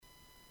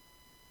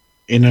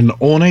In an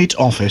ornate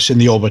office in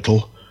the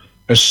orbital,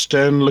 a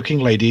stern-looking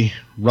lady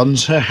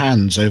runs her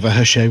hands over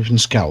her shaven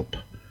scalp.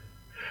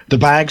 The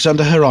bags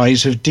under her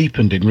eyes have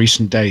deepened in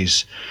recent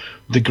days.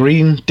 The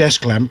green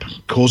desk lamp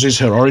causes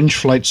her orange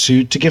flight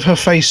suit to give her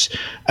face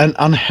an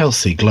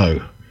unhealthy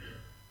glow.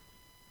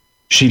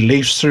 She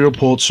leafs through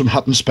reports from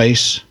Hutton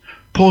Space,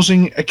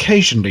 pausing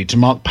occasionally to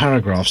mark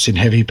paragraphs in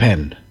heavy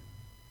pen.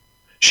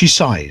 She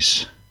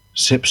sighs,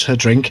 sips her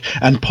drink,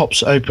 and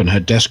pops open her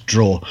desk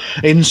drawer.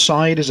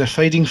 Inside is a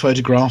fading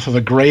photograph of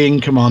a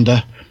greying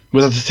commander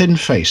with a thin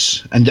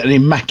face and an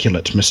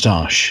immaculate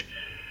moustache.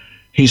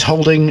 He's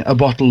holding a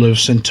bottle of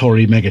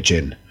Centauri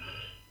Megagin.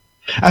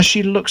 As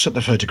she looks at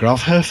the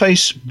photograph, her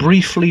face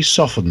briefly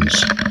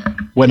softens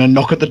when a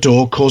knock at the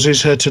door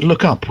causes her to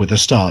look up with a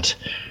start.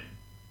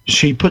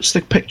 She puts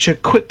the picture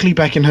quickly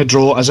back in her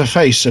drawer as a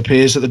face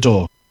appears at the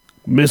door.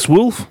 Miss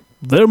Wolf,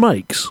 their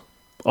mics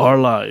are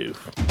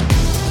live.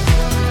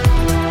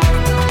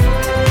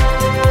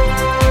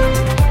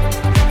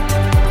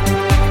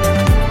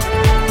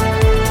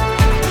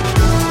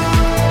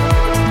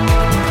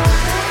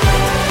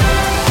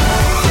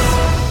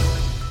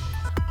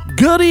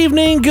 Good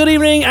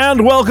evening,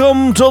 and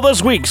welcome to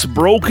this week's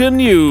Broken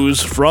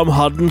News from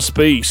Hutton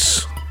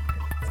Space.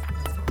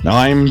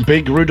 I'm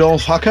Big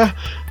Rudolph Hucker,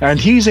 and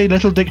he's a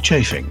little Dick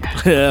Chafing.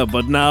 Yeah,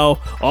 but now,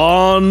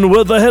 on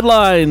with the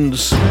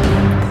headlines.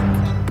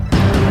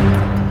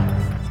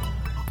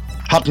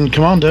 Hutton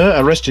commander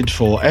arrested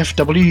for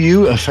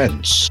FWU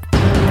offence.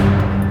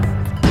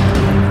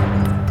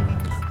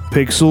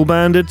 Pixel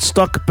Bandit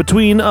stuck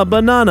between a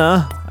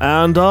banana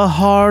and a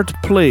hard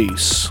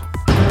place.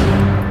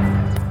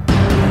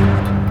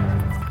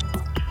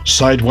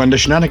 Sidewinder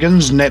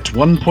shenanigans net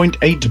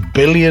 1.8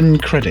 billion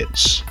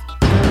credits.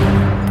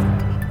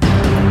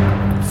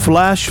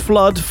 Flash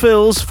flood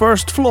fills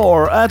first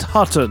floor at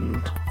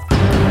Hutton.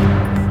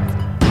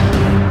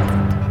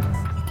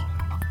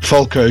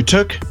 Falco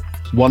took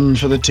one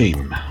for the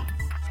team.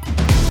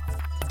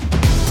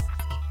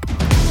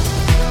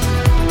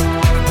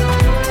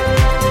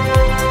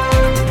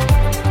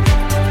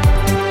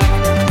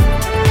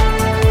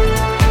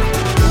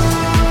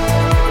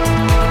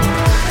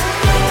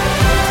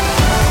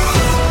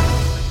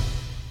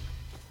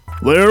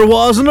 There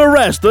was an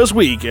arrest this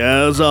week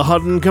as a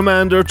Hutton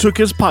commander took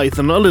his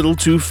Python a little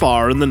too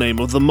far in the name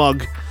of the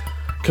mug.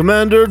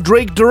 Commander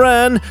Drake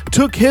Duran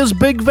took his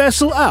big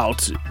vessel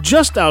out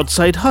just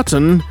outside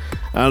Hutton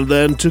and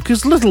then took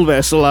his little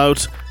vessel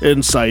out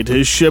inside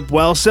his ship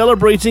while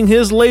celebrating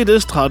his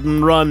latest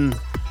Hutton run.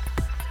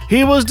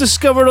 He was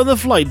discovered on the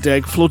flight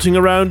deck floating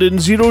around in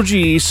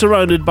 0G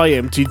surrounded by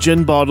empty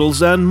gin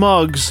bottles and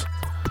mugs.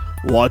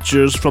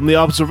 Watchers from the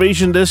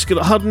observation desk at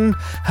Hutton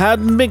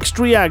had mixed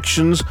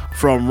reactions,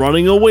 from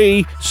running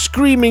away,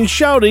 screaming,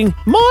 shouting,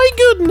 "My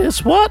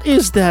goodness, what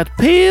is that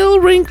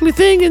pale, wrinkly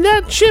thing in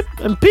that ship?"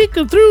 and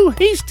peeking through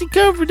hasty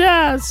covered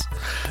eyes.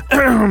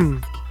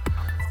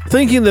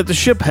 Thinking that the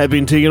ship had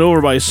been taken over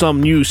by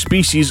some new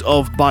species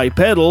of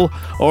bipedal,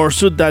 or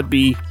should that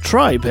be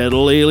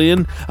tripedal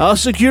alien, a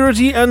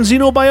security and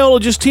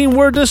xenobiologist team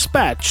were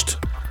dispatched.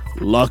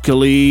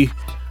 Luckily,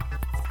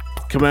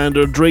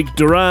 Commander Drake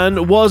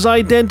Duran was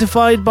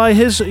identified by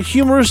his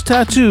humorous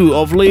tattoo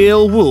of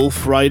Lael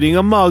Wolf riding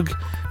a mug,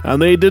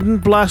 and they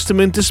didn't blast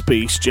him into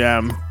Space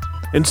Jam.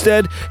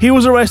 Instead, he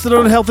was arrested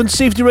on health and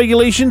safety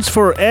regulations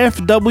for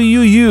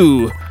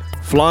FWU,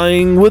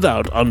 flying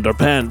without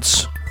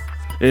underpants.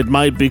 It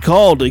might be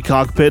called a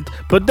cockpit,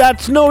 but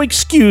that's no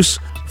excuse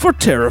for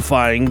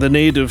terrifying the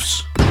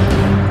natives.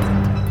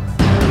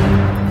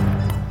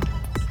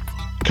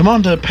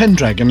 Commander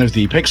Pendragon of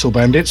the Pixel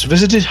Bandits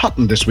visited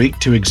Hutton this week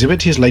to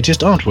exhibit his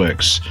latest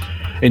artworks.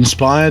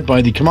 Inspired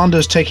by the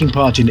commanders taking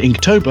part in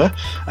Inktober,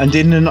 and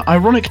in an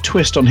ironic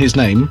twist on his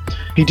name,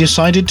 he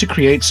decided to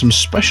create some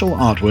special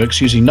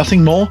artworks using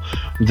nothing more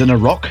than a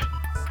rock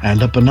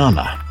and a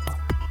banana.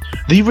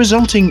 The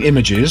resulting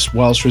images,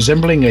 whilst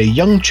resembling a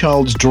young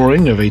child's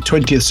drawing of a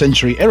 20th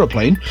century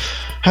aeroplane,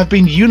 have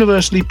been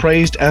universally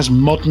praised as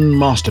modern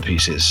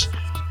masterpieces.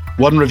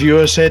 One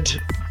reviewer said,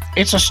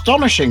 "It's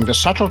astonishing the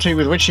subtlety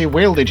with which he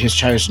wielded his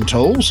chosen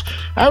tools.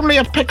 Only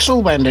a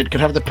Pixel Bandit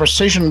could have the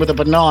precision with a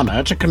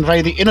banana to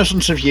convey the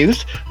innocence of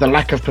youth, the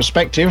lack of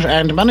perspective,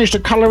 and manage to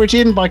colour it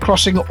in by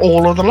crossing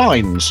all of the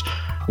lines.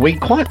 We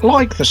quite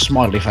like the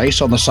smiley face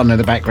on the sun in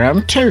the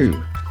background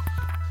too."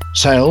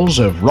 Sales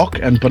of rock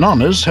and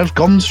bananas have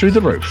gone through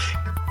the roof.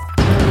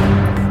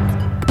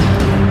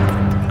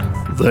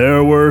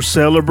 There were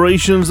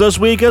celebrations this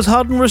week as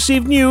Hutton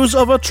received news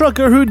of a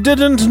trucker who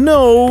didn't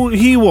know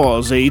he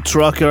was a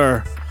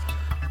trucker.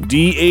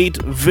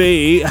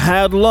 D8V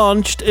had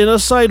launched in a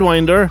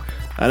Sidewinder,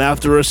 and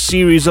after a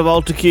series of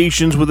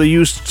altercations with a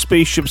used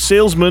spaceship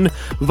salesman,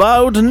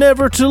 vowed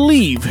never to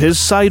leave his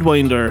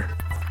Sidewinder.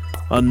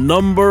 A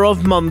number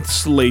of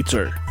months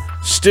later,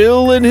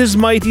 still in his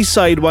mighty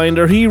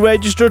Sidewinder, he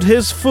registered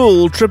his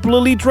full Triple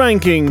Elite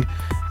ranking.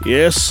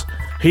 Yes,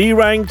 He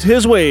ranked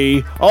his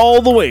way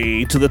all the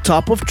way to the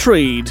top of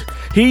trade.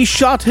 He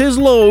shot his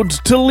load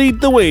to lead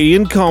the way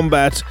in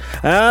combat,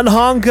 and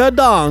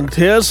honka-donked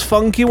his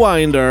funky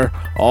winder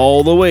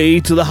all the way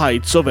to the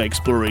heights of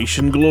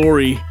exploration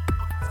glory.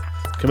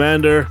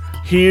 Commander,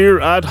 here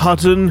at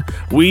Hutton,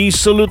 we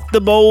salute the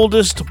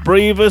boldest,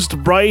 bravest,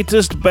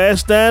 brightest,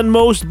 best, and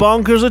most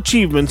bonkers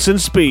achievements in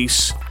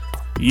space.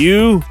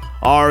 You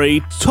are a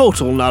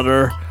total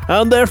nutter,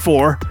 and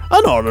therefore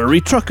an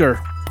honorary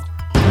trucker.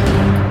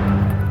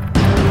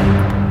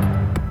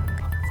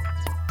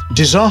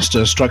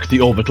 Disaster struck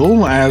the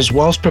orbital as,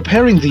 whilst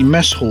preparing the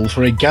mess hall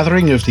for a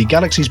gathering of the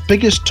galaxy's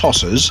biggest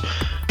tossers,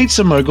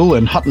 pizza mogul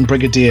and Hutton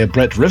Brigadier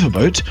Brett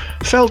Riverboat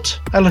felt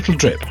a little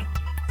drip,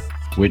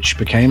 which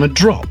became a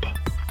drop.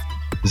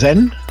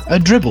 Then a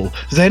dribble,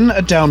 then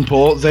a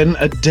downpour, then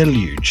a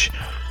deluge.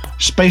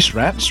 Space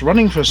rats,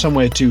 running for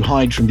somewhere to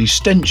hide from the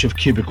stench of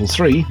Cubicle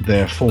 3,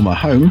 their former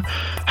home,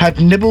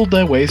 had nibbled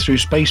their way through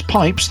space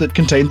pipes that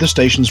contained the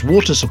station's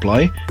water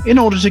supply in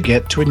order to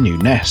get to a new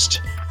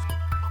nest.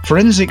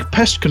 Forensic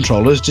pest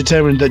controllers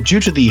determined that due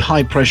to the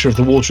high pressure of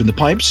the water in the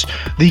pipes,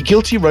 the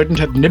guilty rodent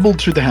had nibbled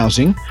through the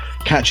housing,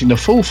 catching the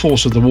full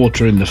force of the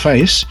water in the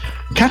face,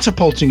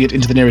 catapulting it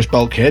into the nearest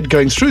bulkhead,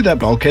 going through that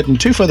bulkhead and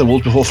 2 further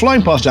walls before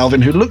flying past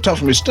Alvin, who looked up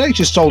from his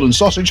stage's stolen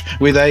sausage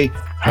with a,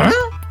 "Huh?"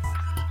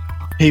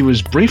 He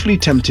was briefly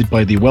tempted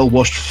by the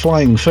well-washed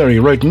flying furry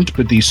rodent,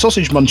 but the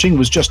sausage munching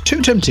was just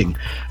too tempting,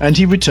 and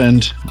he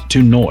returned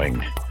to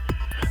gnawing.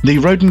 The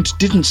rodent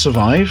didn't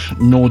survive,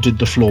 nor did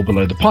the floor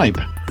below the pipe,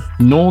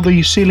 nor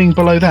the ceiling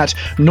below that,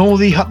 nor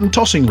the Hutton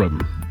tossing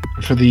room.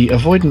 For the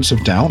avoidance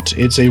of doubt,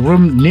 it's a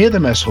room near the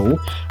mess hall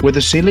where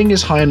the ceiling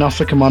is high enough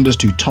for commanders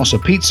to toss a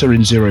pizza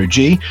in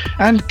 0G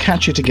and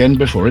catch it again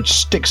before it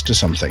sticks to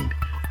something.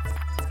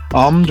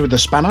 Armed with a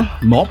spanner,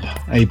 mop,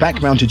 a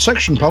back-mounted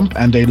suction pump,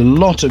 and a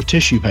lot of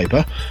tissue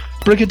paper,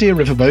 Brigadier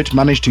Riverboat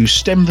managed to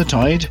stem the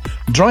tide,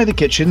 dry the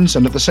kitchens,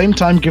 and at the same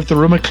time give the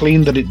room a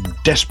clean that it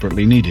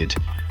desperately needed.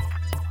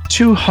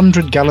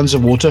 200 gallons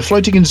of water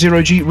floating in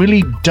 0G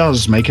really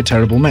does make a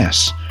terrible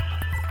mess.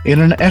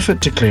 In an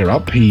effort to clear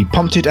up, he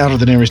pumped it out of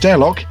the nearest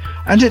airlock,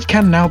 and it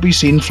can now be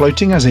seen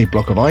floating as a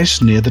block of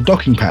ice near the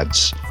docking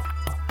pads.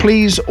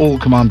 Please, all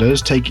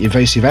commanders, take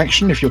evasive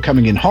action if you're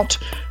coming in hot,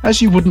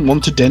 as you wouldn't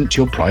want to dent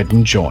your pride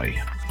and joy.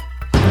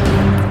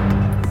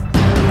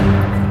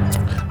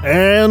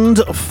 And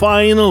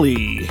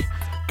finally,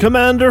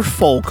 Commander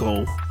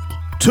Falco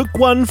took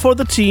one for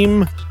the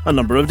team a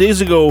number of days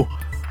ago.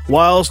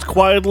 Whilst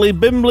quietly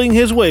bimbling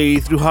his way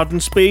through Hutton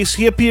space,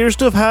 he appears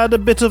to have had a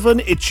bit of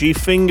an itchy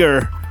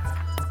finger.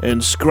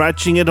 In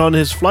scratching it on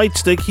his flight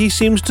stick, he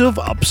seems to have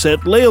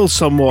upset Lael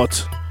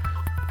somewhat.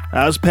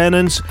 As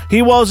penance,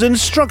 he was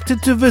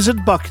instructed to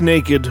visit Buck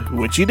Naked,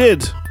 which he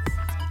did.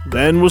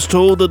 Then was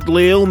told that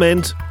Lael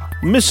meant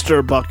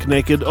Mr. Buck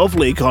Naked of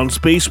Lakon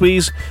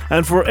Spaceways,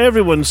 and for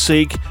everyone's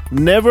sake,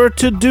 never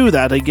to do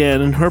that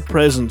again in her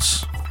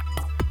presence.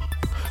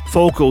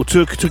 Falco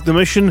took the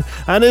mission,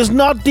 and is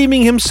not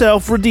deeming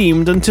himself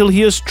redeemed until he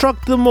has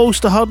trucked the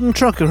most a Hutton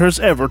trucker has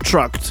ever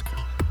trucked.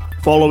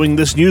 Following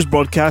this news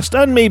broadcast,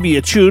 and maybe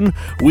a tune,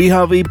 we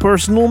have a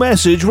personal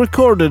message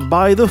recorded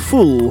by the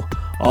fool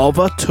of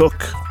a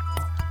Took.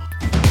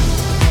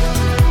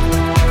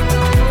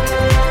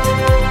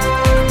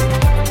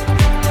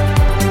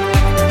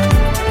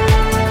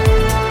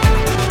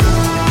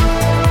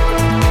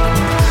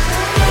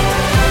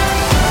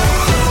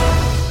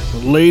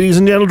 Ladies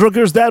and gentle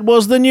truckers, that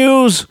was the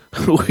news.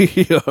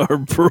 We are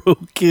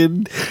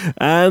broken,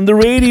 and the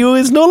radio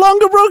is no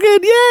longer broken.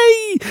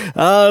 Yay!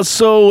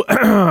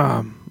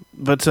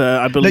 But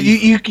I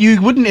believe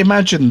you wouldn't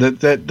imagine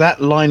that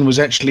line was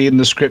actually in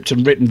the script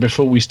and written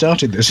before we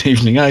started this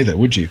evening either,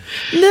 would you?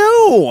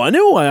 No, I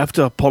know. I have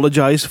to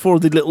apologise for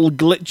the little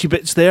glitchy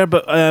bits there,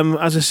 but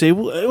as I say,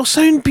 it'll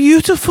sound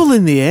beautiful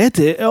in the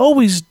edit. It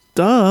always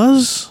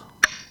does.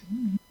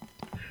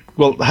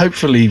 Well,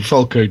 hopefully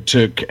Falco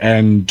Took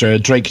and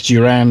Drake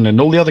Duran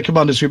and all the other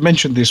commanders we've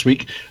mentioned this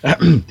week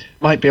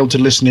might be able to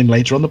listen in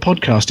later on the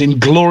podcast in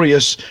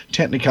glorious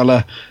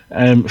Technicolor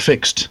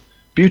fixed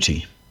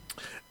beauty.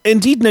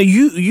 Indeed. Now,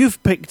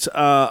 you've picked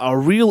a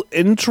real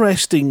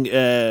interesting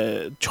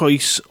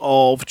choice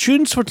of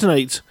tunes for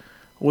tonight,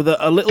 with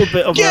a little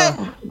bit of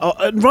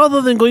a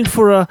rather than going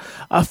for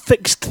a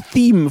fixed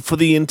theme for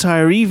the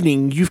entire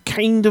evening, you've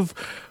kind of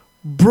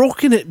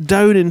broken it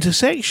down into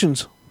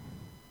sections.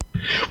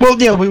 Well,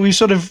 yeah, we're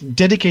sort of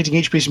dedicating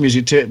each piece of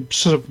music to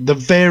sort of the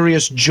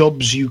various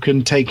jobs you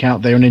can take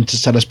out there in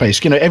interstellar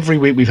space. You know, every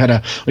week we've had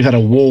a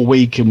war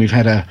week, and we've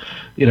had a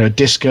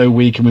disco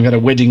week, and we've had a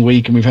wedding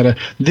week, and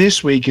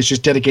this week is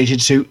just dedicated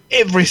to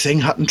everything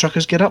Hutton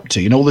truckers get up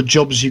to, all the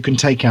jobs you can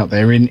take out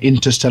there in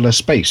interstellar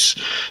space.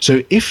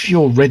 So if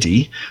you're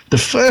ready, the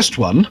first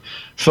one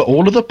for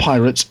all of the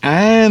pirates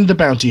and the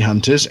bounty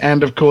hunters,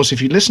 and of course,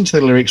 if you listen to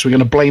the lyrics, we're going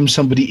to blame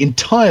somebody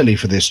entirely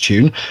for this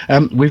tune.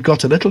 We've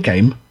got a little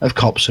game of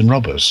cops and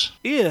robbers.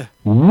 Yeah.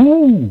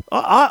 Ooh.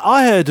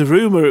 I heard a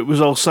rumour it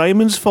was all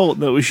Simon's fault,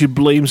 that we should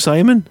blame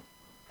Simon.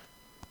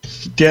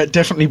 Yeah,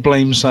 definitely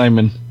blame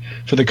Simon.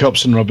 for the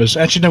cops and robbers.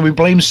 Actually, no, we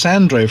blame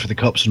Sandro for the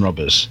cops and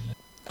robbers.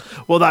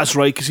 Well, that's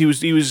right,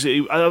 because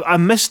I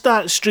missed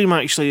that stream,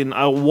 actually, and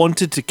I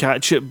wanted to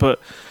catch it, but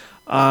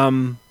I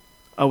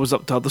was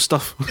up to other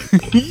stuff.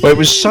 Well, it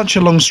was such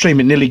a long stream,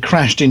 it nearly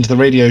crashed into the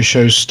radio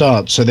show's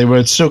start, so they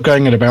were still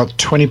going at about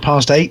 20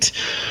 past 8,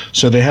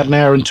 so they had an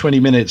hour and 20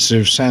 minutes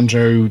of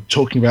Sandro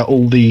talking about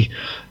all the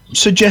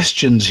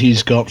suggestions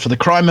he's got for the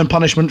crime and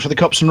punishment for the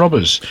cops and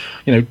robbers.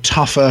 You know,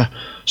 tougher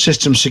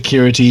system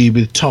security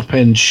with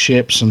top-end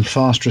ships and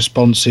fast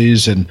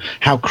responses, and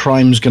how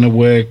crime's going to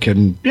work,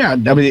 and yeah, I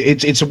mean,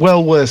 it's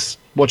well worth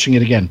watching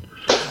it again.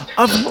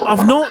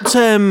 I've not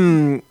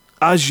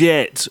as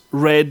yet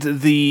read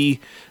the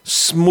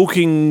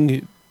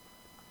smoking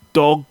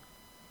dog.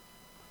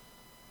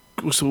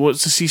 So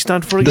what's the C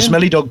stand for again? The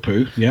smelly dog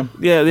poo. Yeah.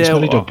 The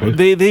smelly dog poo.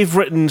 They've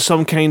written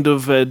some kind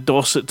of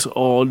Dorset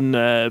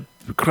on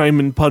crime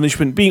and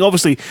punishment, being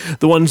obviously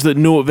the ones that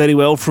know it very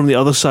well from the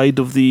other side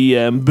of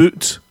the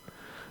boot.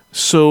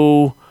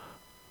 So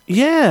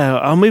yeah,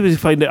 I'll maybe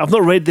find it. I've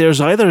not read theirs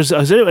either.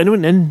 Has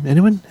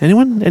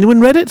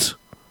anyone read it?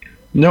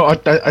 No,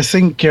 I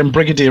think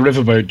Brigadier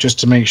Riverboat, just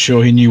to make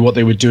sure he knew what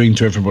they were doing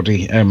to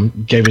everybody,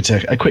 gave it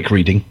a quick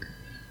reading.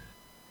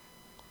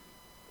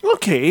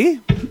 Okay.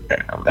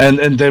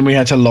 And then we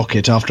had to lock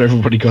it after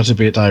everybody got a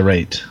bit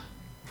irate.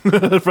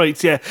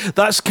 Right, yeah.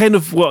 That's kind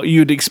of what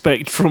you'd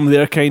expect from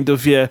their kind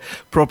of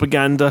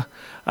propaganda.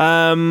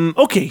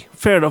 Okay,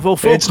 fair enough. Well,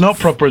 it's not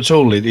proper at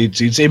all.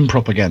 It's in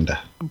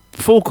propaganda.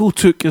 Focal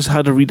has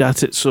had a read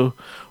at it, so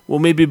we'll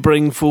maybe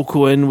bring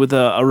Focal in with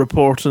a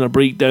report and a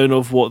breakdown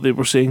of what they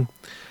were saying.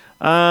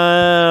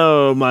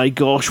 Oh my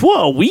gosh, what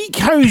a week!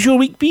 How's your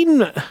week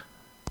been?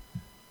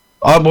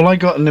 Well, I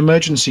got an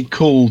emergency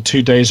call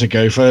 2 days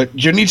ago for,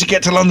 you need to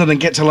get to London and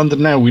get to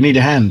London now. We need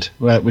a hand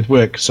with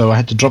work. So I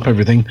had to drop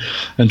everything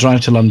and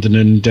drive to London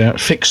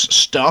and fix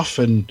stuff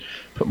and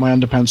put my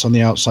underpants on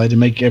the outside and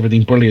make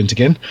everything brilliant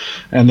again.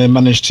 And then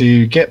managed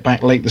to get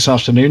back late this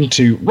afternoon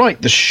to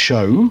write the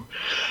show.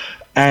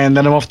 And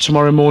then I'm off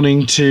tomorrow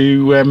morning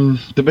to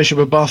the Bishop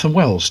of Bath and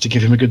Wells to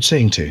give him a good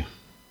seeing to.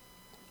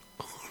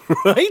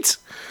 Right.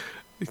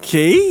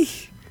 Okay.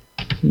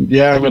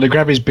 Yeah, I'm going to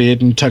grab his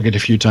beard and tug it a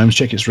few times,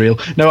 check it's real.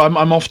 No,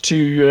 I'm off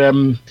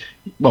to,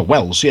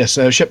 Wells, yes,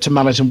 Shepton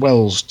Mallet and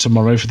Wells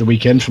tomorrow for the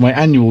weekend for my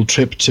annual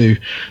trip to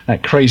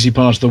that crazy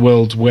part of the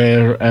world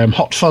where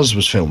Hot Fuzz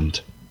was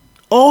filmed.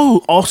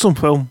 Oh, awesome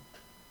film.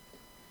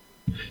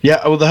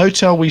 Yeah, well, the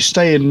hotel we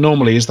stay in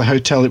normally is the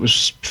hotel it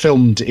was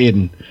filmed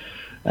in,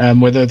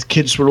 where the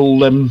kids were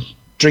all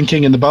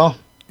drinking in the bar.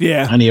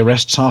 Yeah. And he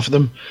arrests half of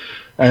them.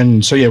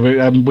 And so,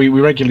 yeah, we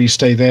regularly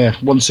stay there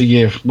once a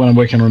year when I'm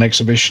working on an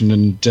exhibition.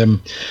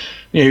 And,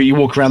 you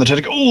walk around the tent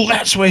and go, oh,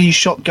 that's where he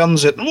shot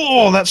guns at.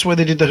 Oh, that's where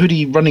they did the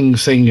hoodie running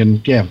thing.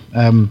 And, yeah,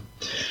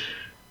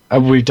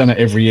 we've done it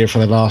every year for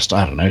the last,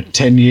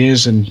 10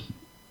 years and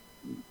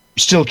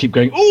still keep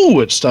going, oh,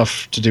 it's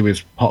stuff to do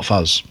with Hot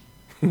Fuzz.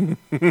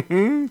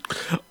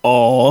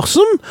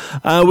 Awesome.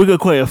 We've got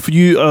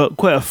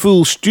quite a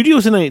full studio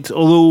tonight,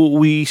 although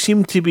we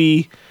seem to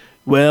be...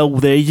 Well,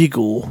 there you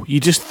go.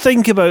 You just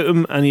think about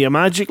him and he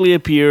magically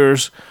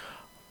appears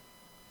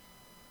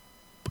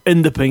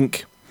in the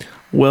pink.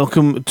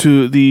 Welcome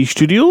to the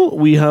studio.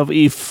 We have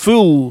a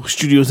full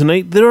studio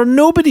tonight. There are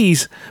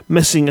nobodies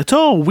missing at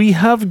all. We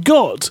have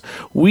got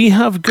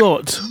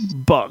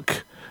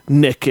Buck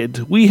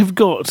Naked. We have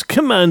got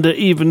Commander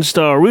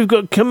Evenstar. We've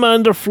got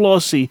Commander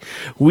Flossie.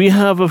 We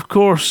have, of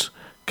course,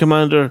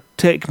 Commander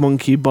Tech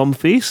Monkey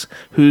Bumface,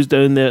 who's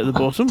down there at the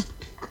bottom.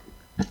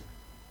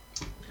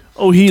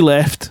 Oh, he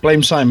left.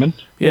 Blame Simon.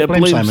 Yeah,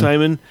 blame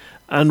Simon.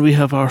 And we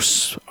have our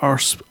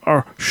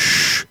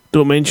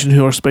don't mention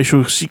who our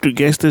special secret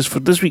guest is for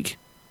this week.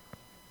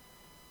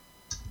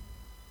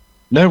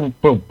 No,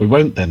 well, we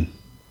won't then.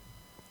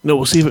 No,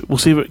 we'll save it. We'll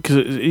save it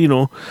because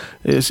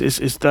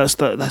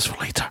that's for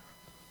later.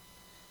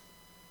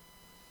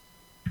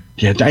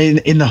 Yeah,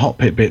 in the hot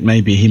pit bit,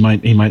 maybe he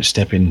might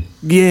step in.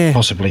 Yeah,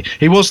 possibly.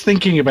 He was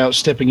thinking about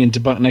stepping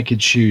into Buck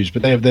Naked's shoes,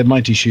 but they're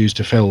mighty shoes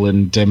to fill.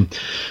 And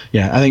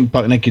I think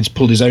Buck Naked's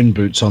pulled his own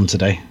boots on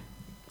today.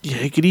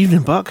 Yeah. Good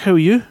evening, Buck. How are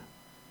you?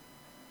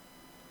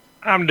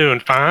 I'm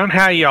doing fine.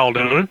 How y'all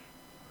doing?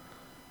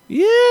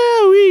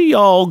 Yeah, we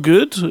all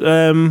good.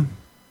 How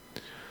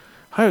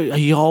are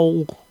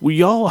y'all?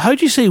 We all? How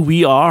do you say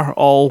we are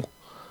all?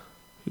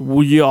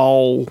 We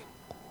all.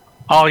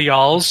 All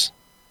y'alls.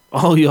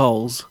 All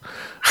y'alls.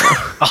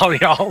 All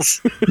y'alls.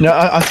 No,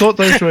 I thought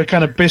those were a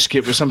kind of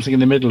biscuit with something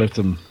in the middle of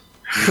them.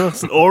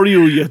 That's an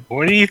Oreo, you.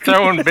 When are you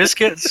throwing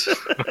biscuits?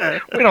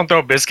 We don't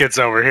throw biscuits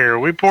over here.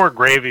 We pour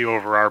gravy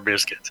over our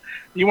biscuits.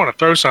 You want to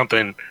throw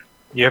something,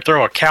 you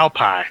throw a cow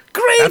pie.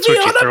 Gravy That's what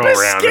you on throw a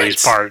around biscuit.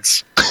 these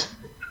parts.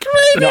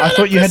 Gravy I on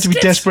thought a you had to be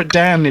biscuit. Desperate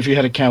Dan if you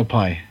had a cow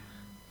pie.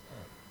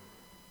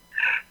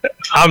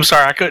 I'm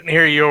sorry, I couldn't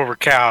hear you over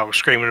cow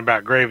screaming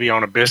about gravy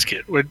on a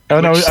biscuit. No,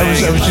 I was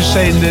just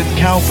saying that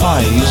cow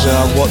pies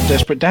are what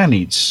Desperate Dan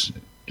eats.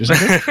 Isn't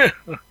it?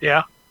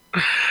 Yeah.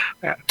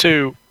 That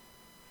too.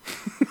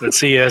 But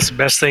see, that's the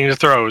best thing to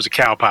throw is a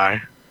cow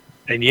pie.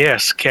 And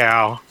yes,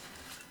 cow,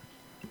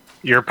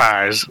 your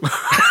pies.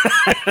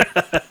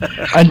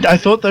 And I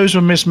thought those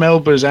were Miss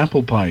Melba's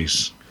apple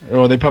pies.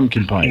 Or are they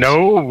pumpkin pies?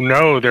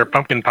 No, they're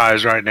pumpkin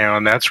pies right now,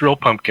 and that's real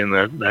pumpkin.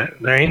 There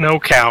ain't no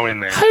cow in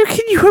there. How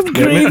can you have Yeah,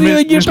 gravy on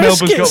your Miss Melba's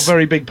got biscuits?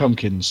 very big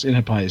pumpkins in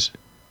her pies.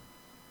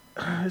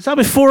 Is that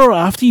before or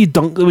after you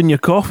dunk them in your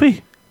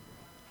coffee?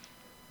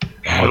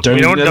 Oh,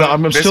 We don't dunk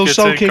I'm still biscuits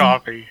in sulking.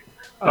 coffee.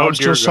 Oh, I'm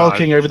still dear God.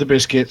 sulking over the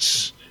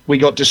biscuits. We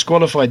got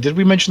disqualified. Did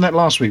we mention that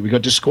last week? We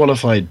got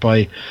disqualified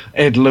by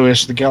Ed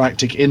Lewis, the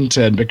galactic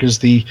intern, because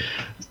the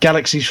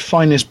Galaxy's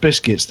finest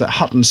biscuits that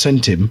Hutton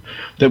sent him,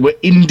 that were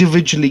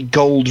individually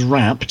gold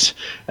wrapped,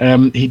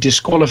 he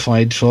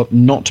disqualified for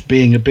not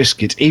being a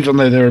biscuit, even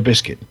though they're a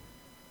biscuit.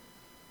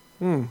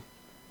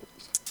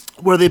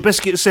 Were they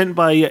biscuits sent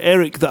by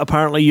Eric that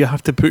apparently you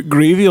have to put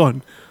gravy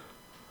on?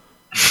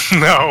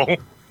 No.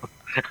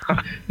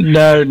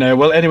 No.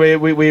 Well, anyway,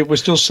 we're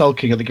still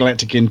sulking at the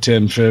galactic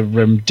intern for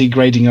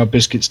degrading our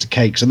biscuits to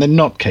cakes, and they're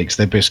not cakes;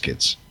 they're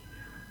biscuits.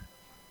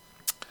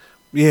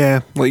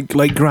 Yeah,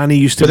 like Granny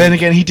used to. But then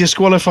again, he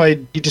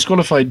disqualified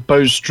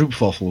Bo's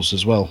Stroopwafels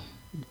as well.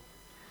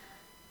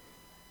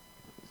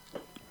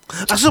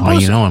 I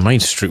suppose. I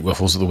made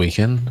Stroopwafels at the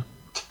weekend.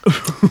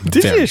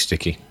 Did Very you?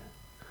 sticky.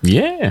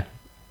 Yeah.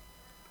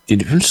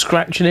 Did it from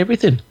scratch and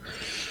everything.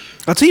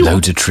 I'll tell you what.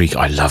 Loads of treacle.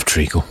 I love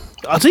treacle.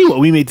 I'll tell you what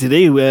we made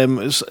today.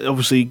 It's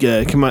obviously,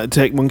 Command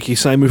Tech Monkey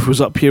Simon was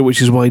up here,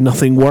 which is why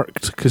nothing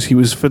worked because he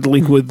was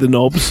fiddling with the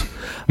knobs.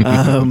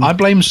 I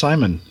blame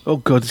Simon. Oh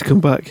God, he's come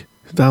back!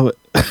 Damn it!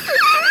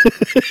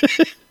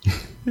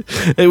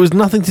 It was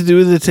nothing to do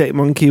with the Tech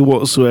Monkey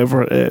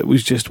whatsoever. It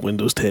was just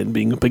Windows 10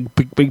 being a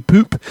big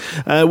poop,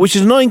 which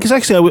is annoying because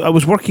actually I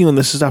was working on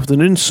this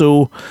afternoon.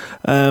 So,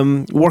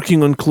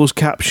 working on closed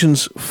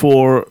captions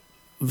for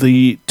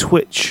the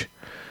Twitch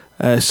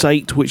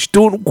site, which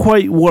don't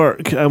quite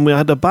work, and we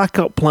had a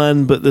backup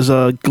plan, but there's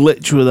a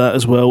glitch with that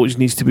as well, which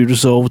needs to be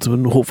resolved,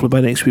 and hopefully by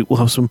next week we'll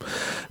have some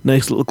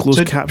nice little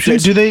closed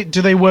captions. Do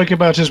they work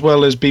about as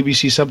well as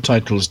BBC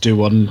subtitles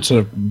do on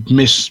sort of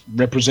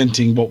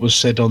misrepresenting what was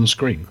said on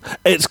screen?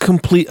 It's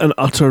complete and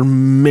utter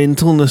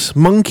mentalness.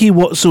 Monkey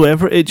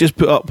whatsoever, it just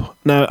put up.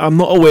 Now, I'm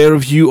not aware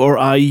of you or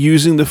I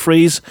using the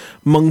phrase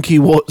monkey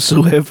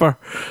whatsoever.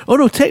 Oh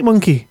no, Tech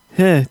Monkey.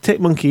 Yeah, Tech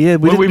Monkey. Yeah,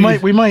 We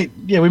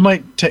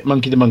might Tech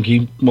Monkey the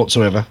monkey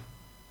whatsoever.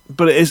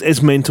 But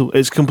it's mental.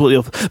 It's completely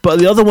off. But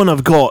the other one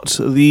I've got,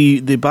 the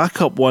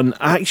backup one,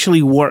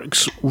 actually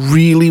works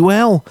really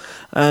well,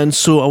 and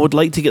so I would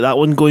like to get that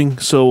one going.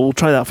 So we'll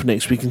try that for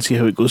next week and see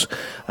how it goes.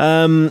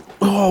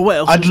 What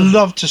else? I'd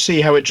love to see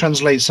how it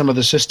translates some of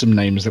the system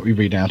names that we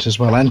read out as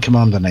well, and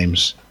commander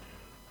names.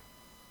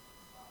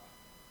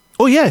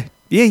 Oh yeah.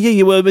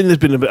 Well, I mean, there's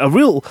been a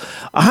real.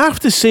 I have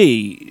to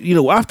say,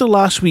 after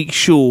last week's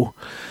show,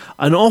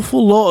 an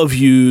awful lot of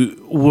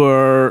you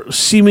were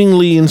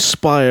seemingly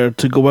inspired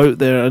to go out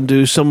there and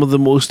do some of the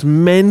most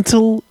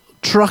mental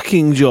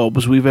trucking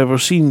jobs we've ever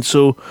seen.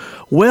 So,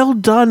 well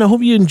done. I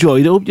hope you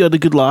enjoyed it. I hope you had a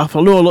good laugh.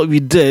 I know a lot of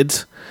you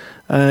did.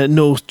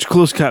 No,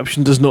 closed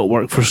caption does not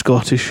work for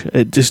Scottish.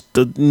 It just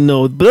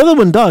no. But the other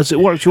one does. It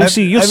works. You'll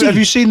see. Have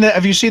you seen that?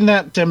 Have you seen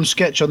that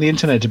sketch on the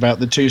internet about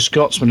the two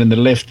Scotsmen in the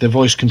lift, the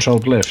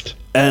voice-controlled lift?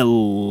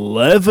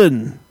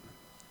 11.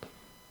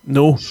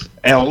 No.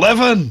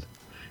 11.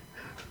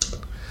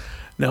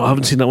 No, I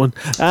haven't seen that one.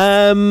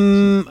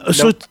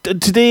 So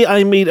today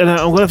I made, and I'm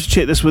going to have to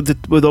check this with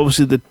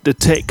obviously the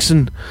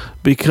Texan,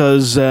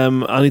 because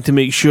I need to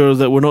make sure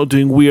that we're not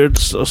doing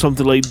weirds or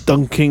something like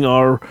dunking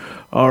our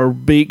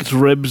baked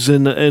ribs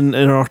in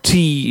our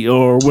tea,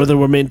 or whether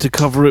we're meant to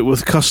cover it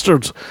with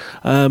custard.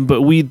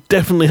 But we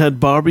definitely had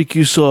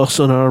barbecue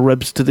sauce on our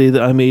ribs today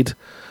that I made,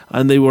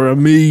 and they were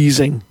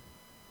amazing.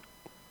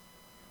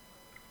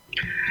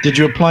 Did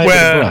you apply it with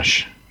a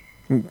brush?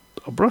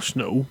 A brush?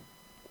 No.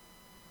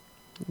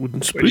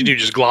 Wooden spoon. What did you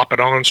just glop it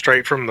on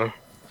straight from the?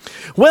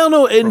 Well,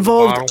 no, it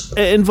bottle?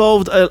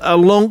 involved a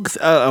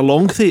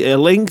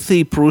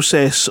lengthy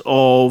process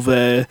of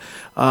a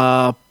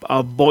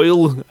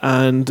boil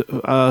and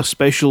a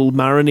special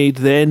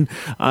marinade,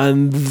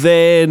 and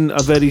then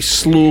a very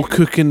slow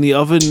cook in the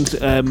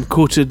oven,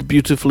 coated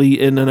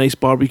beautifully in a nice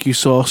barbecue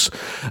sauce,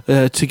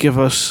 to give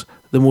us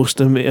the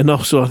most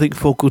enough. So I think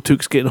Foco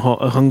Took's getting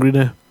hungry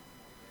now.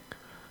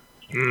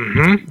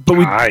 Mm-hmm.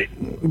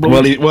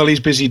 But he's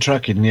busy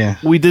trucking. Yeah,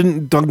 we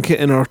didn't dunk it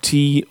in our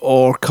tea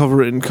or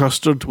cover it in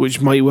custard, which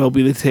might well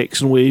be the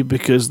Texan way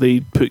because they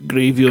put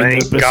gravy on their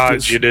biscuits. Thank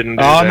God you didn't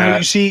do that. that. No,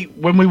 you see,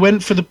 when we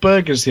went for the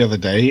burgers the other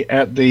day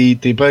at the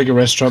burger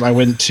restaurant I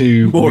went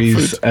to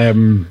with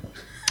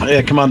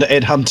Commander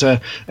Ed Hunter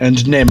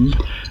and Nem,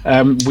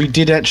 we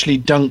did actually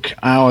dunk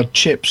our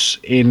chips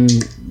in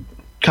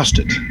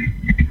custard.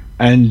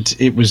 And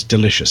it was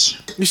delicious.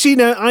 You see,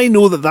 now I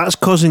know that's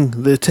causing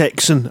the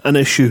Texan an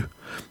issue,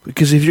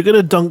 because if you're going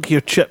to dunk your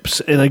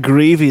chips in a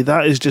gravy,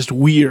 that is just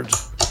weird.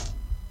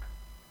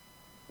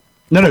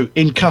 No,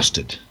 in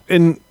custard.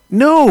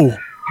 No.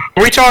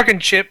 Are we talking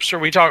chips or are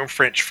we talking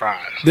French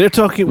fries? They're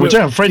talking. We're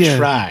talking French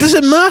fries. Does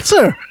it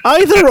matter?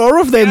 Either or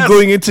of them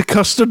going into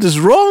custard is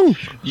wrong.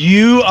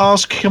 You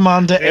ask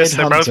Commander Yes, Ed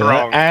they're both Hunter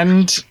wrong.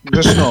 and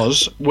the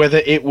Snoz whether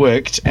it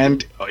worked,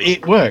 and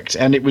it worked,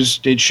 and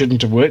it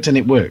shouldn't have worked, and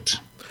it worked.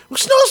 Well,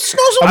 Snoz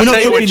I'll not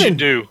tell you what you anything.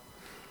 do.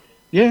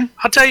 Yeah.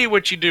 I'll tell you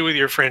what you do with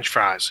your French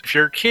fries. If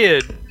you're a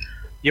kid,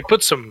 you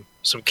put some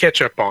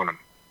ketchup on them.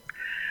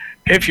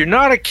 If you're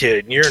not a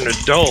kid and you're an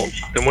adult,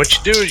 then what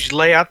you do is you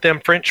lay out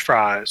them French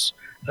fries,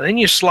 and then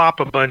you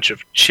slop a bunch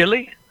of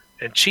chili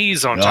and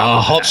cheese on top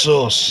of hot that.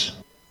 sauce.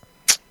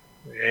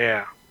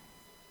 Yeah,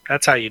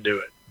 that's how you do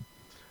it.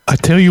 I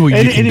tell you what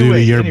you can do Anyway,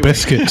 with your anyway.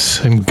 biscuits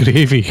and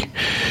gravy.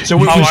 So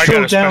we're I still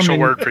got a down special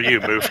in, word for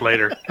you, Boof,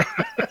 later.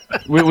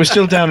 we're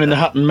still down in the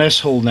Hutton mess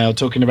hall now,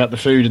 talking about the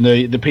food and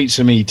the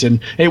pizza meat,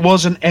 and it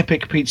was an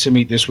epic pizza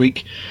meat this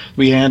week.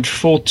 We had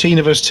 14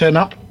 of us turn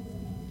up.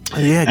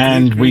 Yeah,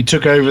 And we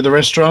took over the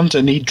restaurant,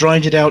 and he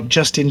dried it out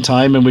just in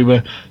time, and we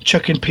were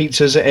chucking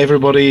pizzas at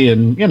everybody,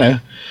 and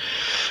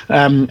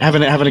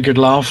having a good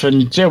laugh.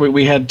 And yeah,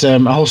 we had a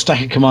whole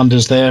stack of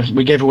commanders there.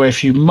 We gave away a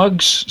few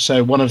mugs.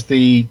 So one of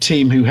the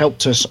team who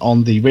helped us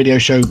on the radio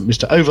show,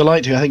 Mr.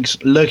 Overlight, who I think's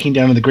lurking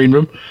down in the green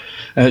room,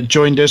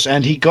 joined us,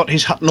 and he got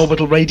his Hutton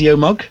Orbital radio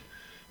mug,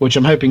 which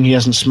I'm hoping he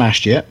hasn't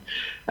smashed yet.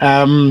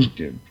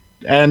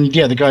 And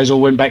yeah, the guys all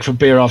went back for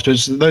beer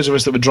afterwards. Those of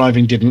us that were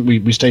driving didn't.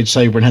 We stayed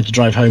sober and had to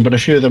drive home. But a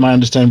few of them, I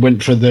understand,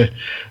 went for the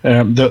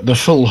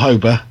full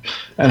Hober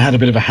and had a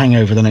bit of a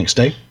hangover the next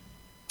day.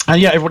 And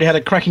yeah, everybody had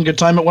a cracking good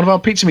time at one of our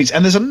pizza meets.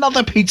 And there's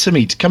another pizza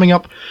meet coming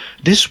up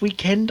this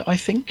weekend, I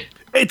think,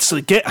 It's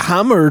like Get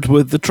Hammered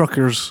with the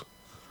truckers.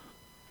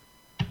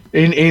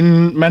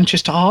 in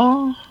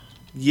Manchester.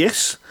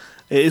 Yes,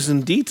 it is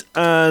indeed.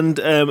 And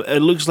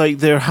it looks like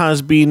there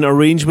has been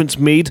arrangements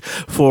made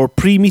for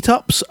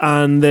pre-meetups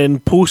and then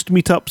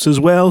post-meetups as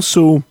well.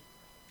 So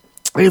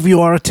if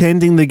you are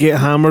attending the Get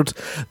Hammered,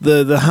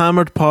 the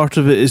hammered part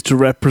of it is to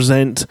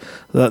represent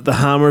that the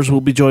hammers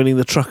will be joining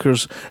the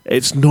truckers.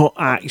 It's not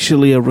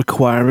actually a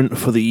requirement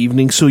for the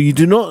evening. So you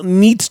do not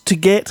need to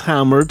get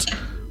hammered,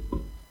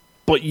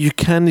 but you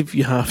can if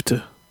you have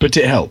to. But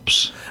it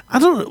helps. I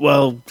don't.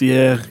 Well,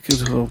 yeah.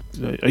 'Cause,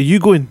 are you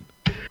going?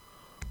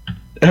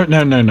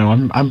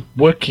 No. I'm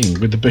working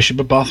with the Bishop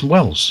of Bath and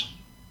Wells.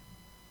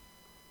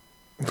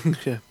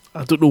 Yeah.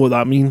 I don't know what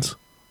that means.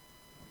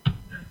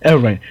 Oh,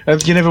 right.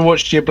 Have you never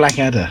watched your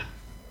Blackadder?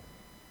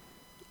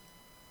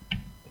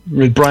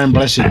 With Brian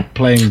Blessed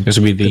playing This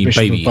will be the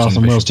Bishop baby of Bath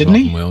and Wells, didn't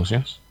he? Wells,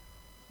 yes.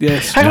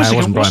 Yes. Hang on a No, it second,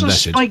 wasn't Brian wasn't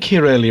Blessed. Spike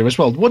here earlier as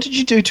well? What did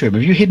you do to him?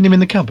 Have you hidden him in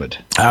the cupboard?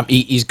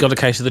 He's got a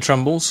case of the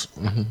Trumbles.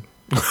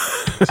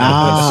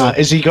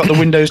 Has he got the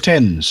Windows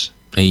 10s?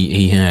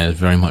 He has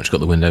very much got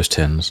the Windows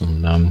 10s,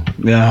 and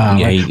Yeah.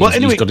 yeah, Right. Well,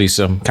 anyway, he's got his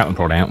Captain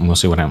Prod out, and we'll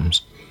see what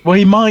happens. well,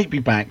 he might be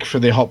back for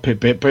the Hot Pit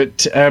bit,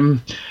 but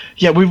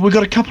yeah, we've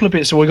got a couple of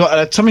bits. So we've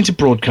got something to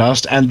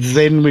broadcast, and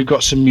then we've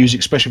got some music,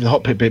 especially for the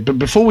Hot Pit bit. But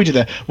before we do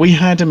that, we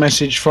had a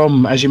message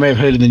from, as you may have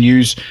heard in the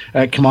news,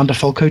 Commander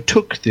Falco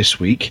Took this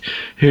week,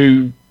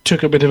 who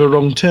took a bit of a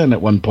wrong turn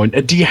at one point.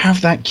 Do you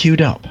have that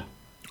queued up?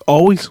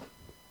 Always.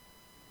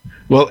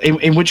 Well,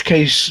 in which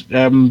case,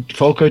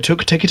 Falco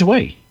Took, take it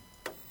away.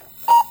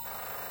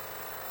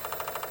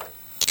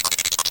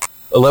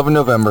 11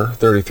 November,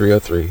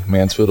 3303,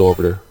 Mansfield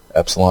Orbiter,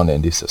 Epsilon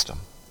Indy System.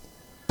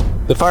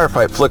 The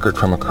firefight flickered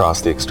from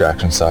across the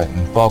extraction site,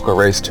 and Falco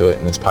raced to it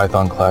in his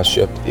Python-class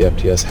ship, the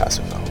FTS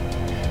Hasselfeld.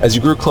 As he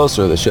grew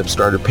closer, the ship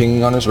started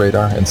pinging on his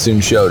radar and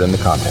soon showed in the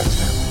context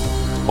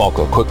panel.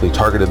 Falco quickly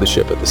targeted the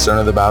ship at the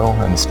center of the battle,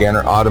 and the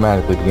scanner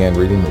automatically began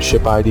reading the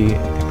ship ID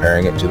and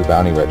comparing it to the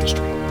bounty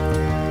registry.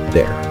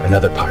 There,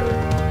 another pirate,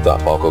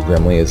 thought Falco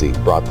grimly as he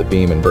brought the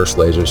beam and burst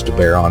lasers to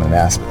bear on an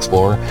Asp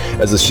Explorer.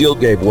 As the shield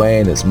gave way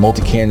and his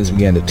multi-cannons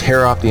began to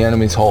tear off the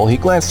enemy's hull, he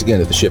glanced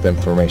again at the ship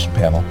information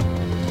panel.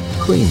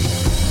 Clean.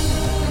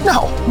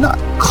 No, not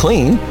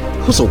clean.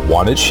 It was a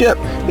wanted ship.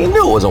 He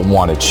knew it was a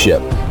wanted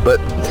ship, but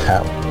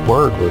that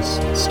word was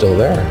still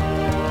there.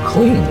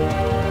 Clean.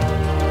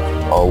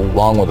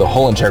 Along with a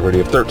hull integrity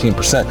of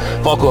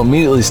 13%, Falco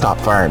immediately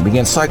stopped firing,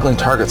 began cycling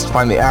targets to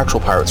find the actual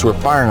pirates who were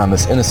firing on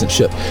this innocent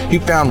ship. He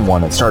found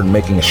one and started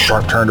making a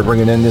sharp turn to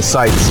bring it in his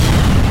sights.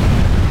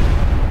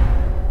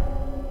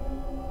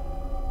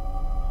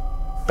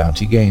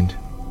 Bounty gained.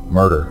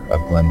 Murder of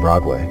Glenn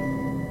Broadway.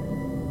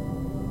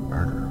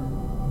 Murder.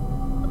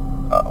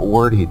 A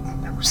word he'd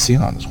never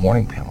seen on his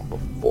warning panel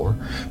before.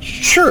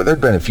 Sure,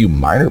 there'd been a few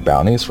minor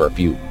bounties for a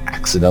few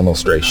accidental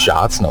stray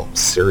shots. No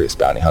serious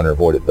bounty hunter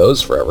avoided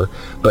those forever.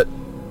 But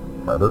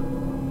murder?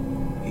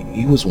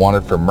 He was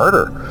wanted for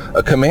murder.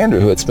 A commander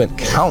who had spent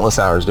countless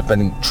hours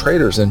defending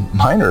traitors and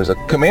miners. A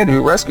commander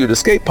who rescued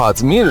escape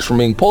pods meters from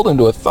being pulled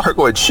into a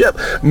Thargoid ship.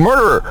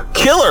 Murderer!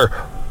 Killer!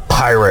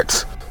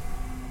 Pirate!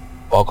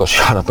 Falco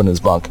shot up in his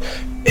bunk.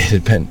 It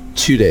had been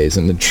 2 days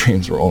and the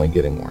dreams were only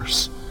getting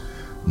worse.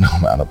 No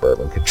amount of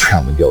bourbon could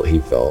drown the guilt he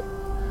felt.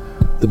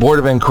 The Board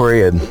of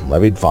Inquiry had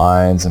levied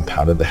fines and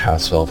pounded the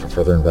Hasselfeld for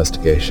further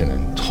investigation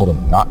and told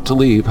him not to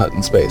leave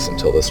Hutton Space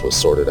until this was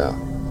sorted out.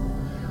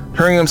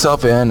 Turning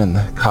himself in and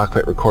the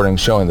cockpit recording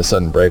showing the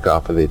sudden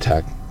break-off of the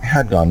attack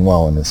had gone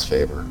well in his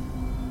favor.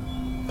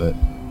 But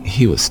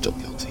he was still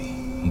guilty.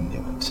 He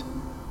knew it.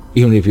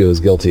 Even if he was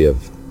guilty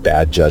of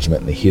bad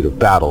judgment in the heat of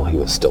battle, he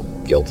was still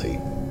guilty.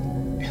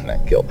 And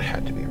that guilt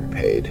had to be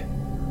repaid.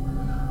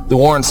 The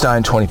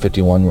Warrenstein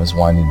 2051 was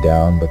winding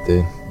down, but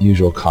the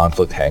usual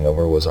conflict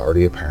hangover was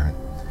already apparent.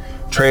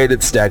 Trade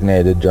had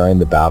stagnated during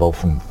the battle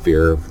from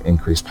fear of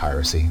increased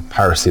piracy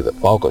that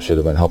Falco should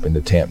have been helping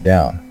to tamp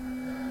down.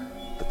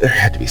 But there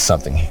had to be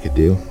something he could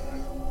do.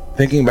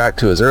 Thinking back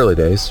to his early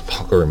days,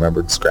 Falco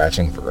remembered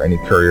scratching for any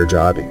courier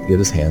job he could get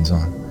his hands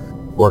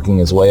on. Working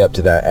his way up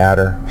to that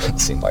adder, it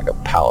seemed like a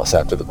palace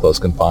after the close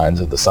confines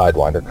of the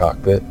Sidewinder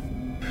cockpit.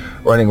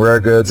 Running rare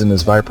goods in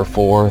his Viper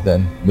 4,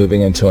 then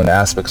moving into an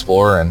Asp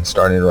Explorer and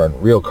starting to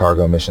run real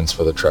cargo missions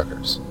for the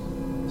truckers.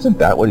 Isn't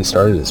that what he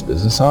started his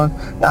business on?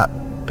 Not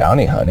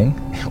bounty hunting.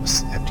 It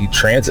was FD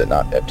Transit,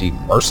 not FD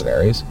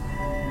Mercenaries.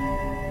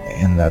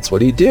 And that's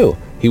what he'd do.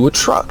 He would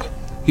truck.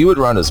 He would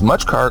run as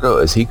much cargo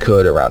as he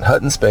could around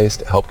Hutton Space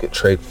to help get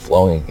trade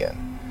flowing again.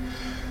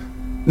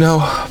 No,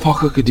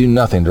 Falco could do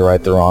nothing to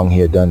right the wrong he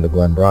had done to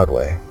Glenn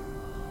Broadway.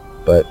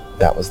 But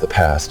that was the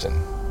past, and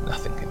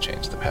nothing can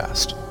change the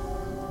past.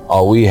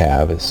 All we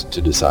have is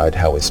to decide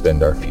how we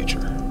spend our future.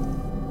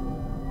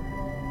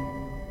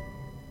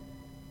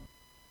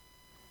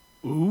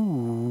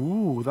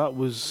 Ooh, that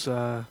was,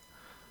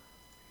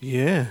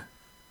 yeah.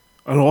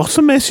 An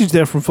awesome message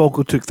there from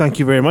Falco Took. Thank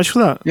you very much for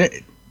that. Yeah,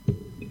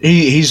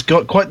 he's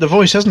got quite the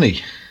voice, hasn't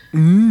he?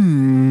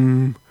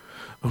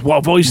 What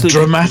a voice.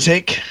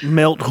 Dramatic.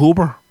 Melt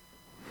Hober.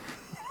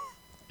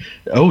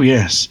 Oh,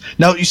 yes.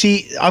 Now, you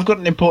see, I've got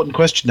an important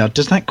question now.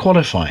 Does that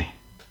qualify?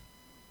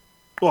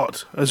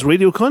 What? As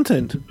radio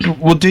content?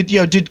 Well,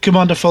 did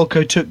Commander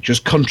Falco Took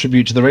just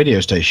contribute to the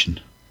radio station?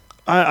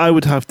 I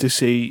would have to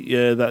say,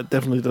 yeah, that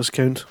definitely does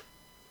count.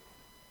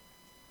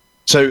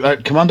 So,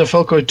 Commander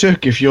Falco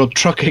Took, if you're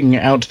trucking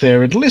out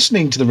there and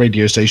listening to the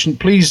radio station,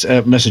 please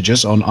message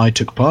us on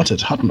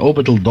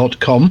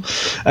itookpart@huttonorbital.com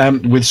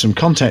with some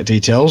contact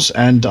details,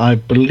 and I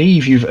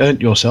believe you've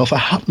earned yourself a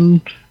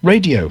Hutton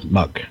radio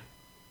mug.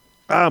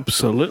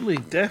 Absolutely,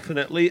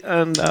 definitely.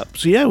 And so,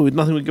 yeah,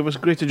 nothing would give us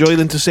greater joy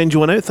than to send you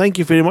one out. Thank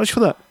you very much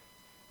for that.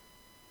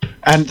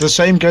 And the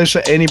same goes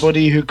for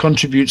anybody who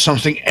contributes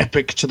something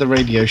epic to the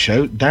radio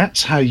show.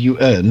 That's how you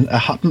earn a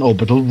Hutton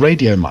Orbital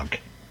radio mug.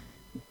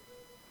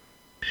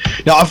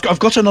 Now, I've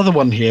got another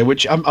one here,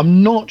 which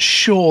I'm not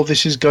sure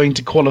this is going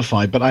to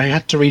qualify, but I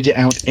had to read it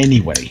out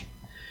anyway.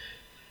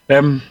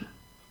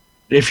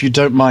 If you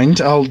don't mind,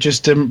 I'll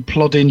just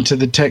plod into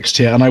the text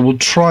here, and I will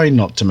try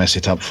not to mess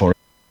it up for you.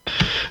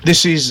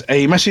 This is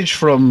a message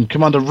from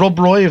Commander Rob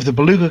Roy of the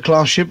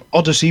Beluga-class ship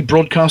Odyssey,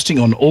 broadcasting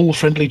on all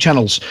friendly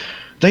channels.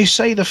 They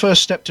say the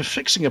first step to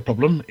fixing a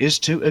problem is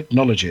to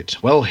acknowledge it.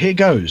 Well, here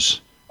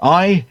goes.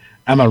 I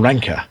am a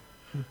ranker.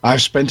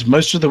 I've spent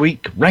most of the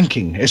week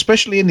ranking,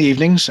 especially in the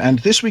evenings, and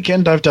this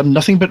weekend I've done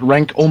nothing but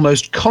rank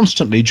almost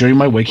constantly during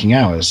my waking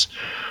hours.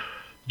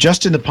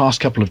 Just in the past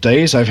couple of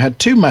days, I've had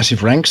 2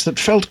 massive ranks that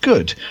felt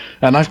good,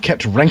 and I've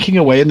kept ranking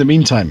away in the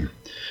meantime.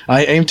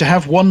 I aim to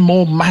have one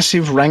more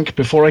massive rank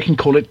before I can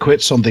call it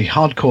quits on the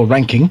hardcore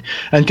ranking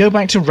and go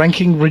back to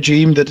ranking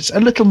regime that is a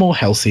little more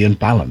healthy and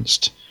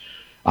balanced.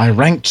 I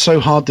ranked so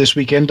hard this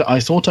weekend I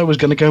thought I was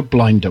going to go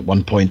blind at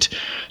one point.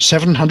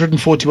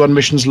 741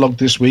 missions logged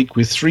this week,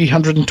 with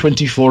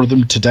 324 of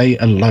them today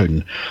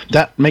alone.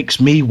 That makes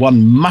me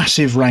one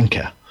massive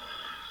ranker.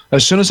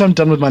 As soon as I'm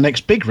done with my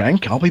next big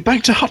rank, I'll be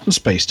back to Hutton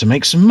Space to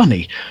make some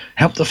money,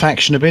 help the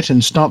faction a bit,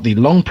 and start the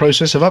long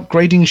process of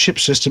upgrading ship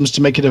systems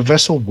to make it a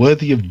vessel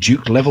worthy of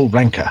Duke-level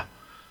ranker.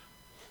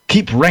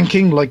 Keep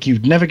ranking like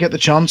you'd never get the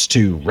chance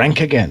to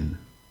rank again.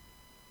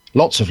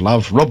 Lots of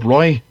love, Rob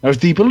Roy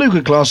of the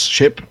Beluga-class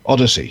ship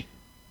Odyssey.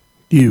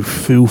 You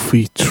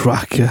filthy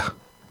tracker.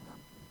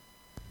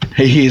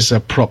 He is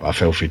a proper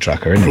filthy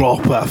tracker, isn't he?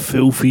 Proper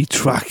filthy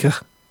tracker.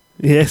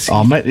 Yes.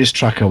 I met this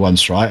tracker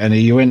once, right, and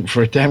he went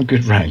for a damn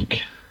good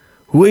rank.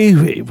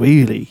 Really?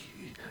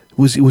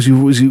 Was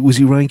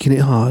he ranking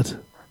it hard?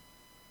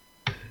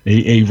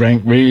 He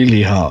ranked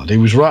really hard. He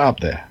was right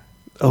up there.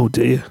 Oh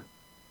dear.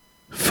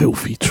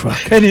 Filthy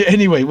tracker.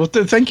 Anyway, well,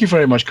 thank you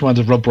very much,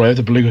 Commander Rob Roy of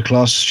the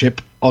Beluga-class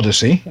ship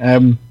Odyssey,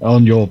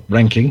 on your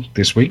ranking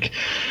this week.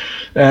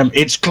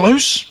 It's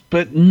close,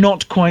 but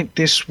not quite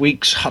this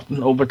week's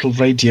Hutton Orbital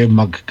Radio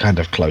mug kind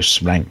of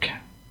close rank.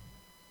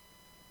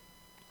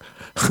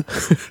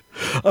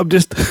 I'm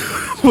just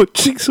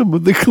watching some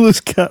of the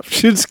closed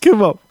captions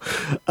come up,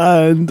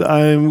 and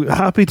I'm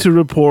happy to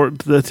report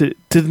that it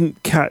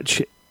didn't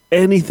catch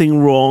anything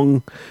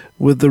wrong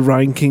with the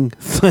ranking.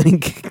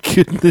 Thank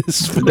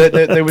goodness.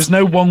 There was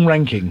no wrong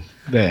ranking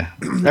there.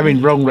 I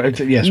mean, wrong.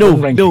 Yes, no,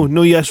 wrong ranking.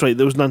 No. Yes, right.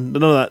 There was none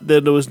of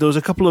that. There was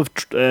a couple of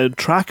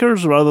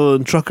trackers rather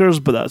than truckers,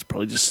 but that's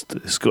probably just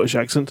a Scottish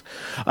accent.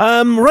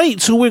 Right.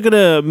 So we're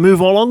gonna move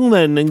along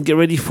then and get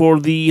ready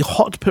for the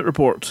hot pit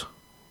report.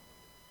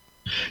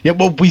 Yeah,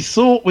 well, we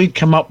thought we'd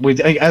come up with,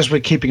 as we're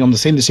keeping on the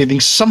theme this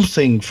evening,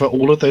 something for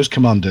all of those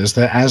commanders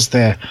that, as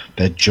their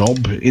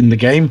job in the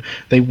game,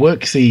 they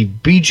work the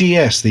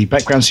BGS, the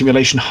background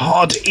simulation,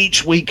 hard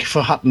each week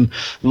for Hutton,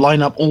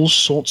 line up all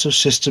sorts of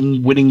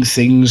system-winning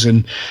things,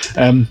 and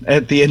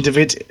at the end of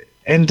it,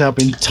 end up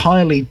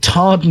entirely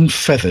tarred and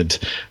feathered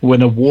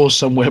when a war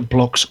somewhere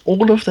blocks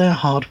all of their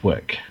hard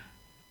work.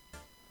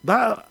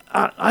 That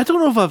I don't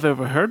know if I've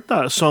ever heard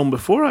that song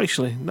before,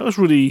 actually. That was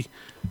really,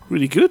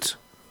 really good.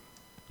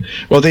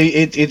 Well,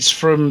 it's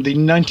from the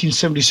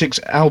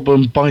 1976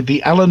 album by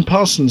the Alan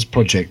Parsons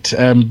Project,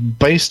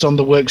 based on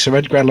the works of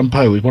Edgar Allan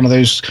Poe. One of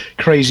those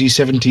crazy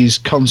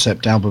 70s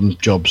concept album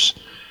jobs.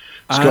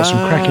 It's got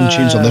some cracking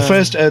tunes on. The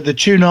first, the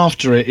tune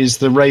after it is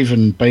The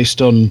Raven,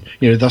 based on,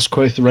 Thus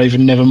Quoth the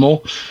Raven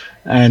Nevermore.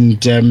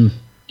 And,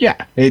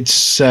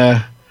 it's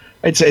a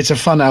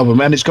fun album.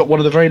 And it's got one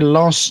of the very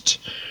last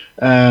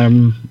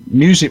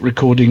music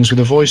recordings with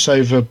a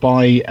voiceover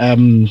by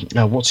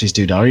what's his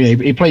dude?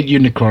 He played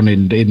Unicron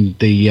in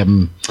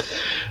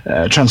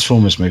the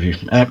Transformers movie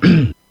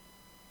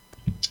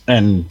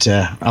and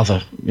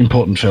other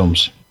important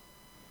films.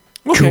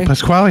 Joe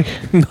Pasquale.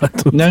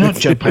 No, not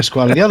Joe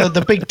Pasquale.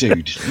 The big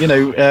dude.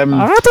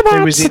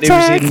 It was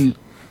in.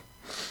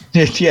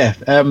 Yeah.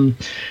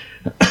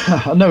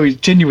 No,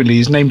 genuinely,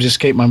 his name's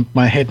escaped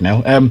my head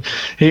now.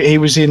 He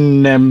was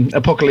in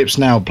Apocalypse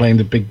Now, playing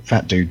the big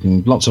fat dude,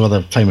 and lots of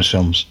other famous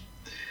films.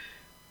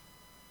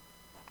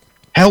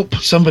 Help,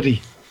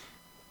 somebody.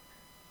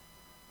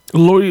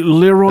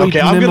 Leroy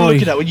Okay, I'm going to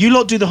look it up. You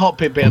lot do the hot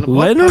pit bit.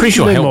 Leonard Pretty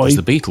sure Help Nimoy. was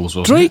the Beatles,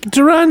 wasn't Drake it?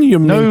 Duran, you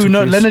No,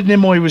 Leonard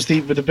Nimoy was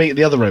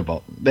the other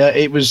robot.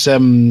 It was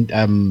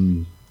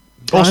Orson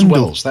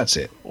Welles, that's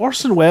it.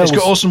 Orson Welles. It's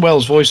got Orson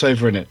Welles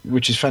voiceover in it,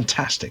 which is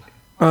fantastic.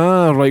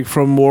 Ah, right,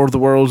 from War of the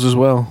Worlds as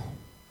well.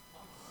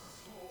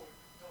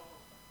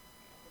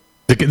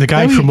 The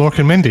guy from Mork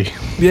and Mindy.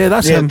 Yeah,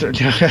 that's him.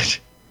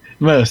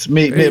 Mirth.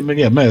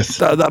 Mirth.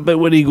 That bit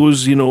where he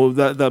goes,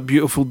 that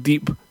beautiful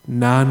deep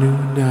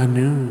Nanu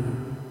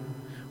Nanu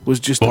was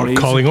just Mork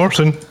amazing. calling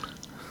Orson.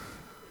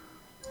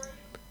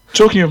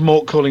 Talking of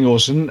Mork calling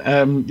Orson,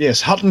 yes,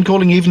 Hutton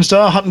calling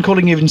Evenstar. Hutton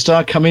calling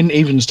Evenstar. Come in,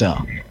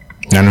 Evenstar.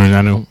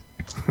 No.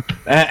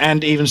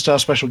 And Evenstar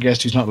special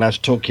guest who's not allowed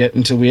to talk yet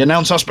until we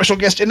announce our special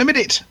guest in a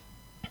minute.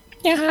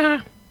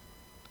 Yeah.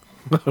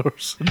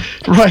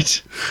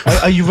 Right.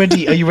 Are you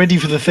ready? Are you ready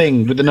for the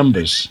thing with the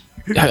numbers?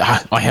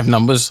 I have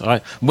numbers.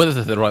 Whether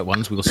they're the right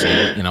ones, we'll see.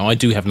 I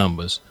do have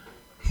numbers.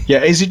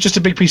 Yeah, is it just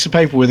a big piece of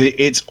paper with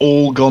it's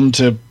all gone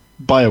to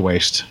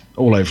bio-waste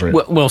all over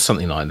it? Well,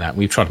 something like that.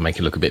 We've tried to make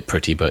it look a bit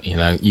pretty, but,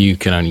 you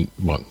can't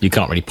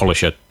really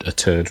polish a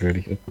turd,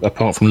 really,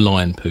 apart from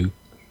lion poo.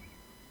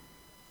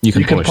 You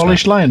can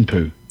polish lion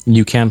poo?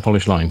 You can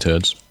polish lion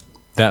turds.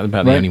 That's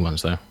about the only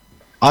ones, though.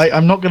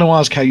 I'm not going to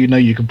ask how you know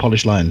you can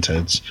polish lion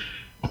turds.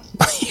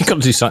 You've got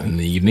to do something in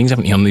the evenings,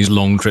 haven't you, on these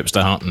long trips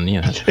to Hutton?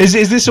 Is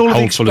this all of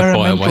the Full of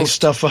experimental bio-waste.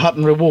 stuff for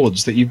Hutton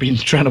Rewards that you've been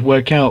trying to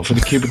work out for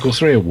the Cubicle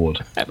 3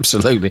 award?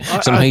 Absolutely.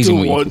 It's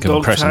amazing what you can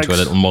compress into a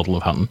little model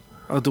of Hutton.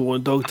 I don't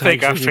want dog tags. I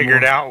think I anymore.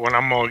 figured out when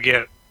I'm going to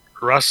get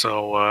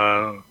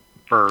Russell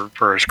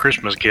for his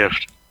Christmas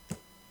gift.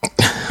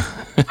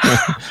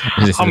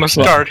 I'm going to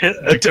start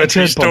hitting the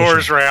country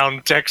stores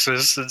around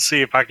Texas and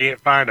see if I can't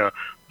find a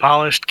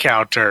polished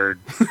cow turd.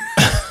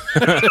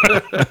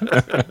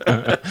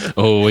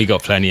 Oh, we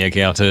got plenty of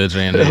cow turds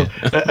around here.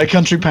 A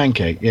country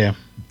pancake, yeah.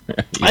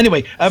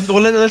 Anyway,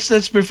 well,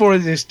 let's before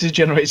this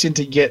degenerates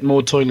into yet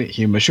more toilet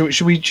humour.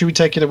 Should we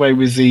take it away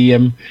with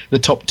the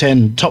top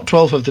 10, top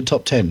 12 of the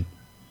top 10?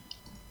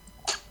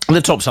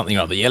 The top something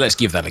or other. Yeah, let's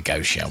give that a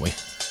go, shall we?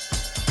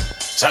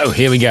 So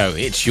here we go.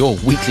 It's your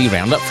weekly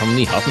roundup from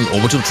the Hutton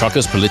Orbital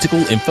Truckers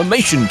Political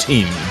Information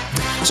Team.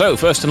 So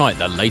first tonight,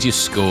 the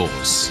latest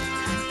scores.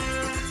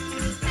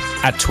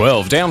 At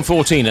 12, down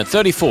 14. At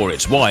 34,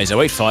 it's Wise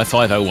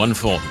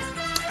 0855014.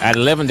 At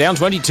 11, down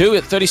 22.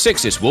 At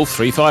 36, it's Wolf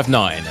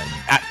 359. And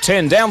at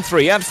 10, down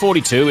 3. At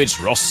 42, it's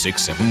Ross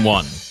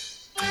 671.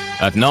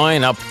 At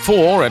 9, up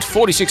 4. At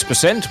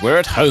 46%, we're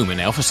at home in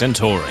Alpha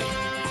Centauri.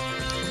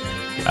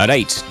 At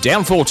 8,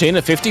 down 14.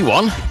 At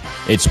 51,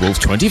 it's Wolf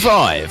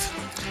 25.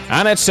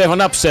 And at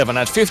 7, up 7.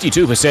 At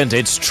 52%,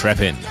 it's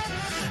Treppin.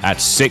 At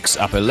 6,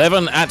 up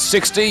 11. At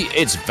 60,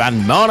 it's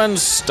Van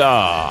Marnen's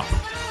Star.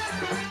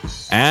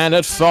 And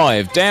at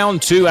 5, down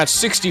 2. At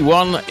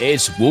 61,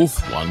 it's Wolf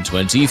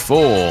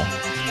 124.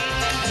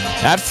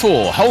 At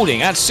 4,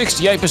 holding at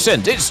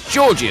 68%, it's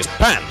George's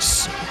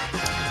Pants.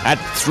 At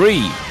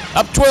 3,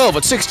 up 12.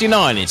 At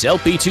 69, it's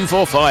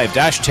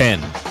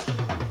LP245-10.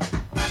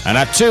 And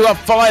at 2, up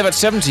 5. At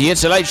 70,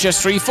 it's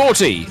LHS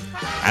 340.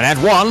 And at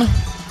 1,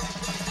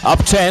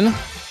 up 10.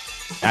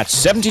 At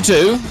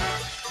 72,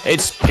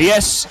 it's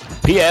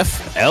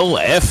PSPF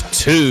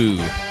LF2.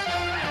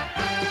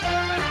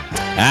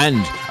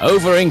 And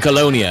over in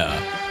Colonia,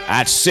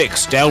 at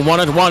 6, down 1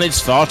 at 1,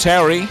 it's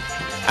Fartauri.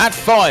 At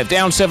 5,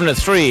 down 7 at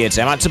 3, it's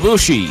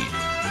Amatsubushi.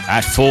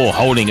 At 4,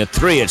 holding at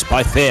 3, it's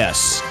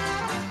Pytheas.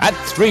 At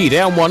 3,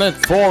 down 1 at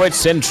 4, it's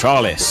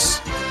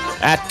Centralis.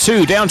 At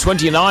 2, down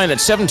 29. At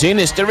 17,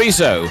 it's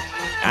Deriso.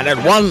 And at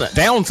 1,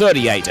 down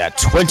 38 at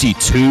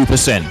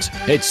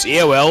 22%. It's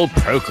EOL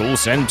Procol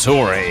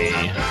Centauri.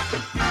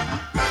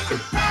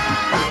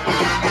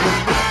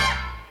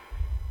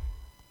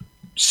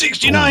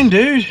 $69,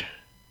 dude.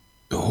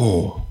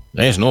 Oh,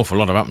 there's an awful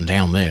lot of up and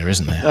down there,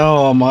 isn't there?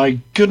 Oh my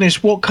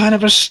goodness! What kind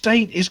of a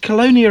state is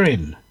Colonia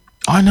in?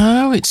 I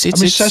know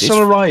Cecil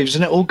arrives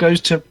and it all goes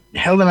to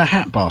hell in a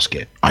hat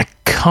basket. I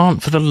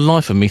can't for the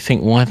life of me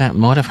think why that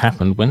might have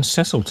happened when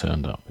Cecil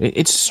turned up.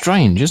 It's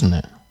strange, isn't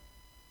it?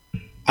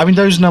 I mean,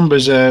 those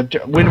numbers are.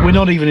 We're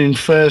not even in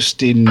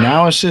first in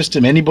our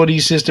system,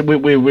 anybody's system.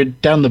 We're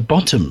down the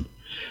bottom.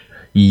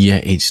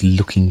 Yeah, it's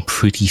looking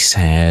pretty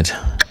sad.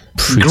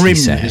 Grim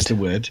sad. is the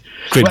word.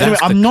 Grim, well, anyway,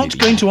 I'm not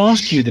going to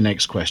ask you the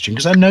next question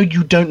because I know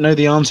you don't know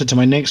the answer to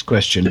my next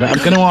question, but I'm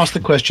going to ask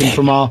the question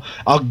from our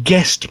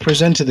guest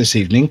presenter this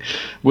evening,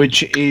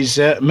 which is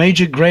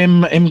Major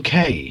Graham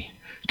MK.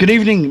 Good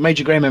evening,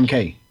 Major Graham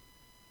MK.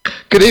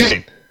 Good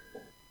evening.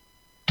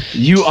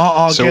 You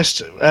are our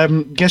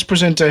guest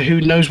presenter who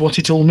knows what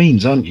it all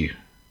means, aren't you?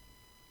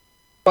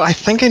 Well, I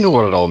think I know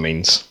what it all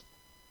means.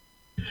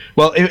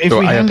 Well, if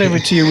we hand over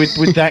to you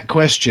with that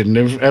question,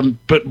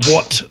 but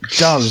what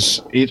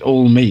does it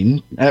all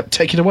mean?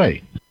 Take it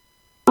away.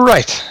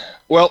 Right.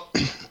 Well,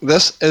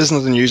 this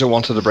isn't the news I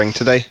wanted to bring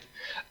today.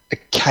 It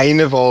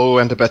kind of all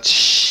went a bit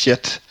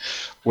shit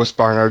with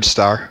Barnard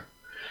Star.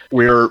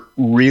 We're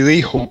really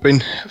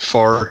hoping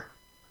for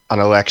an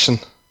election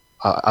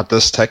at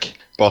this tick,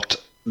 but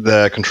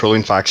the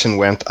controlling faction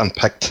went and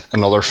picked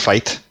another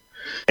fight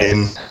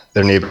in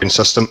their neighbouring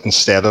system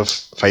instead of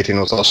fighting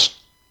with us.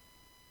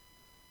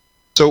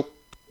 So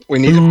we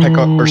need to pick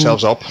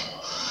ourselves up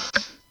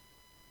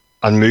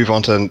and move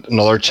on to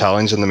another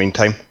challenge in the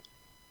meantime.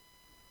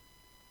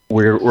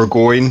 We're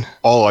going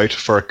all out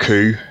for a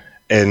coup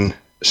in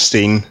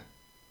Steen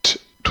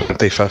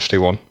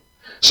 2051.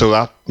 So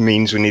that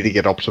means we need to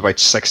get up to about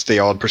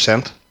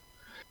 60-odd%.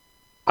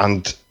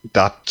 And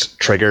that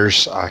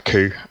triggers a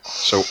coup.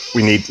 So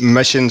we need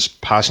missions,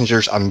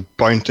 passengers and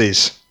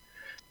bounties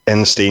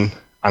in Steen.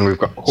 And we've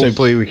got,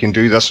 hopefully we can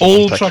do this.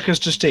 All truckers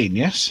to Steen,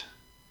 yes?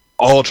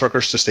 All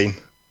truckers to Steen.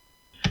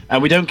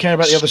 And we don't care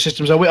about the other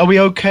systems. Are we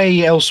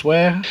okay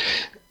elsewhere?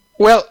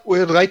 Well,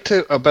 we'd like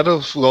a bit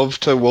of love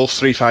to Wolf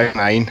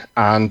 359,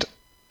 and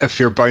if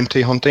you're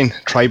bounty hunting,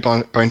 try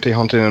bounty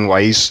hunting in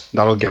Wise.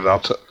 That'll give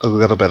that a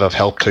little bit of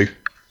help too.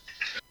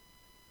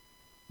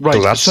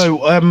 Right. So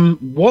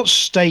what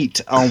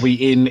state are we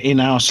in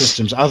our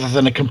systems, other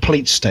than a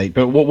complete state?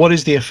 But what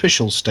is the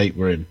official state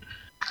we're in?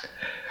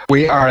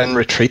 We are in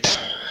retreat,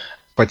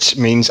 which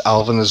means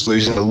Alvin is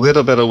losing a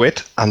little bit of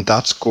weight, and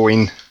that's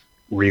going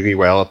really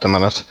well at the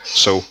minute.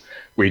 So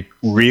we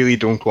really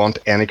don't want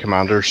any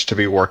commanders to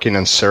be working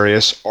in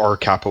Sirius or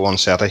Kappa 1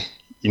 Ceti.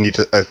 You need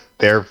to.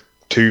 They're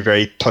two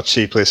very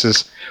touchy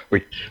places.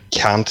 We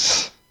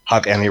can't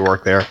have any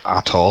work there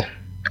at all.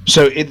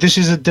 So this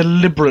is a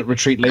deliberate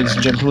retreat, ladies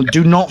and gentlemen.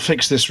 Do not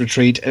fix this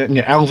retreat.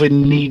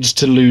 Alvin needs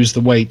to lose the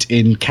weight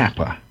in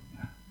Kappa.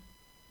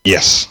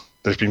 Yes,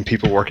 there's been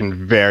people working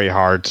very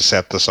hard to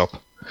set this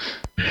up.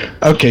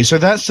 Okay, so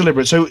that's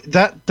deliberate. So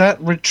that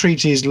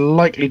retreat is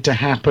likely to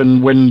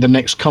happen when the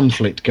next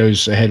conflict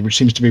goes ahead, which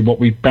seems to be what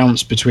we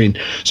bounce between.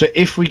 So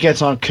if we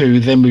get our coup,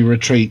 then we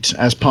retreat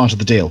as part of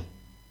the deal.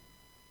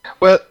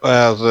 Well,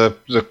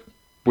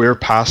 we're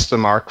past the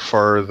mark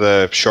for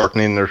the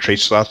shortening the retreat,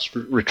 so that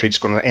retreat's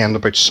going to end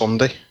about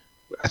Sunday,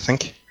 I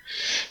think.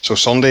 So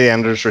Sunday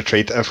enders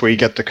retreat. If we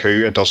get the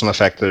coup, it doesn't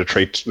affect the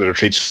retreat. The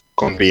retreat's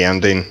going to be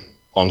ending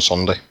on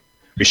Sunday.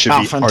 We should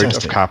be fantastic.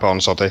 Out of Kappa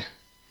on Sunday.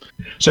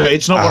 So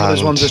it's not one of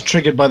those ones that's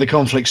triggered by the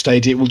conflict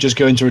state. It will just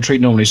go into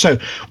retreat normally. So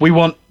we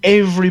want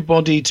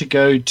everybody to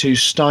go to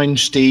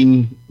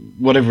Steen,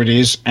 whatever it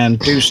is, and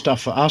do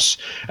stuff for us.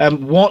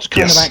 What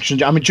kind of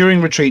actions? I mean,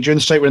 during retreat, during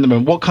the state we're in the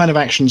moment, what kind of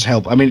actions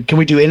help? I mean, can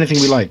we do anything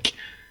we like?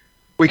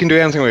 We can do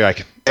anything we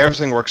like.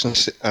 Everything works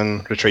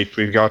in retreat.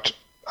 We've got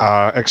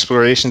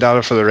exploration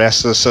data for the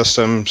rest of the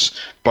systems,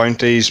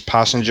 bounties,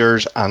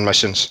 passengers, and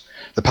missions.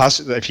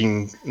 If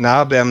you can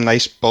nab them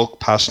nice bulk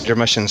passenger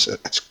missions,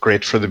 it's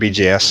great for the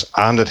BGS,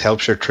 and it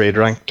helps your trade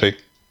rank too.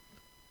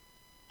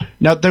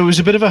 Now, there was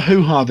a bit of a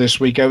hoo-ha this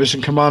week over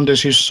some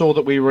commanders who saw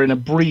that we were in a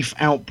brief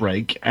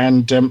outbreak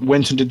and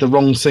went and did the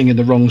wrong thing in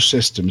the wrong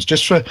systems.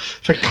 Just for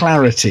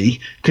clarity,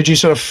 could you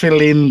sort of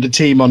fill in the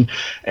team on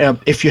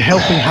if you're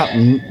helping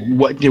Hutton,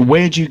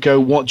 where do you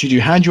go, what do you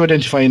do, how do you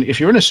identify, and if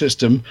you're in a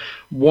system,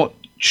 what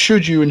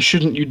should you and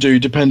shouldn't you do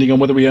depending on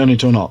whether we own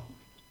it or not?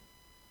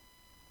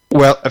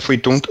 Well, if we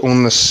don't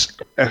own this,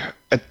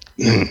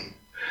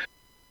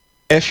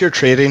 if you're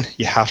trading,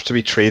 you have to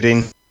be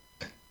trading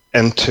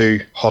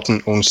into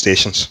Hutton-owned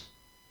stations.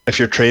 If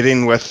you're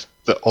trading with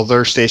the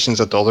other stations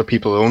that the other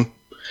people own,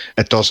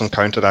 it doesn't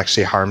count. It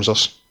actually harms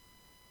us.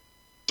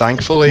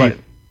 Thankfully,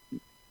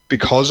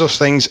 because of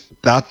things,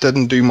 that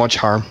didn't do much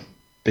harm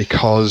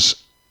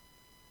because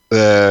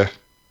the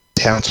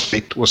 10th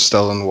Fleet was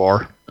still in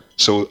war.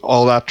 So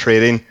all that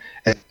trading,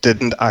 it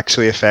didn't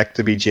actually affect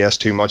the BGS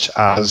too much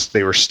as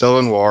they were still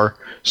in war.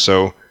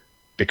 So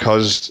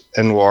because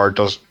in war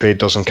grade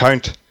doesn't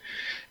count,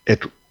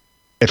 it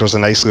was a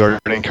nice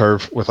learning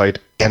curve without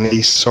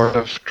any sort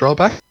of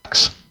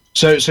drawbacks.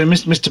 So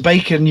Mr.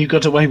 Bacon, you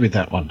got away with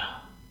that one.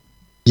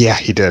 Yeah,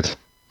 he did.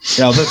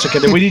 Yeah, that's okay.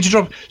 Then we need to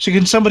drop. So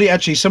can somebody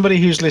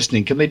who's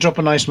listening, can they drop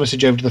a nice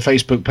message over to the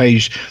Facebook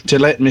page to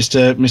let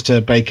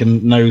Mr.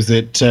 Bacon know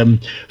that,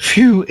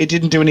 phew, it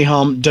didn't do any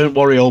harm. Don't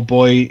worry, old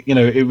boy. You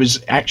know, it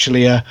was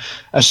actually a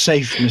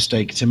safe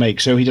mistake to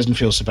make, so he doesn't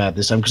feel so bad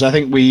this time. Because I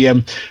think we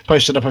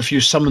posted up a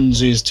few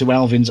summonses to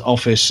Alvin's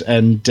office,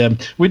 and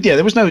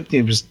there was no.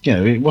 It was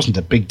it wasn't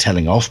a big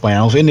telling off by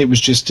Alvin. It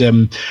was just,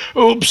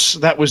 oops,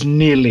 that was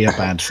nearly a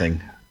bad thing.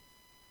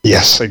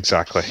 Yes,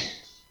 exactly.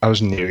 That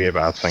was nearly a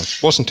bad thing.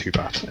 Wasn't too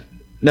bad.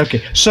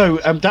 Okay, so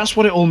that's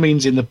what it all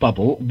means in the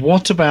bubble.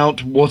 What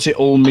about what it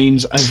all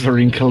means over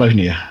in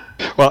Colonia?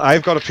 Well,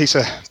 I've got a piece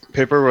of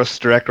paper with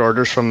direct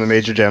orders from the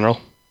Major General.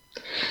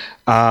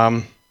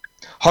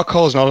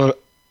 Huckhull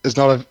is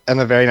not in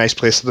a very nice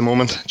place at the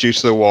moment due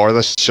to the war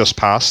that's just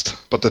passed,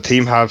 but the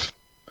team have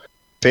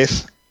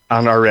faith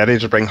and are ready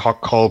to bring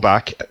Huckhull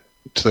back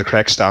to the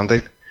correct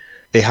standing.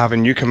 They have a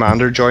new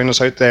commander join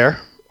us out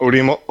there,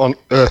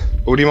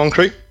 Odie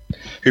Moncrief,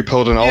 who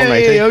pulled an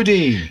all-nighter. Hey,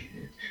 Odie!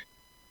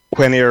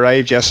 When he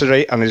arrived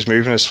yesterday and is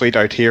moving his fleet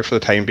out here for the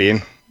time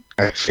being,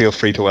 feel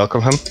free to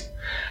welcome him.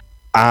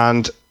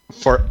 And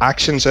for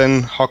actions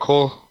in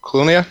Huckhull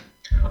Colonia,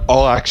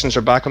 all actions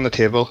are back on the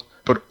table,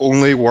 but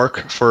only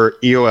work for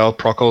EOL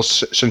Procol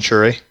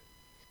Centuri.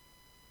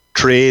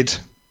 Trade,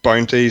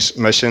 bounties,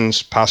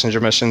 missions, passenger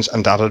missions,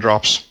 and data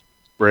drops.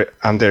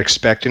 And they're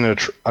expecting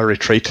a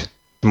retreat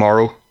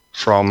tomorrow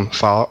from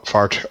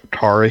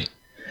Fartari.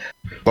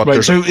 But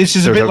right, so this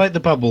is a bit like the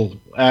bubble.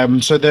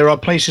 So there are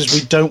places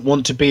we don't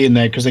want to be in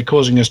there because they're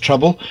causing us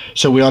trouble.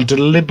 So we are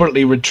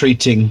deliberately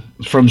retreating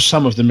from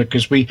some of them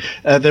because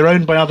they're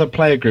owned by other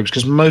player groups.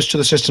 Because most of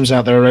the systems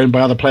out there are owned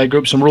by other player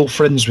groups, and we're all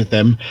friends with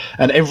them.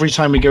 And every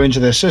time we go into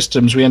their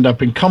systems, we end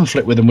up in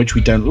conflict with them, which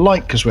we don't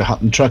like because we're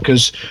Hutton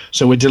truckers.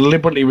 So we're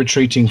deliberately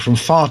retreating from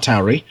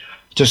Fartauri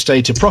to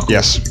stay to Procol.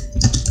 Yes,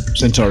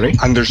 Centauri.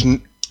 And there's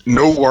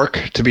no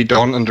work to be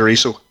done in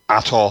Doriso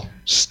at all.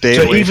 Stay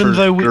away from Doriso. So even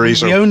though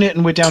we own it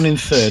and we're down in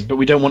third, but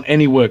we don't want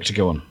any work to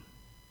go on?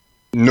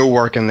 No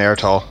work in there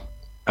at all.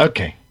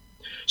 Okay.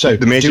 So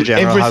the Major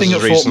General everything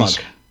has at his Fort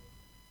reasons.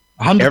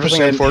 Mug.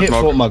 100% hit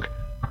Fort Mug.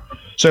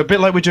 So a bit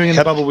like we're doing in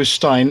the bubble with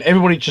Stein.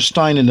 Everybody to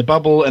Stein in the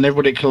bubble, and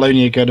everybody at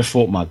Colonia go to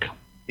Fort Mug.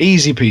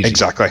 Easy peasy.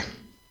 Exactly.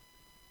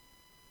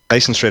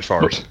 Nice and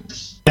straightforward.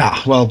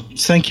 Yeah, well,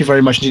 thank you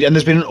very much indeed. And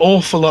there's been an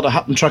awful lot of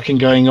Hutton trucking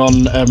going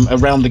on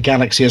around the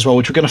galaxy as well,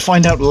 which we're going to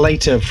find out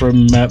later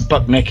from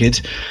Buck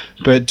Naked.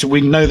 But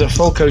we know that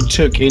Falco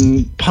took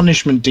in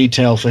punishment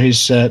detail for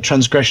his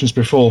transgressions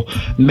before,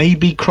 may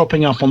be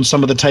cropping up on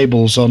some of the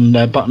tables on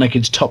Buck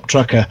Naked's top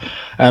trucker.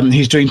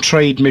 He's doing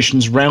trade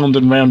missions round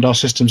and round our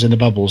systems in the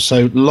bubbles.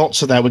 So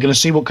lots of that. We're going to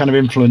see what kind of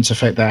influence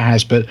effect that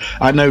has. But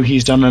I know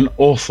he's done an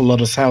awful lot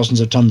of thousands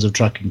of tons of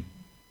trucking.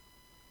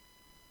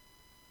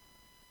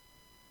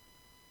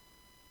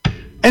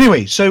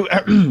 Anyway, so,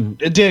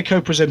 dear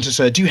co-presenter,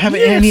 sir, do you have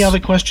any other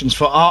questions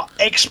for our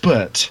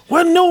expert?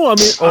 Well, no, I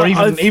mean... Or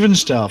even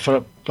star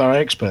for our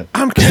expert?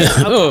 I'm kind of...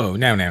 Oh,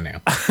 now. I'm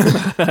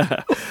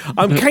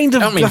kind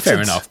of... I mean,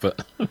 fair enough,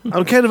 but...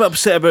 I'm kind of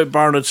upset about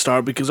Barnard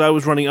Star because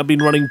I've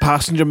been running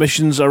passenger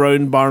missions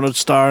around Barnard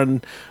Star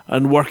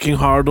and working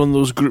hard on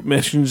those group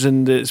missions,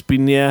 and it's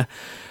been,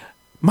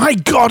 my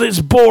God, it's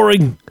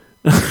boring!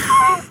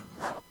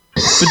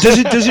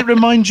 But does it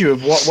remind you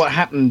of what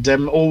happened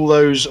all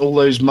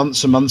those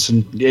months and months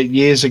and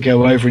years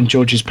ago over in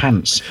George's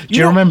Pants? Do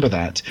you remember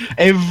that?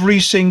 Every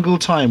single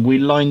time we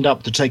lined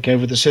up to take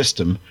over the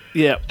system,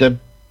 the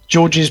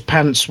George's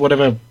Pants,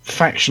 whatever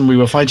faction we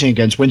were fighting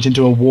against, went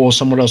into a war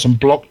somewhere else and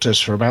blocked us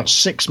for about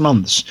 6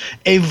 months.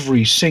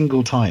 Every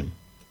single time.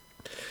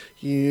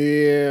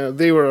 Yeah,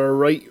 they were a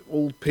right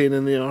old pain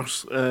in the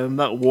arse.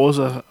 That was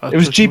It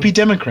was GP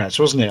Democrats,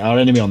 wasn't it? Our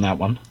enemy on that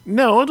one.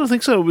 No, I don't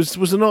think so. Was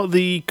it not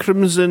the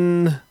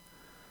Crimson?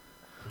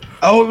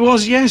 Oh, it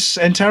was. Yes,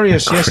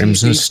 Antarius. Yes,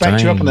 Crimson he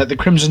backed you up on that. The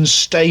Crimson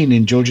Stain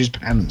in George's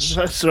Pants.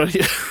 That's right.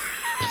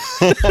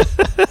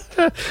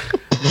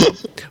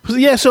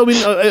 Yeah, so I mean,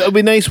 it'll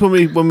be nice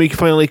when we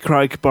finally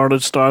crack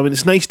Barnard Star. I mean,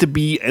 it's nice to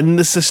be in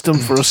the system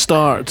for a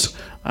start,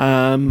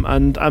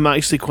 and I'm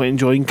actually quite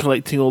enjoying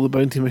collecting all the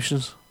bounty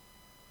missions.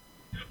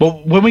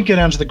 Well, when we go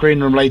down to the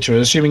green room later,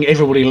 assuming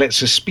everybody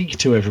lets us speak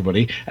to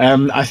everybody,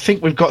 I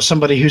think we've got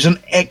somebody who's an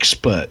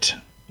expert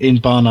in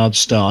Barnard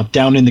Star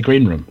down in the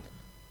green room.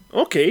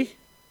 Okay.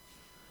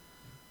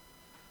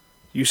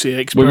 You say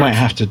expert. We might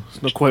have to...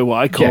 It's not quite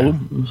what I call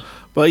him.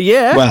 But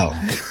yeah. Well,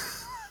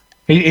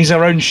 he's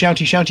our own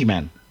shouty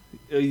man.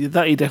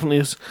 That he definitely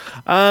is.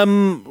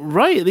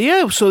 Right,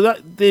 yeah, so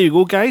there you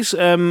go, guys.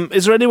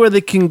 Is there anywhere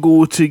they can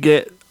go to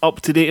get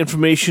up-to-date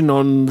information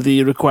on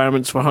the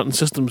requirements for hunting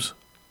systems?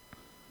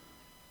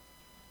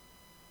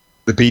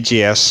 The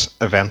BGS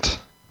event.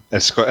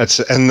 It's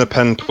in the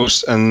pin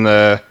post in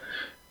the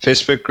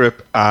Facebook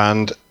group,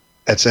 and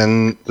it's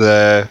in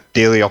the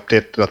daily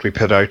update that we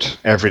put out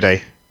every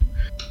day.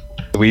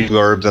 wee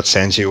blurb that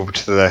sends you over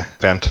to the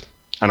event.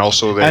 And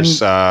also there's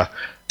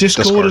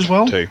Discord as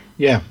well? too.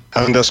 Yeah.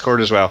 And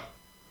Discord as well.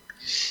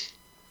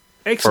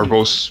 For Excellent.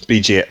 both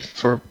BGA,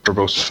 for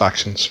both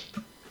factions.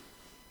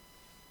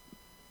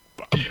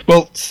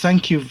 Well,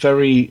 thank you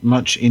very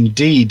much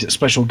indeed,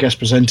 special guest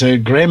presenter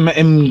Graham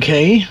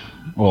MK,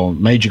 or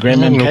Major Graham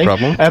MK. No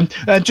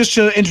problem. Just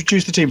to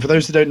introduce the team, for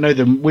those that don't know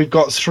them, we've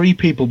got 3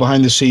 people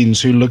behind the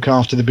scenes who look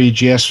after the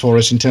BGS for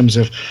us in terms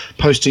of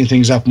posting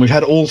things up, and we've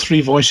had all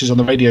 3 voices on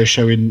the radio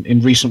show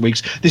in recent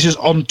weeks. This is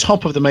on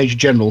top of the Major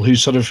General, who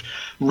sort of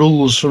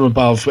rules from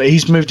above.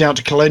 He's moved out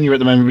to Colonia at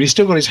the moment, but he's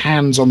still got his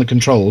hands on the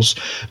controls.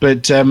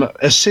 But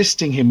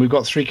assisting him, we've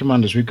got 3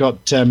 commanders. We've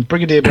got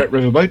Brigadier Brett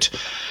Riverboat,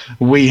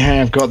 we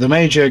have got the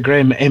Major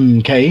Graham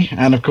MK,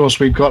 and of course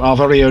we've got our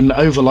very own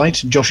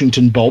Overlight,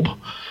 Joshington Bob,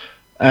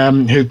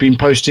 who've been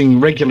posting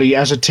regularly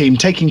as a team,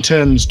 taking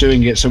turns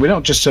doing it, so we're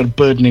not just sort of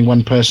burdening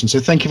one person. So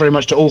thank you very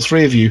much to all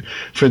 3 of you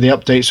for the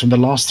updates from the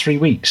last 3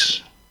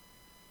 weeks.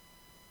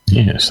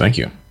 Yes, thank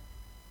you.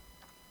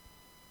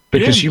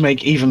 Because you make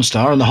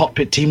Evenstar and the Hot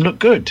Pit team look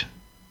good.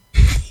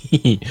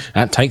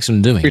 That takes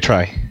some doing. We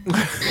try.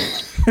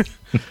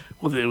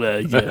 Well,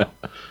 yeah.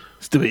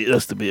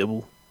 That's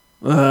debatable.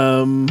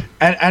 And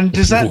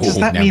does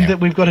that mean that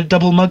we've got a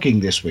double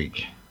mugging this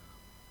week?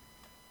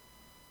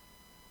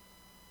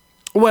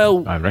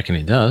 Well, I reckon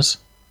it does.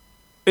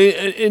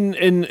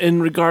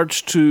 in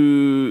regards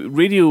to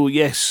radio,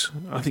 yes,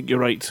 I think you're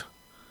right.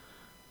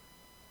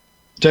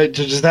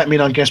 Does that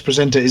mean our guest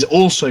presenter is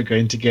also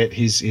going to get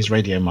his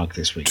radio mug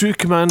this week? 2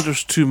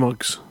 commanders, 2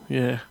 mugs.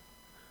 Yeah.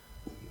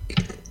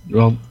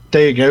 Well,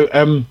 there you go.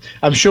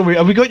 I'm sure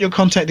have we got your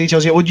contact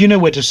details yet? Well, do you know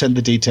where to send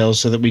the details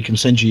so that we can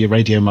send you your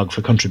radio mug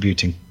for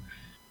contributing?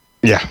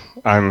 Yeah,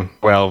 I'm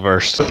well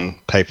versed in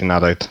typing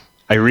that out.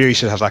 I really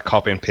should have that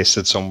copy and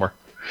pasted somewhere.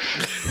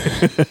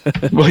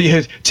 Well,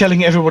 you're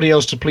telling everybody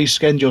else to please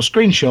send your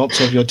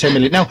screenshots of your 10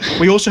 million. Now,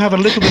 we also have a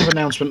little bit of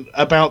announcement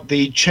about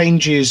the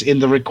changes in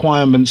the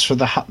requirements for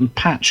the Hutton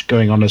patch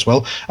going on as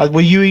well. Were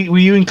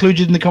you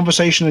included in the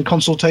conversation and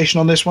consultation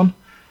on this one?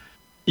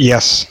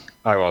 Yes,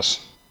 I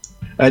was.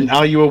 And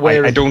are you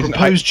aware of the don't-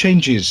 proposed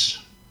changes?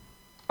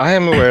 I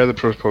am aware of the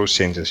proposed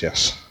changes,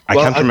 yes. I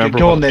Well, can't remember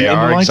go what on then, they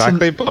are enlighten-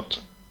 exactly, but...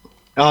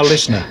 Our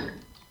listener.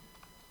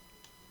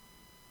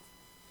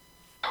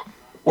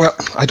 Well,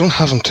 I don't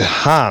have them to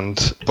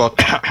hand, but...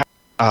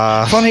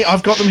 Funny,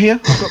 I've got them here.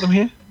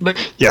 Look.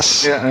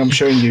 Yes. Yeah, I'm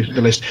showing you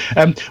the list.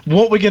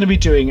 What we're going to be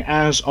doing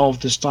as of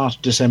the start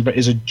of December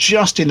is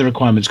adjusting the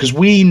requirements, because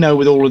we know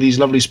with all of these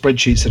lovely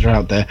spreadsheets that are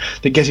out there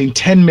that getting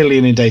 10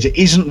 million in data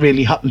isn't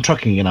really Hutton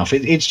trucking enough.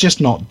 It's just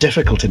not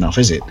difficult enough,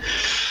 is it?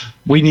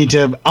 We need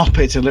to up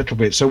it a little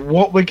bit. So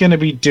what we're going to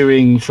be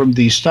doing from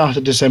the start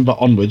of December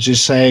onwards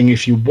is saying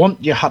if you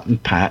want your Hutton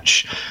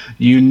patch,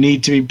 you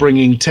need to be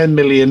bringing 10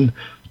 million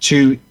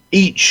to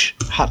each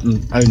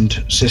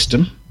Hutton-owned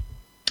system.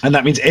 And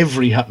that means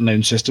every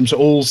Hutton-owned system. So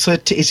all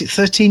 30, is it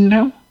 13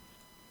 now?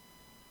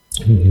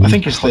 I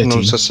think it's 13.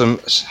 No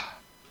systems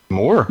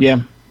more.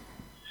 Yeah.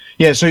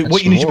 Yeah, so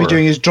what you need to be more.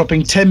 doing is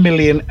dropping 10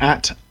 million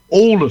at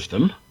all of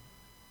them.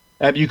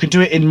 You can do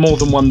it in more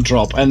than one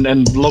drop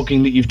and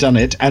logging that you've done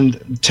it.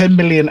 And 10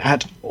 million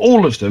at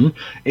all of them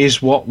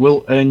is what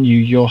will earn you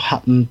your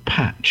Hutton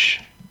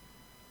patch.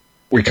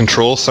 We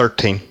control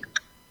 13.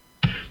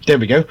 There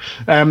we go.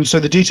 So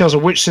the details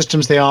of which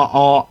systems they are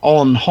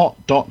on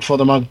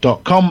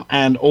hot.forthemug.com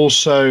and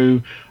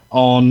also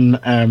on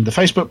the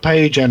Facebook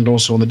page and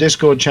also on the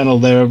Discord channel.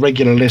 There are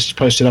regular lists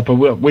posted up of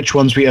which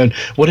ones we own.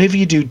 Whatever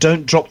you do,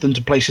 don't drop them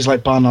to places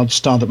like Barnard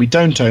Star that we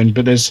don't own,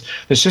 but there's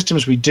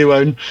systems we do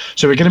own.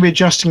 So we're going to be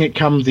adjusting it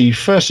come the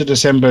 1st of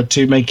December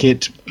to make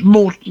it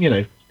more,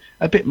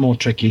 a bit more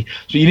tricky.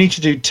 So you need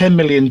to do 10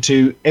 million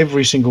to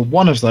every single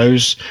one of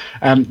those.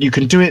 You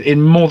can do it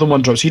in more than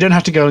one drop. So you don't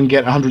have to go and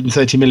get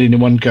 130 million in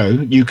one go.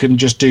 You can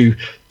just do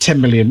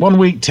 10 million one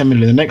week, 10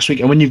 million the next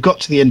week. And when you've got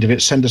to the end of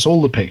it, send us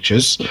all the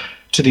pictures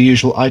to the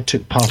usual I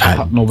took part at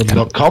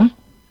huttonorbital.com.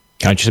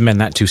 Can I just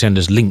amend that to send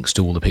us links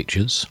to all the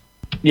pictures?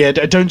 Yeah,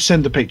 don't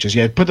send the pictures.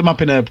 Yeah, put them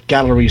up in a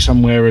gallery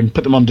somewhere and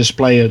put them on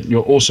display at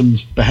your awesome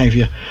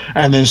behaviour,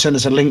 and then send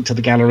us a link to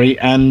the gallery,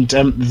 and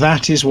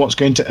that is what's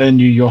going to earn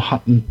you your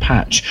Hutton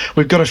patch.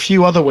 We've got a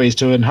few other ways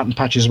to earn Hutton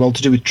patches as well,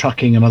 to do with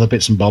trucking and other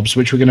bits and bobs,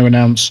 which we're going to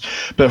announce.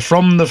 But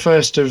from the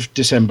 1st of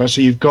December, so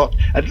you've got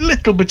a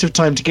little bit of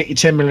time to get your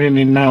 10 million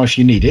in now if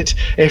you need it.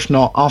 If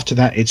not, after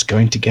that, it's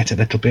going to get a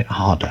little bit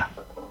harder.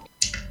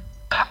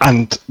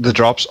 And the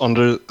drops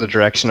under the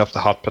direction of the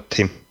Hot Pit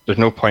team. There's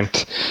no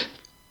point.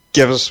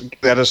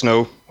 Let us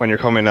know when you're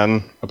coming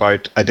in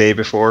about a day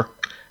before,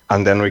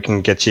 and then we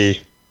can get you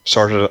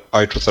sorted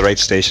out with the right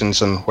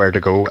stations and where to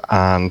go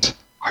and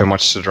how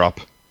much to drop.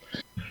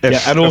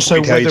 And also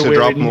if we tell you whether to we're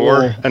drop in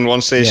more in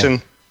one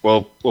station,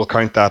 we'll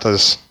count that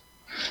as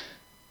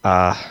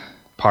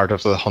part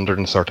of the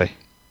 130.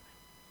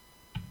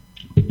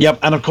 Yep,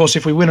 and of course,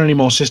 if we win any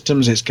more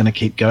systems, it's going to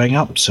keep going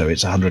up. So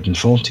it's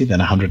 140, then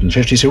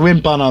 150. So we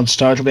win Barnard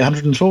Star, it'll be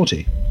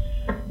 140.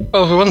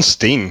 Well, if we win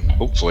Steam,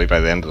 hopefully by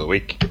the end of the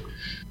week.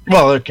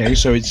 Well, okay,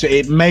 so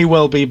it may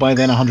well be by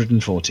then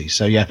 140.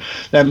 So yeah,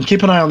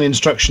 keep an eye on the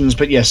instructions.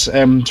 But yes,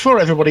 for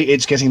everybody,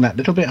 it's getting that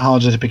little bit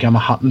harder to become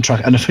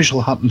an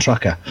official Hutton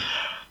Trucker.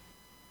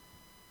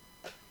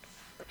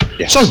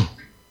 Yes. So,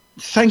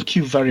 thank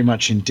you very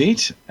much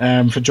indeed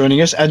for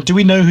joining us. And do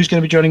we know who's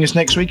going to be joining us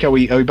next week? Are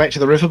we back to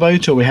the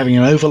riverboat, or are we having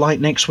an overlight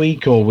next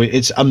week, or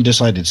it's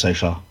undecided so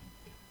far?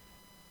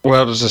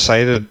 Well, it was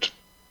decided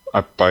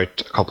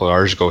about a couple of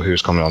hours ago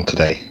who's coming on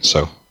today,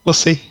 so we'll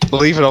see.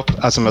 We'll leave it up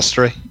as a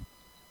mystery.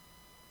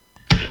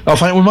 Oh,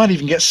 fine. We might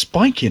even get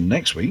Spike in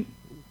next week.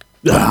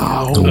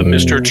 Oh,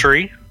 Mr.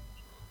 Tree.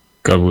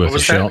 God, worth What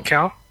was a that, shot.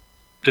 Cal?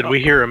 Did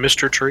we hear a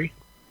Mr. Tree?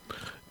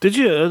 Did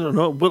you? I don't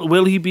know.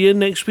 Will he be in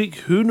next week?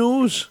 Who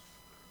knows?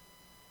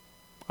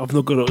 I've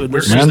not got it in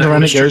this. Where's Round that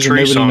around it Mr. goes, and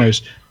Tree nobody song?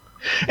 knows.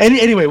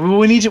 Anyway,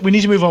 we need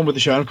to move on with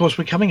the show, and of course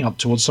we're coming up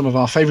towards some of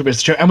our favourite bits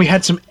of the show, and we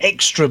had some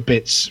extra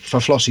bits for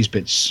Flossie's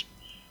bits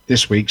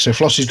this week, so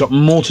Flossie's got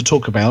more to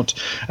talk about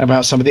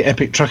some of the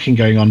epic trucking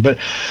going on. But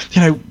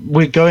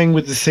we're going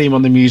with the theme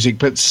on the music,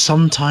 but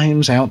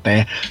sometimes out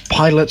there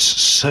pilots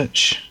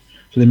search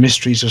for the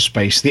mysteries of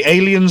space, the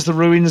aliens, the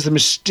ruins, the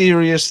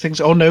mysterious things.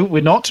 Oh no,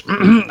 we're not.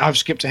 I've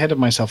skipped ahead of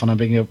myself, and I'm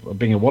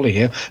being a Wally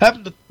here.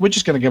 We're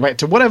just going to go back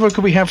to whatever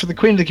could we have for the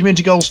Queen of the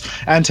Community Goals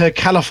and her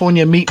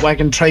California meat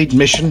wagon trade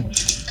mission,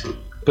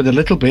 with a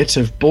little bit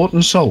of bought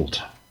and sold.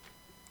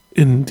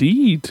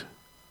 Indeed.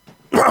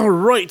 All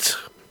right,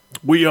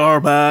 we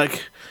are back.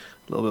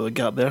 A little bit of a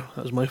gap there.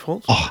 That was my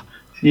fault. Oh,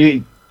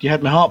 you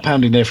had my heart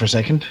pounding there for a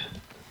second.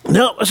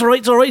 No, it's all right.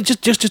 It's all right.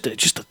 Just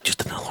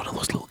another one of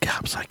those little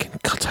gaps I can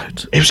cut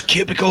out. It was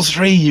cubicle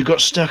 3. You got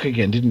stuck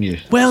again, didn't you?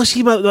 Well,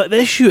 see, the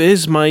issue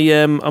is my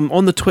I'm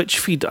on the Twitch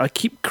feed. I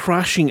keep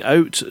crashing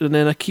out, and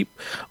then I keep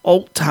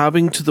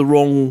alt-tabbing to the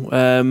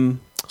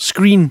wrong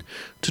screen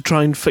to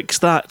try and fix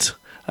that.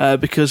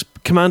 Because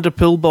Commander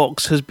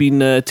Pillbox has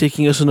been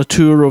taking us on a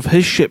tour of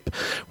his ship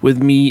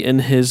with me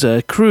and his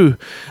crew,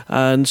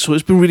 and so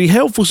it's been really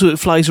helpful. So it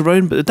flies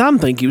around, but the damn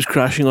thing keeps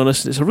crashing on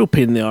us, and it's a real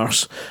pain in the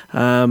arse.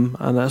 And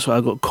that's why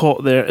I got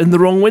caught there in the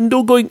wrong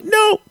window, going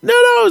no,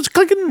 it's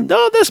clicking.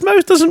 No, this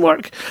mouse doesn't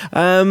work.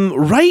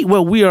 Right,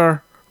 well, we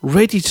are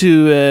ready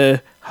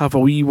to have a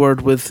wee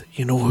word with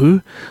you know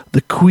who,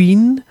 the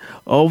Queen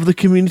of the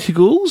Community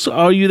Goals.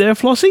 Are you there,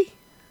 Flossie?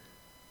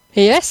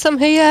 Yes, I'm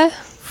here.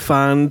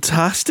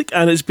 Fantastic,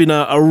 and it's been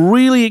a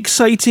really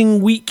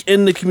exciting week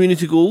in the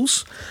Community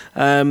Goals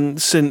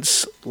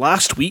since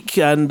last week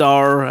and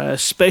our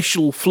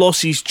special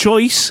Flossie's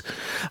Choice,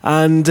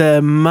 and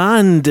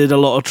man, did a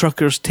lot of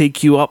truckers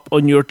take you up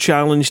on your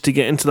challenge to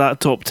get into that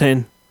top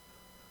 10.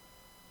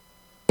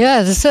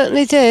 Yeah, they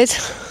certainly did.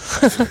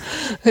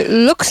 It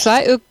looks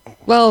like,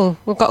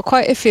 we've got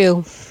quite a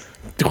few.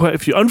 Quite a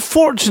few.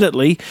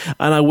 Unfortunately,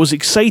 and I was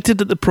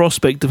excited at the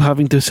prospect of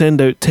having to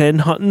send out 10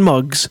 Hutton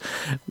mugs,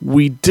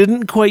 we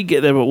didn't quite get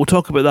there, but we'll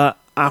talk about that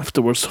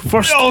afterwards.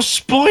 First, Oh,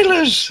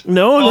 spoilers!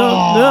 No,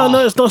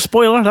 it's not a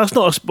spoiler. That's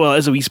not a spoiler.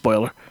 It's a wee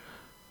spoiler.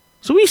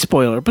 It's a wee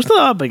spoiler, but it's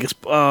not that big a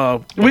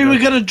spoiler. We were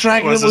going to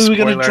drag Was a we were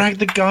going to spoiler. drag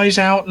the guys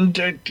out and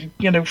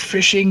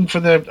fishing for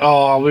the.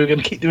 Oh, we were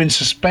going to keep them in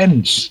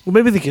suspense. Well,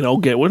 maybe they can all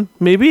get one.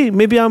 Maybe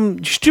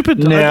I'm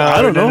stupid.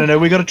 I don't know. No.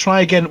 We got to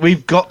try again.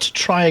 We've got to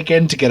try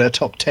again to get a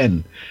top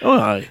 10. Oh,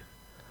 aye.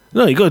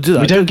 No, you got to do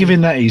that. We don't give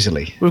in that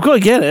easily. We've got to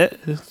get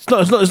it. It's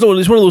one of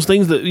those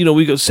things that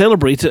we got to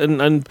celebrate it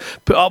and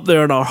put up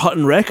there in our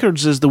Hutton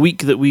records as the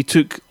week that we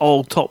took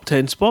all top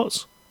 10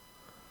 spots.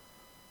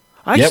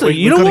 Actually,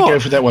 we've got to go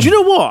for that one. Do you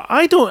know what?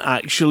 I don't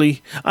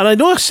actually, and I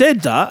know I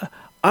said that,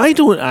 I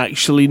don't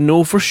actually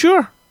know for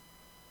sure.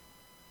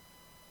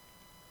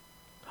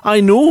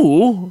 I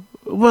know.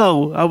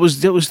 Well,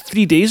 it was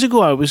 3 days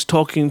ago. I was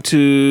talking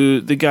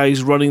to the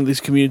guys running this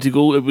community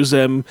goal. It was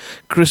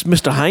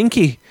Mr.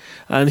 Hankey,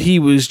 and he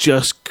was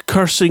just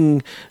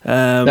cursing.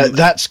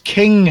 That's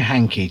King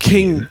Hankey.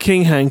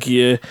 King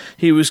Hankey.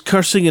 He was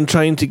cursing and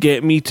trying to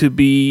get me to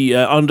be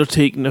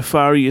undertake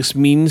nefarious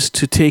means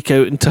to take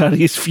out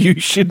Antarius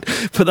Fusion.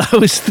 But that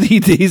was 3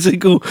 days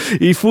ago.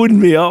 He phoned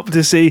me up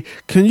to say,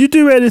 "Can you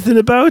do anything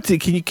about it?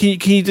 Can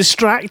you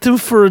distract him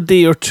for a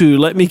day or two?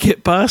 Let me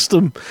get past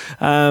him."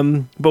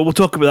 But we'll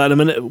talk about that in a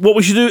minute. What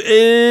we should do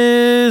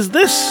is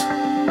this.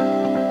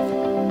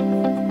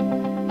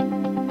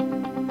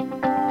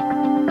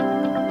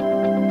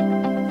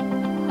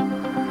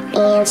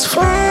 It's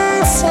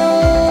Flossie.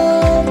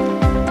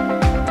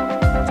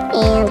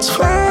 It's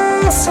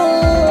Flossie.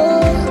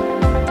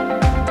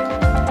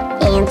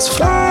 It's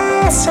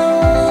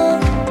Flossie.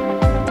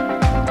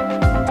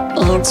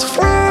 It's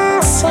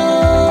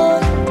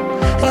Flossie.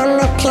 And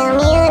the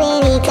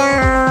community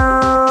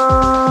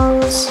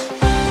goes.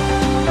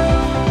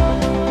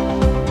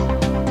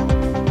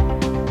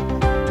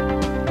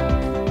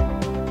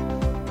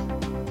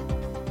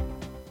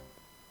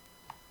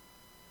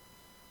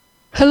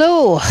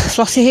 Hello,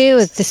 Flossie here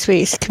with this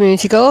week's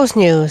Community Goals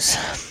news.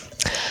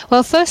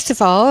 Well, first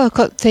of all, I've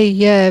got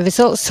the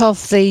results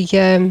of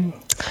the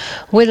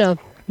winner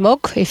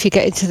mug if you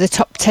get into the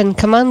top 10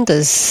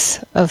 commanders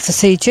of the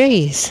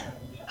CGs,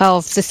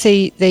 of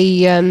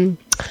the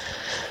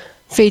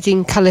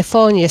Feeding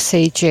California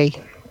CG.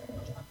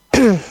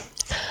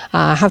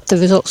 I have the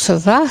results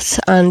of that,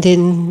 and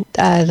in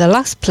the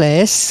last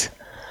place,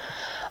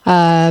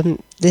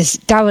 there's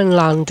Darren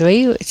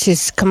Landry, which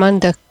is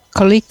Commander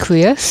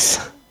Colliquius,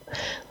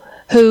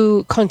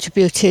 who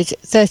contributed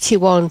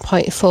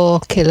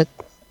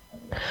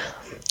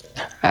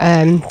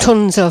 31.4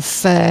 tons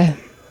of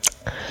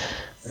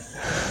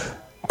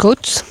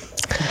goods.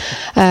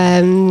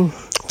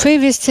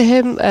 Previous to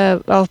him,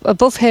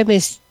 above him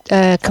is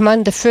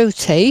Commander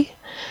Fruity,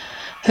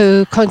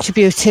 who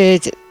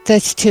contributed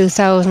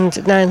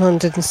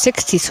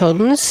 32,960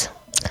 tons.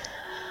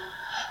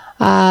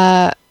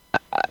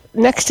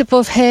 Next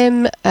above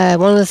him,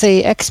 one of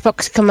the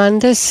Xbox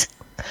commanders,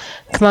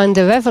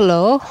 Commander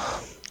Revelo,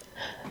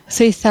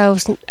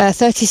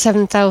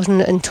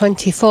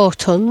 37,024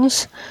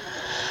 tons.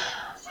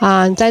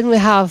 And then we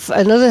have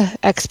another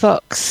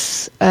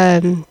Xbox,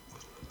 Anna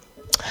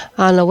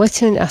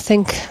Whitten, I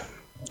think.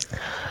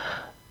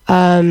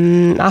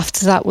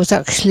 After that was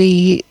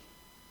actually,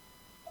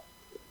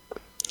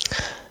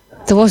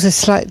 there was a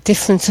slight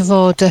difference of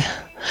order.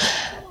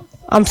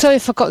 I'm sorry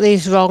if I got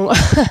these wrong,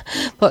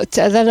 but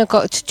then I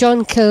got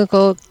John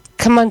Kilgore,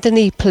 Commander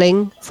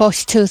Neepling,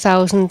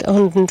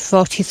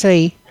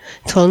 42,143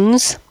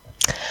 tons.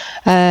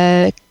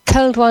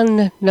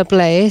 Keldwan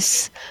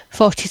Nablaze,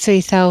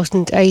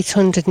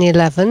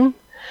 43,811.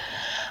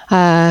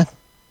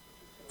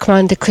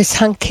 Commander Chris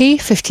Hankey,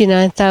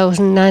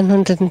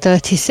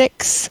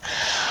 59,936.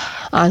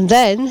 And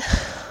then,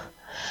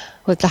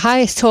 with the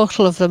highest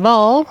total of them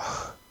all,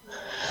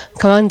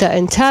 Commander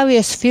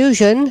Antarius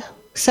Fusion,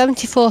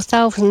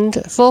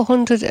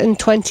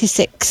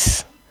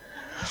 74,426.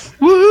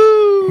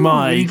 Woohoo!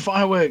 My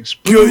fireworks!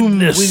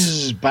 goodness. Boom,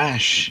 whiz,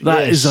 bash!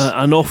 That is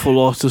an awful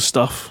lot of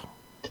stuff.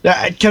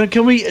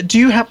 Can we? Do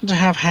you happen to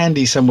have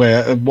handy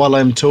somewhere while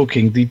I'm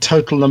talking the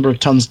total number of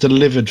tons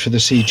delivered for the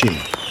CG?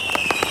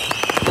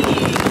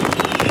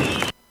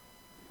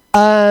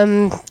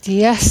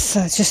 Yes.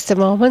 Just a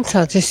moment.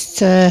 I'll just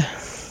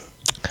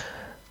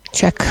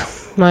check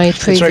my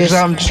previous Sorry, because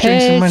I'm just doing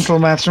some page. mental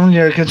maths.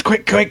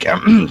 Quick!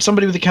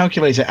 Somebody with a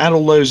calculator, add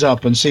all those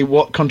up and see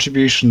what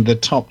contribution the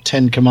top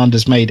 10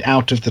 commanders made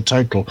out of the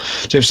total.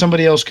 So if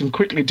somebody else can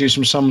quickly do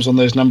some sums on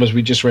those numbers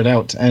we just read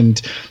out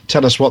and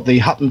tell us what the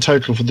Hutton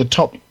total for the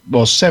top,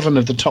 7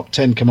 of the top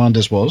 10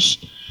 commanders was,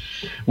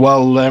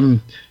 while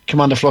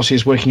Commander Flossie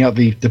is working out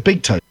the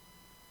big total.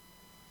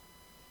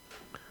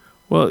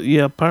 Well,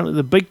 yeah, apparently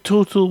the big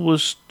total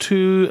was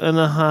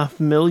 2.5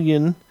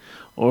 million,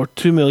 or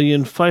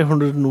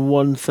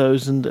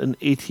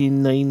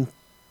 2,501,089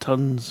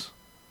 tons.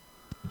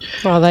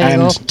 Oh, there you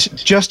go. And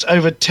just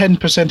over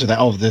 10% of that,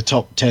 of the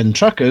top 10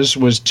 truckers,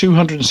 was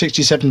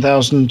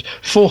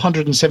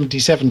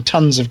 267,477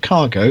 tons of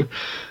cargo.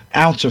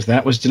 Out of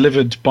that was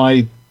delivered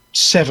by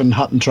 7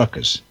 Hutton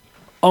truckers.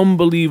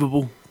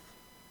 Unbelievable.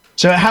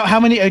 So how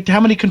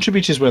many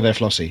contributors were there,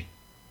 Flossie?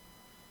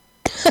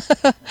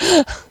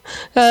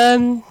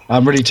 I'm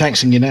really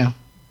taxing you now.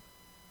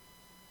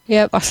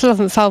 Yeah, I still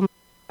haven't found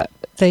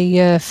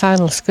the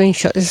final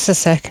screenshot. Just a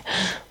sec.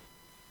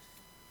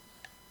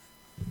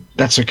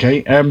 That's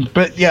okay.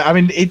 But yeah, I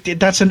mean,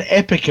 that's an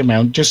epic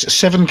amount. Just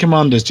 7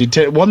 commanders did.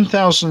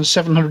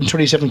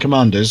 1,727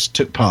 commanders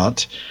took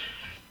part,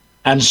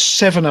 and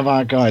 7 of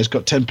our guys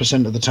got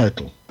 10% of the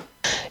total.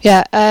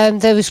 Yeah,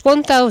 there was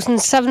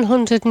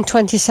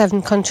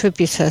 1,727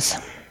 contributors.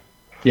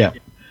 Yeah,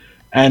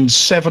 and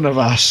 7 of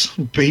us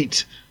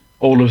beat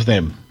all of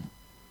them.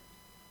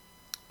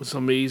 It's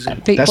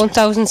amazing. Beat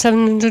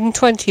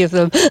 1,720 of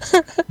them.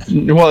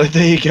 Well,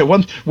 there you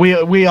go.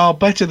 We are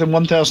better than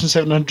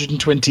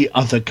 1,720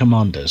 other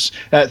commanders.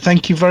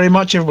 Thank you very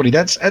much, everybody.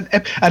 That's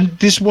and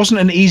this wasn't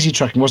an easy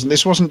trucking, wasn't it?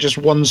 This wasn't just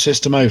one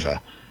system over.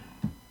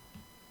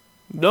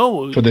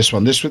 No. For this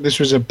one, this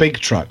was a big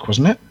truck,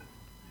 wasn't it?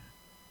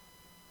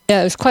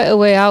 Yeah, it was quite a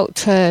way out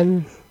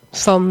from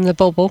the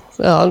bubble.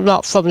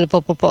 Not from the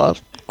bubble,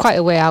 but quite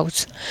a way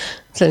out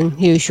than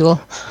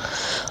usual.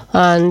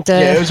 And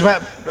yeah, it was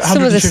about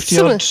 150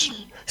 odd.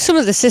 Some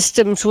of the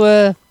systems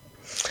were,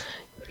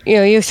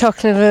 you're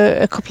talking of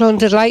a couple of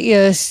hundred light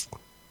years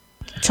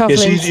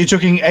travelling. Yes, you're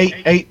talking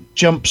 8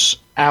 jumps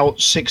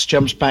out, 6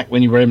 jumps back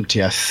when you were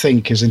empty, I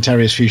think, as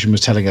Antarius Fusion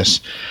was telling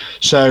us.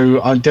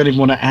 So I don't even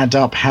want to add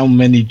up how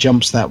many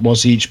jumps that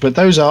was each, but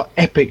those are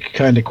epic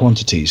kind of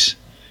quantities.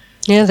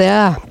 Yeah, they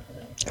are.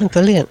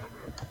 Brilliant.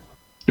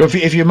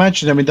 If you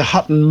imagine, I mean, the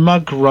Hutton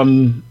Mug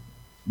run,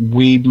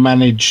 we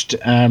managed,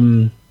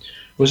 it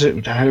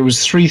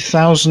was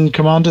 3,000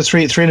 commanders,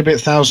 3 and a bit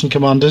thousand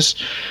commanders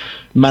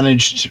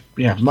managed,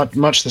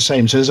 much the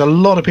same. So there's a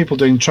lot of people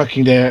doing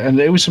trucking there, and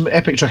there was some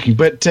epic trucking.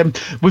 But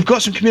we've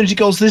got some community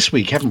goals this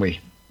week, haven't we?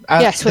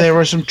 Yes. There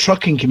are some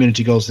trucking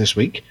community goals this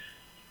week.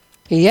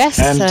 Yes.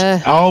 And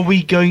are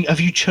we going?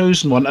 Have you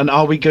chosen one? And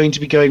are we going to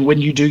be going,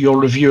 when you do your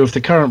review of the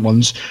current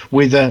ones,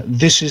 with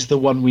this is the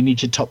one we need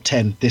to top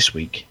 10 this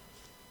week?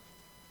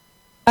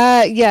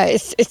 Yeah,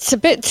 it's a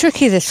bit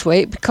tricky this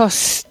week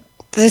because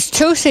there's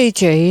 2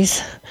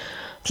 CGs.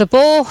 They're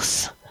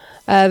both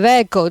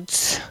rare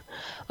goods,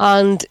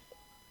 and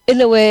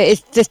in a way,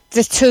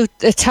 the two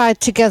are tied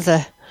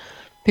together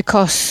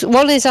because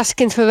one is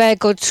asking for rare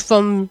goods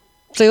from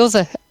the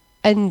other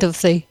end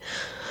of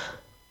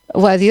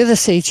where the other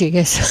CG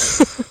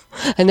is.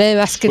 And they're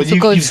asking for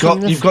goods.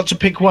 You've got to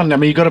pick one. I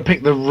mean, you've got to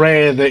pick the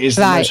rare that is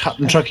the most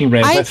Hutton Trucking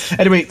rare. But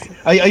anyway,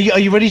 are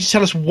you ready to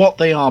tell us what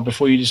they are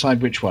before you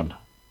decide which one?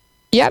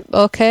 Yep,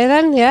 okay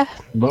then, yeah.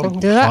 Well,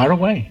 fire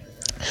away.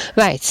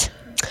 Right.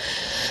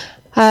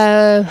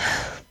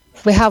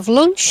 We have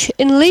lunch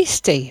in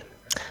Leasty.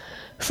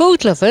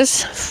 Food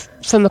lovers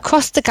from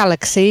across the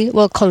galaxy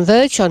will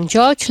converge on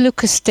George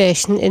Lucas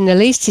Station in the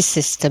Leasty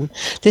system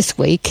this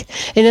week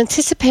in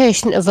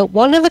anticipation of a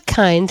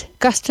one-of-a-kind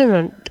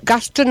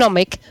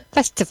gastronomic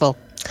festival.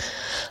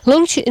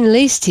 Lunch in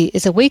Leasty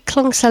is a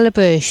week-long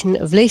celebration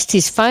of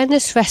Leasty's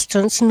finest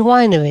restaurants and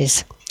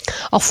wineries,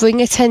 offering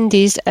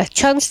attendees a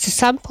chance to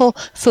sample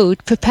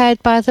food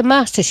prepared by the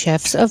master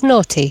chefs of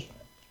Naughty.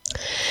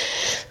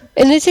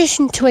 In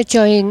addition to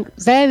enjoying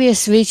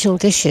various regional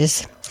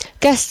dishes,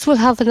 guests will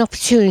have an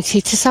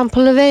opportunity to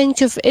sample a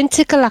range of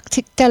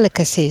intergalactic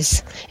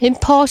delicacies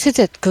imported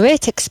at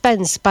great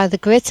expense by the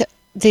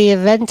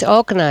event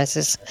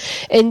organisers,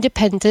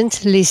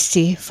 Independent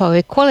Leasty for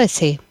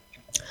Equality.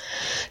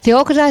 The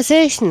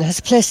organisation has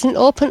placed an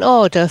open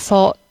order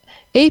for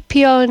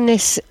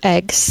Aepionis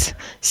eggs,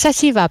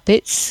 Seti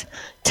rabbits,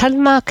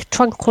 Tanmark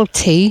tranquil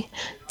tea,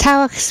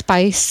 Tarak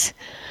spice,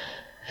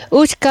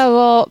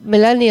 Utgaro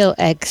millennial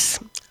eggs,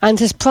 and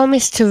has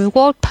promised to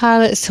reward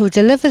pilots who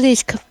deliver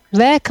these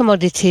rare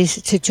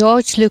commodities to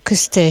George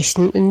Lucas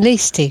Station in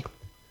Leasty.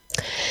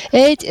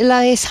 Aid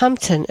Elias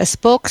Hampton, a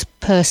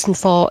spokesperson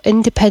for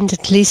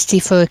Independent Leasty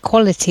for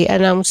Equality,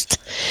 announced,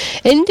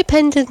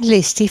 Independent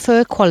Leasty for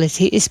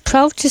Equality is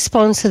proud to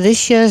sponsor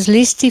this year's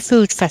Leasty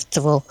Food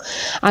Festival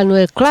and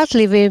will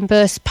gladly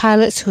reimburse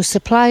pilots who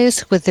supply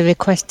us with the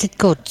requested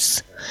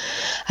goods.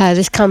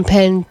 This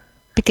campaign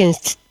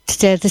begins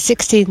today, the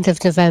 16th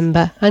of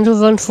November, and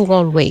will run for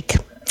 1 week.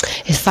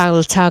 If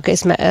final target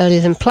is met earlier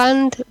than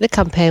planned, the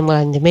campaign will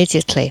end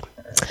immediately.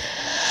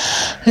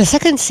 The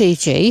second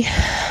CG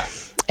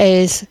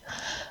is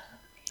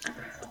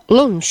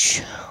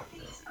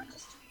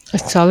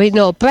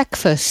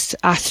breakfast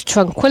at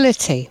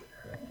Tranquility.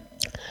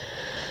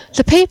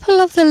 The people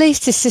of the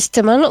Leasty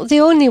system are not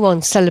the only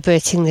ones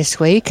celebrating this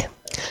week.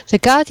 The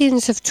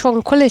Guardians of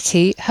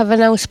Tranquility have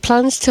announced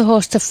plans to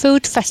host a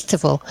food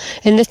festival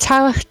in the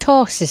Tarak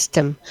Tor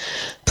system,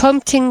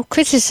 prompting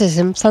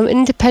criticism from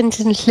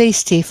Independent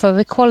Leasty for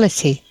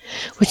Equality,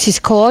 which is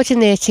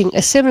coordinating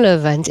a similar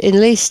event in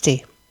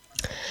Leasty.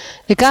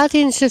 The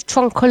Guardians of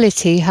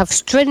Tranquility have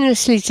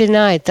strenuously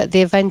denied that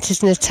the event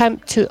is an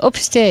attempt to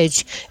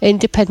upstage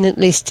Independent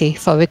Leasty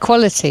for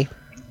Equality.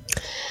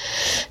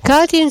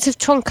 Guardians of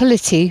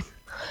Tranquility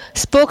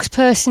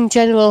spokesperson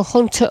General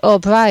Hunter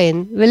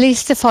O'Brien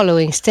released the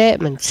following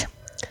statement.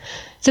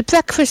 The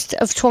Breakfast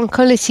of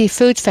Tranquility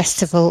Food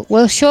Festival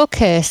will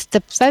showcase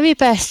the very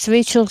best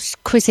regional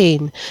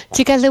cuisine,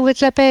 together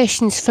with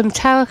libations from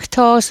Tarak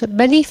Tor's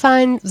many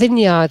fine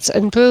vineyards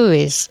and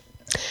breweries.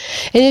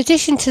 In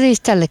addition to these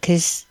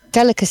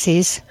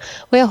delicacies,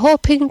 we are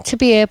hoping to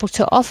be able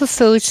to offer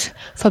foods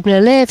from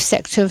the Lave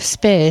sector of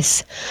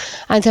space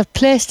and have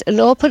placed an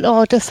open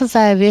order for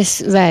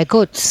various rare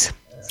goods.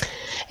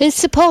 In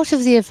support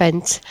of the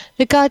event,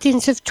 the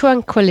Guardians of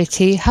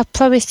Tranquility have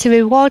promised to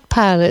reward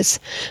pilots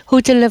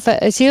who deliver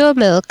Azure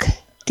milk,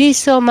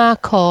 Disomar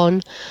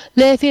corn,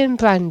 Lavian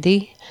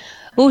brandy,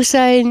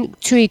 Usain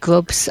tree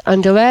grubs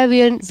and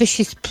Orarian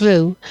vicious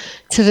brew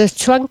to the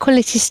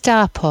Tranquility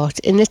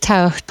Starport in the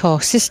Tarak Tor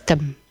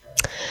system.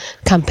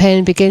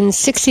 Campaign begins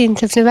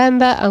 16th of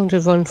November and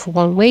will run for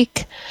 1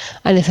 week,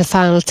 and if a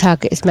final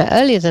target is met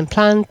earlier than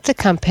planned, the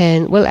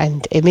campaign will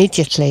end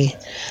immediately.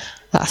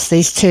 That's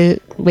these 2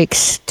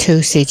 weeks, 2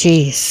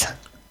 CGs.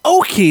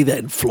 Okay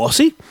then,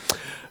 Flossie.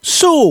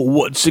 So,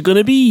 what's it going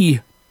to be?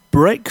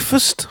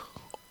 Breakfast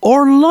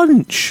or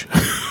lunch?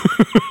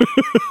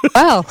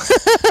 Well,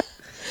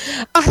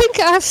 I think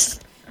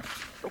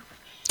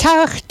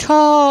Tarak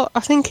Tor, I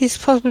think, is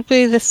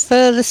probably the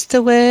furthest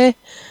away.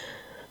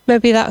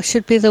 Maybe that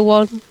should be the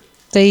one.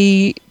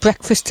 The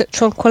Breakfast at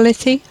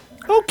Tranquility.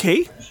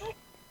 Okay,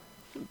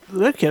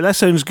 that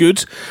sounds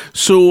good.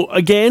 So,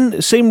 again,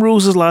 same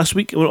rules as last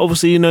week. Well,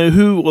 obviously, you know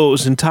who? Well, it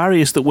was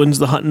Intarius that wins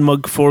the Hutton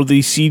mug for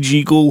the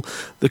CG goal.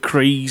 The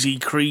crazy.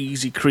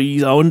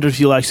 I wonder if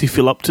he'll actually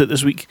feel up to it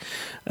this week.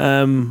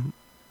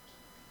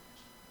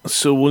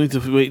 So we'll need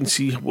to wait and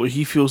see what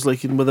he feels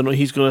like and whether or not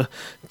he's going to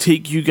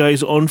take you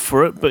guys on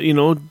for it. But, you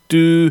know,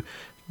 do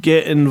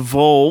get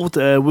involved.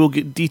 We'll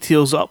get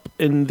details up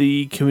in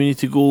the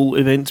Community Goal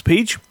events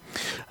page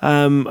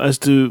as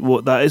to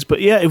what that is. But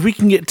yeah, if we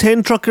can get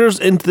 10 truckers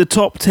into the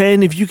top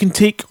 10, if you can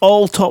take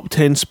all top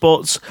 10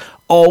 spots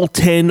all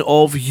 10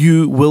 of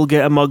you will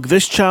get a mug.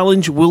 This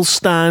challenge will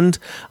stand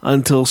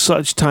until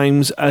such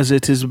times as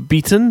it is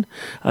beaten,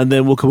 and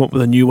then we'll come up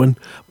with a new one.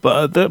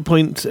 But at that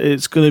point,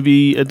 it's going to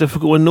be a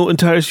difficult one. Note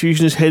Tires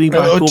Fusion is heading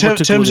back over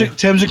to terms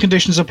and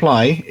conditions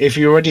apply. If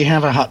you already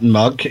have a Hutton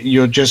mug,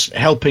 you're just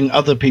helping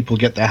other people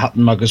get their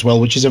Hutton mug as well,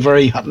 which is a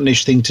very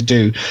Huttonish thing to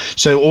do.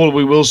 So all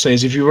we will say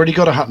is if you've already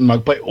got a Hutton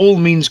mug, by all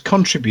means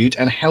contribute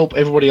and help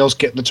everybody else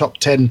get the top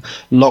 10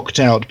 locked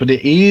out. But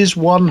it is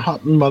one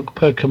Hutton mug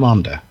per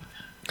commander.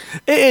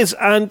 It is,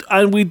 and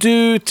we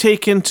do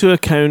take into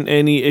account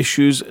any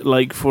issues,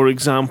 like, for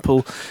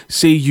example,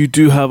 say you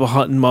do have a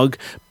Hutton mug,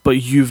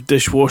 but you've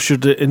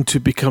dishwashered it into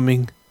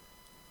becoming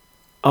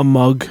a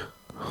mug.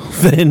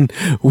 Then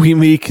we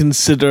may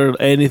consider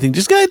anything.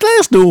 Just let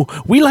us know.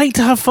 We like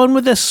to have fun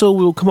with this, so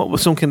we'll come up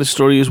with some kind of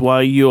story as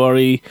why you are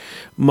a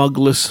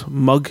mugless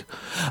mug.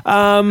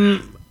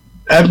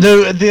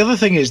 No, the other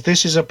thing is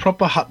this is a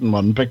proper Hutton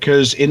one,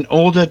 because in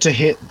order to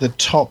hit the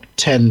top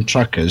 10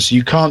 truckers,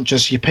 you can't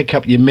just pick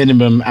up your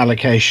minimum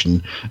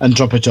allocation and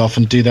drop it off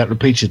and do that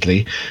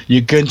repeatedly. You're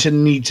going to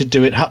need to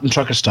do it Hutton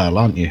trucker style,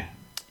 aren't you?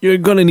 You're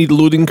going to need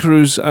loading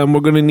crews, and we're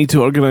going to need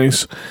to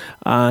organise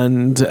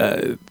and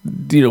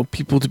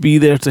people to be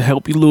there to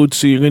help you load.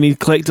 So you're going to need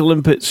collector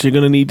limpets. You're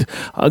going to need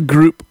a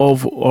group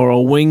of or a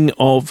wing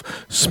of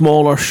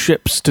smaller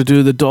ships to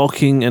do the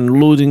docking and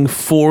loading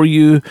for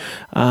you,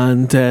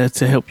 and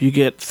to help you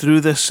get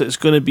through this. It's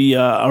going to be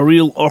a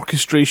real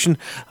orchestration.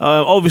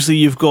 Obviously,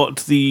 you've got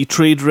the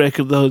trade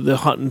record, the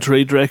Hutton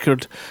trade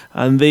record,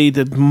 and they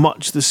did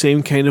much the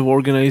same kind of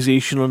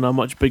organisation on a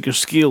much bigger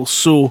scale.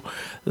 So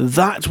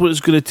that's what it's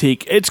going to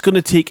take. It's going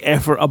to take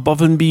effort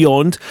above and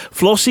beyond.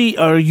 Flossie,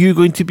 are you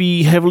going to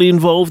be heavily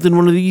involved in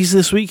one of these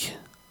this week?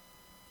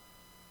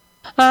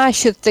 I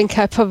should think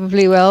I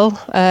probably will.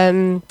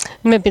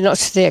 Maybe not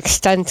to the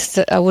extent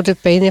that I would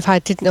have been if I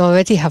didn't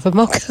already have a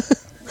mug.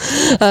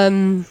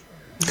 You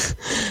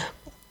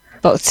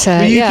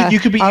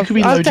could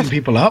be loading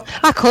people up.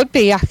 I could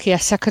be.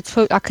 Yes, I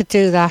could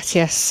do that.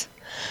 Yes.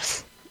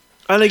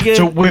 And again,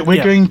 so we're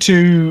going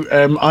to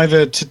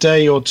either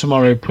today or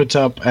tomorrow put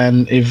up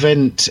an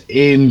event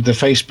in the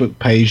Facebook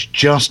page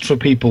just for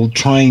people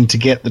trying to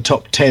get the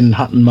top 10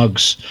 Hutton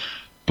mugs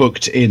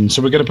booked in.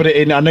 So we're going to put it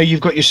in. I know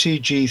you've got your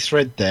CG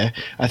thread there.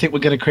 I think we're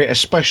going to create a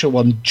special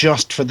one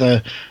just for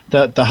the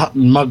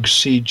Hutton mugs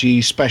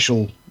CG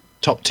special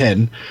top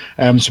 10.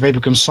 So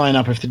people can sign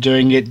up if they're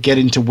doing it, get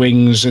into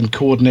wings and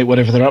coordinate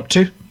whatever they're up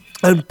to.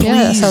 And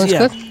please, that sounds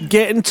good.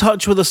 Get in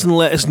touch with us and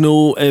let us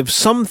know if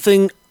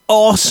something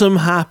awesome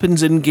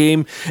happens in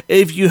game.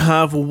 If you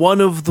have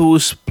one of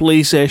those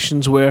play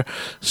sessions where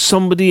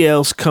somebody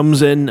else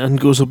comes in and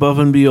goes above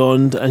and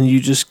beyond, and you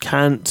just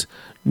can't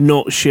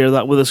not share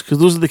that with us, because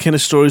those are the kind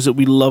of stories that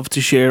we love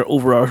to share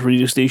over our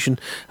radio station,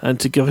 and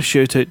to give a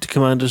shout out to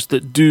commanders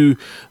that do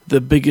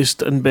the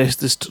biggest and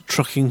bestest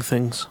trucking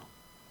things.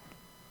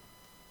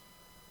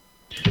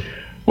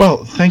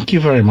 Well, thank you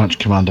very much,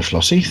 Commander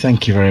Flossie.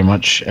 Thank you very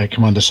much,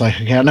 Commander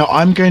Psychocat. Now,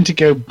 I'm going to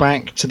go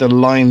back to the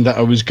line that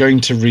I was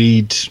going to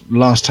read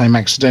last time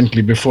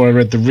accidentally before I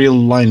read the real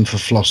line for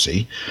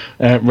Flossie.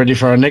 Ready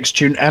for our next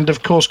tune. And,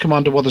 of course,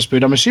 Commander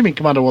Wotherspoon. I'm assuming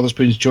Commander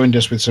Wotherspoon's joined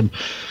us with some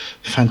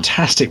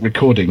fantastic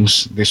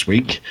recordings this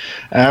week.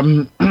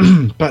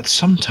 But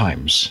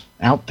sometimes,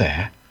 out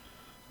there,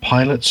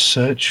 pilots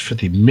search for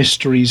the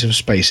mysteries of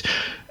space.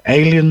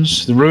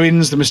 Aliens, the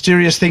ruins, the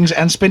mysterious things,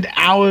 and spend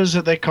hours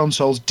at their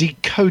consoles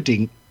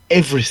decoding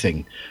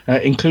everything,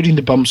 including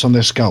the bumps on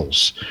their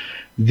skulls.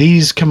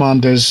 These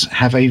commanders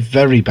have a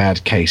very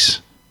bad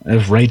case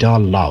of radar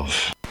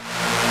love.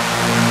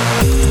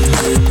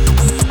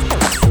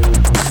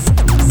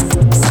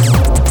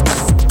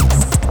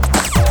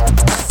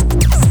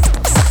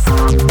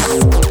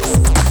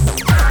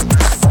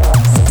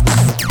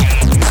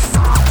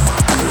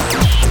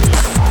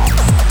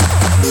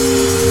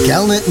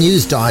 Galnet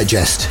News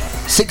Digest,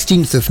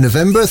 16th of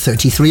November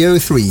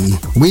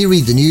 3303. We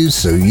read the news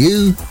so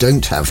you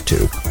don't have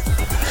to.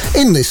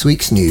 In this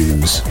week's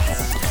news,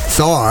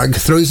 Tharg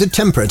throws a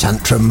temper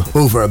tantrum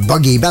over a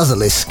buggy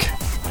basilisk.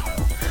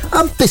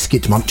 A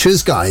biscuit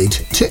muncher's guide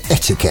to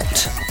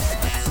etiquette.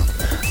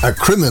 A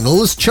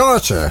criminal's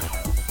charter.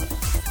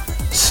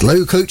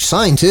 Slow coach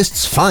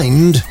scientists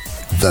find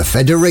the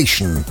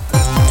Federation.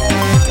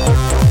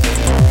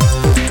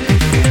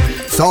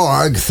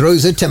 Tharg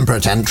throws a temper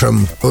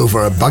tantrum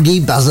over a buggy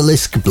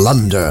basilisk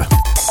blunder.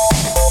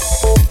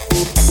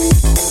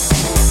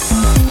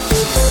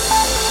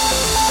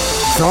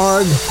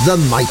 Tharg the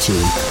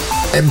Mighty,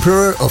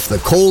 Emperor of the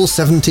Col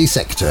 70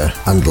 sector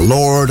and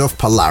Lord of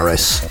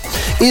Polaris,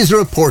 is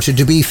reported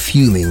to be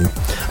fuming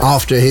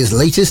after his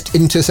latest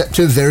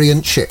interceptor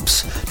variant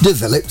ships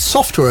developed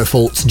software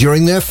faults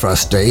during their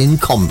first day in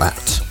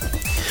combat.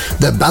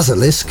 The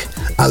Basilisk,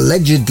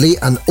 allegedly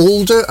an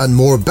older and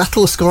more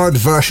battle-scarred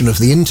version of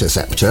the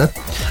Interceptor,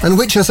 and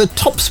which has a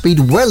top speed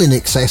well in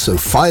excess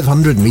of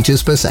 500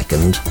 metres per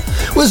second,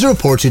 was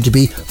reported to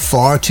be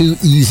far too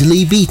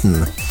easily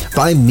beaten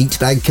by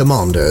meatbag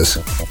commanders,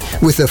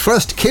 with the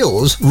first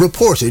kills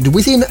reported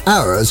within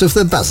hours of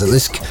the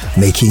Basilisk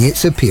making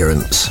its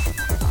appearance.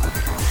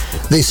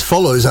 This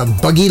follows a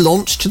buggy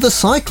launch to the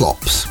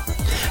Cyclops,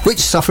 which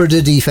suffered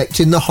a defect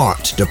in the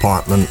heart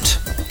department,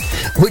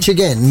 which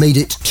again made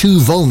it too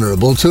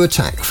vulnerable to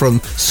attack from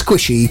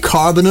squishy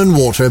carbon and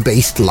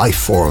water-based life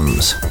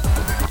forms.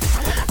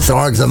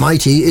 Tharg the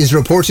Mighty is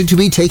reported to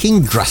be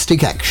taking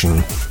drastic action.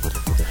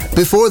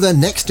 Before the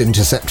next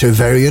Interceptor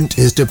variant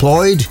is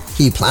deployed,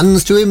 he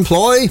plans to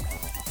employ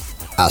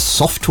a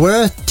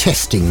software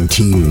testing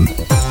team.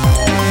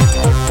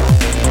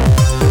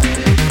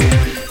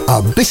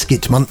 A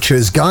Biscuit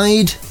Muncher's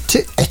Guide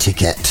to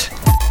Etiquette.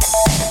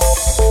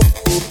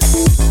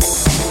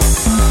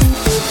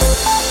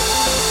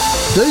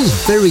 Those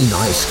very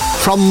nice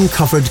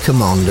crumb-covered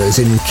commanders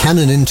in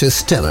Canon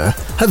Interstellar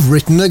have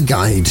written a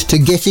guide to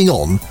getting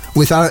on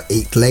with our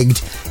eight-legged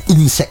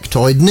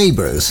insectoid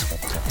neighbours,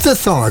 the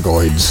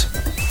Thargoids.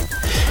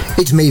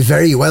 It may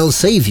very well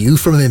save you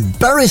from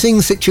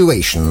embarrassing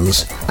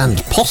situations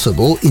and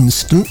possible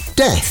instant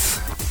death.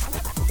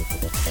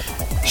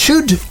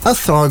 Should a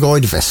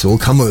Thargoid vessel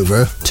come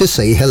over to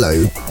say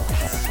hello,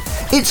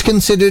 it's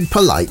considered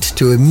polite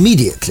to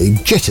immediately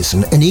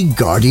jettison any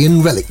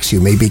Guardian relics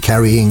you may be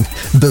carrying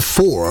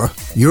before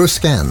you're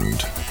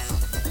scanned.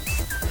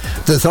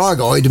 The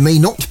Thargoid may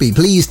not be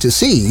pleased to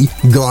see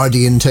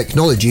Guardian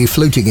technology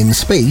floating in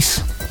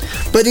space,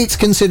 but it's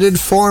considered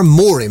far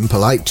more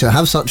impolite to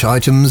have such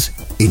items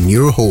in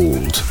your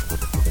hold.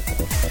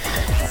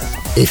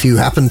 If you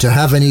happen to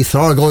have any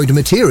Thargoid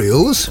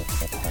materials,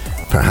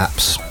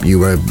 perhaps you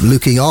were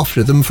looking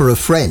after them for a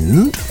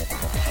friend,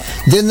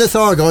 then the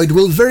Thargoid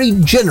will very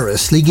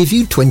generously give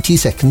you 20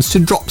 seconds to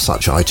drop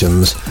such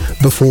items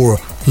before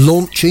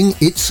launching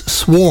its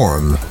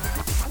swarm.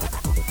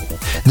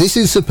 This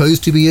is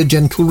supposed to be a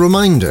gentle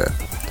reminder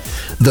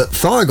that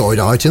Thargoid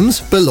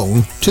items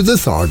belong to the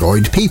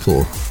Thargoid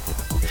people,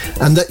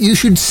 and that you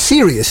should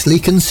seriously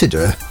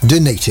consider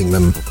donating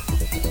them.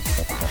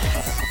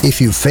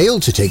 If you fail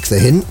to take the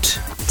hint,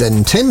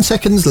 then 10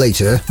 seconds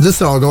later the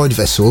Thargoid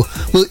vessel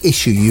will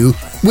issue you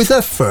with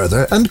a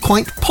further and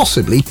quite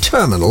possibly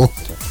terminal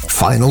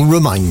final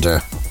reminder.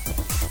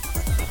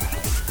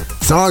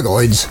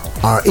 Thargoids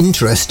are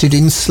interested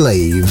in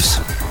slaves,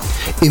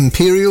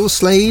 imperial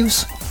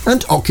slaves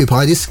and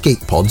occupied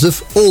escape pods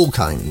of all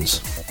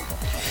kinds.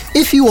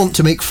 If you want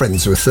to make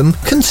friends with them,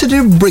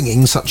 consider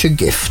bringing such a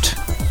gift.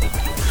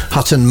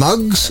 Hutton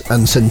mugs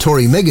and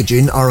Centauri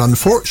Megagin are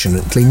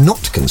unfortunately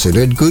not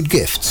considered good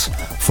gifts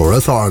for a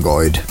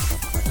Thargoid.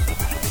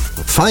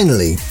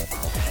 Finally,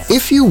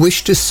 if you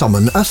wish to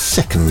summon a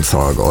second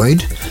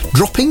Thargoid,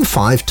 dropping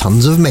 5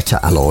 tons of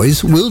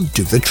meta-alloys will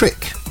do the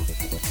trick.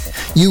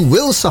 You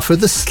will suffer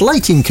the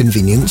slight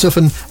inconvenience of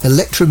an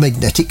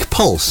electromagnetic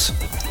pulse,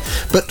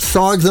 but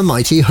Tharg the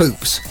Mighty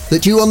hopes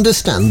that you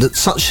understand that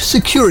such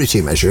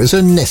security measures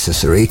are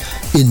necessary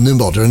in the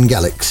modern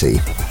galaxy.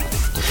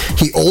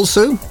 He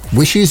also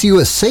wishes you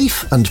a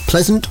safe and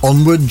pleasant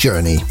onward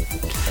journey,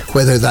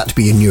 whether that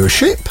be in your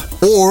ship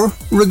or,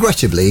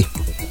 regrettably,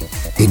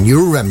 in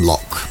your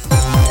Remlock.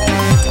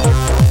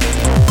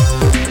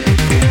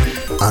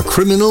 A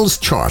Criminal's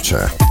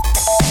Charter.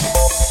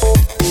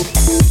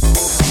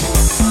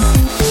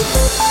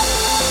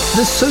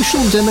 The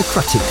Social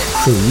Democratic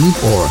Crew,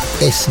 or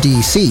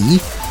SDC,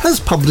 has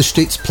published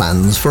its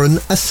plans for an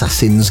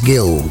Assassin's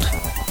Guild.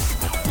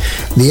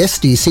 The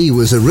SDC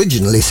was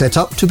originally set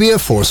up to be a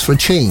force for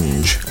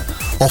change,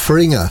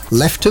 offering a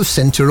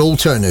left-of-centre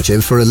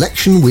alternative for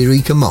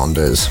election-weary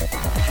commanders.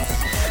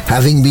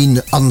 Having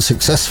been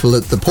unsuccessful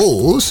at the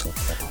polls,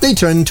 they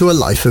turned to a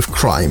life of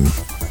crime,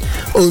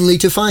 only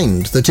to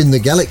find that in the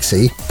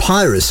galaxy,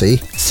 piracy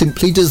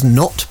simply does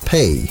not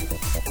pay.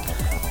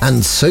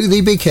 And so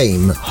they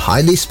became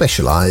highly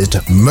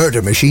specialised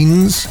murder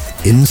machines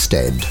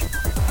instead.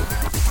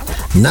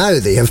 Now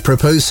they have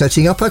proposed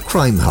setting up a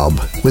crime hub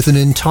with an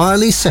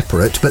entirely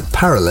separate but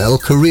parallel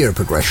career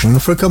progression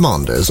for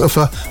commanders of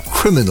a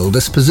criminal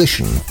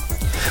disposition,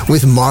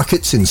 with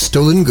markets in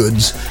stolen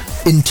goods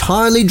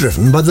entirely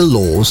driven by the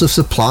laws of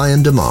supply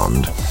and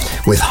demand,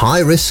 with high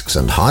risks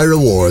and high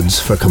rewards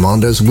for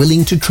commanders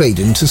willing to trade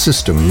into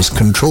systems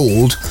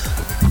controlled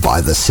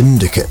by the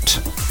Syndicate.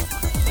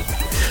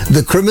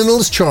 The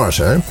Criminal's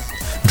Charter,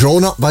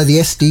 drawn up by the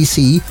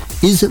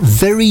SDC, is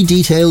very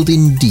detailed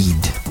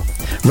indeed,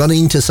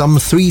 running to some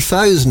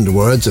 3,000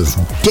 words of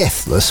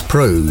deathless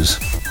prose.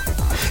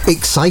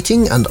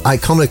 Exciting and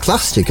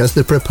iconoclastic as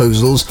the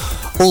proposals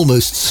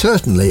almost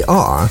certainly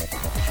are,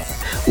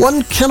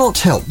 one cannot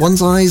help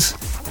one's eyes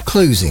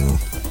closing,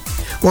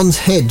 one's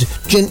head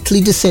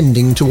gently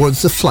descending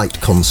towards the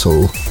flight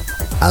console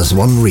as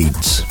one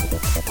reads.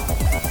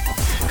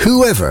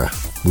 Whoever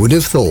would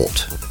have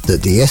thought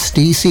that the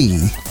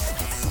SDC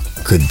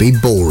could be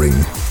boring?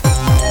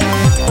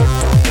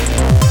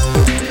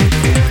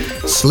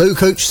 Slow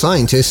Coach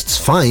scientists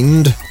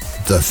find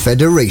the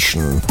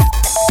Federation.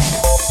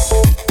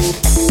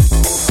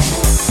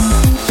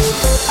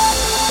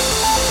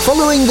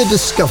 Following the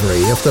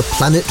discovery of the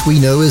planet we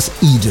know as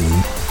Eden,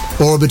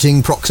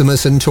 orbiting Proxima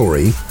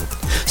Centauri,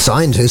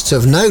 scientists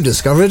have now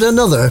discovered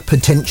another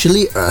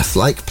potentially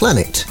Earth-like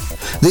planet,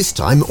 this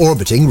time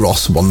orbiting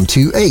Ross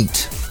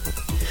 128.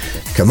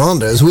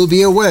 Commanders will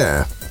be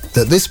aware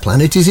that this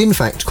planet is in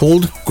fact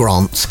called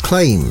Grant's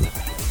Claim.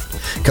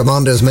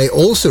 Commanders may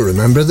also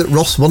remember that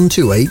Ross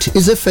 128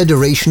 is a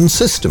Federation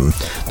system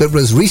that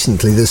was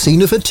recently the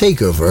scene of a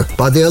takeover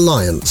by the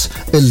Alliance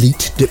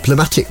Elite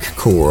Diplomatic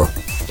Corps.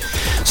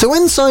 So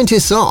when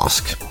scientists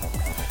ask,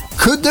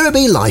 could there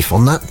be life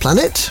on that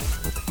planet?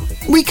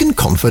 We can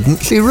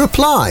confidently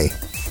reply,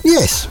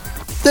 yes,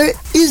 there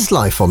is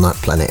life on that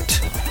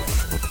planet.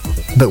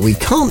 But we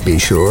can't be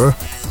sure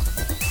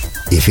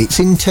if it's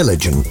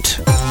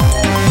intelligent.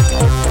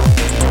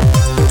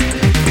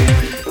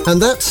 And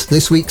that's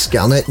this week's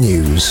Galnet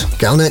News.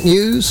 Galnet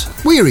News,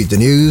 we read the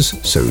news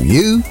so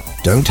you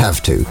don't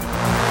have to.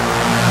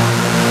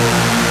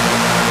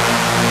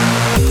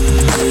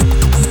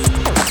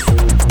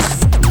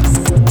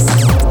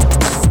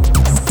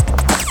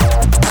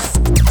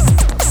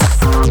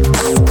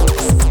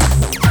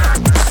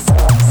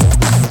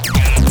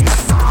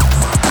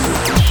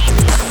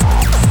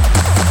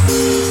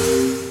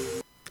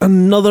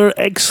 Another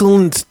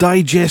excellent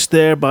digest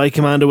there by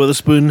Commander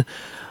Witherspoon.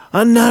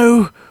 And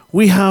now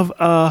we have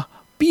a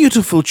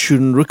beautiful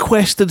tune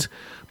requested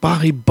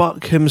by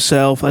Buck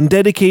himself and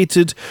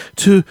dedicated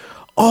to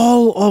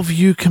all of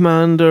you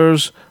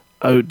commanders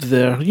out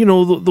there. You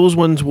know, those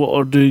ones what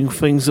are doing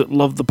things that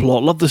love the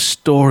plot, love the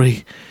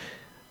story.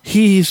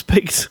 He's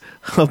picked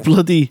a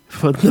bloody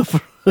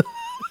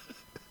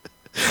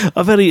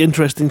a very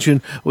interesting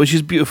tune, which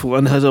is beautiful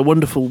and has a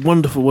wonderful,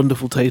 wonderful,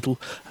 wonderful title,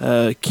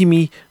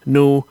 Kimi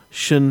no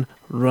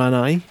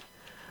Shinranai,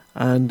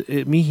 and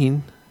it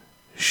means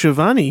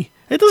Shivani.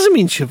 It doesn't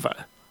mean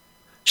Shiva.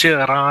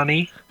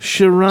 Shirani.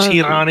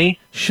 Shirani.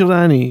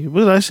 Shirani.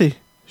 What did I say?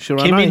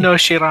 Shirani. Kimi no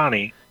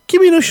Shirani.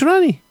 Kimi no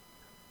Shirani.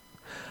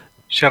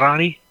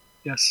 Shirani?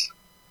 Yes.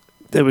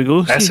 There we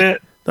go. That's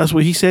it. That's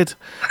what he said.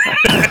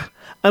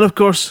 And of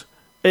course,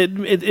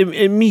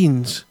 it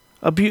means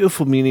a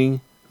beautiful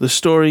meaning. The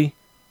story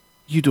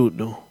you don't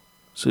know.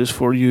 So it's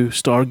for you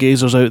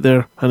stargazers out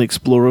there and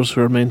explorers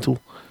who are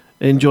mental.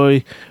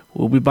 Enjoy.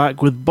 We'll be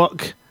back with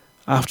Buck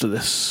after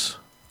this.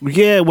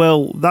 Yeah,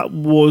 well, that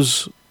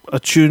was a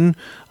tune,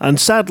 and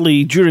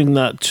sadly during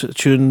that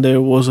tune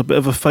there was a bit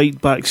of a fight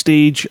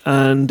backstage,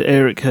 and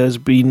Eric has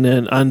been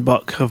and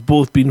Buck have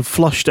both been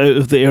flushed out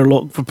of the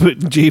airlock for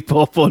putting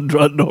J-pop on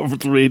Run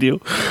Orbital Radio.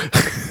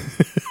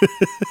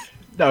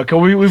 No,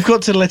 we've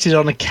got to let it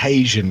on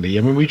occasionally.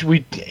 I mean,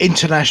 we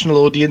international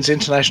audience,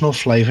 international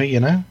flavour, you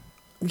know.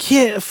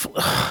 Yeah,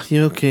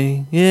 yeah,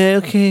 okay, yeah,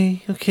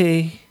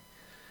 okay.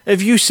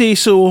 If you say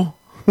so.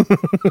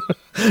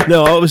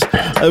 No,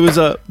 there was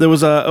a.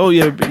 Oh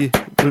yeah, we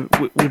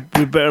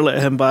better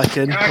let him back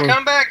in. Can I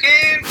come back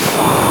in?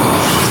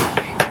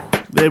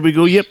 There we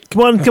go. Yep,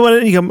 come on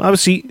in. You come. Have a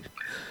seat.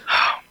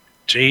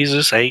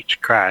 Jesus H.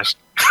 Christ.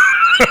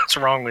 What's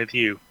wrong with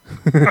you?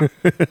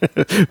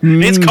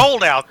 It's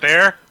cold out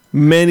there.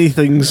 Many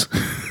things.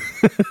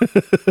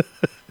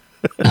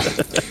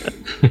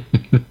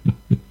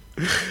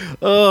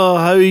 Oh,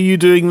 how are you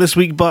doing this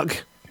week,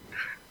 Buck?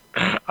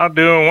 I'm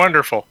doing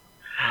wonderful.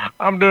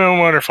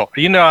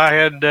 You know, I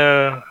had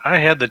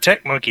the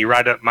Tech Monkey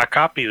write up my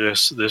copy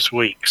this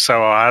week,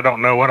 so I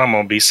don't know what I'm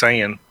gonna be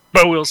saying,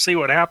 but we'll see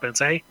what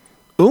happens, eh?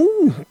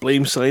 Oh,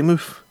 blame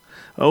Slimuth.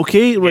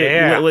 Okay, right,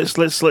 yeah.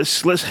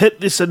 Let's hit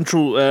this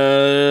intro.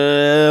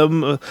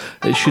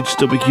 It should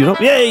still be queued up.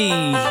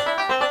 Yay!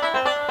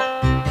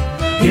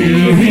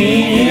 Here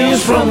he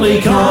is from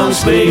Lakon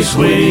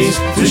Spaceways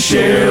to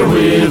share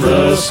with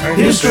us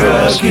his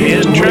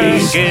trucking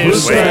ways. With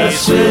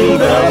stats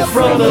filled up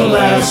from the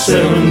last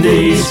 7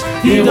 days.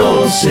 He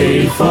don't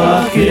say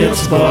fuck,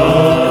 it's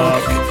Buck.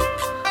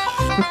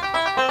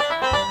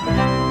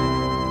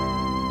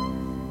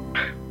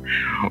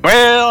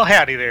 Well,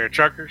 howdy there,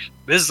 truckers.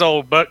 This is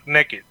old Buck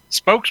Naked,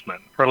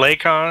 spokesman for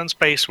Lakon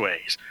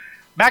Spaceways.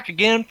 Back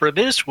again for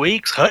this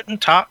week's Hutton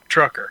Top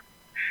Trucker.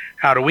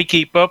 How do we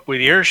keep up with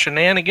your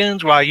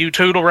shenanigans while you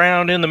tootle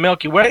around in the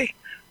Milky Way?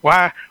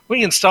 Why,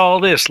 we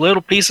install this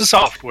little piece of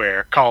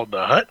software called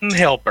the Hutton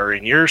Helper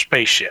in your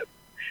spaceship.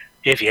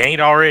 If you ain't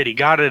already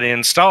got it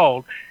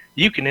installed,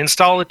 you can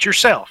install it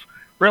yourself,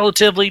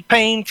 relatively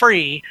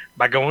pain-free,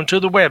 by going to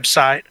the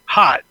website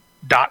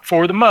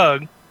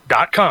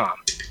hot.forthemug.com.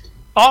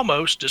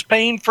 Almost as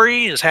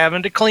pain-free as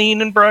having to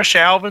clean and brush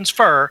Alvin's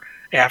fur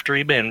after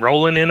he'd been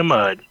rolling in the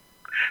mud.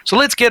 So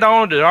let's get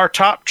on to our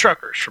top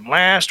truckers from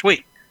last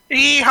week.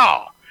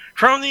 Yeehaw!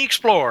 From the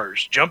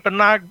Explorers, jumping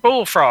like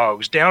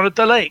bullfrogs down at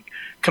the lake,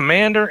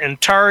 Commander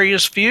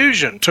Antarius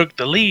Fusion took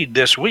the lead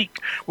this week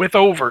with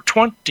over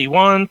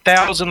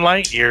 21,000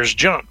 light years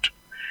jumped.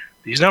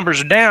 These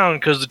numbers are down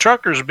because the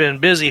truckers have been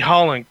busy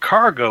hauling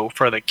cargo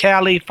for the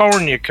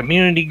California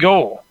Community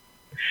Goal.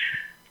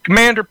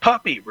 Commander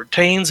Puppy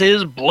retains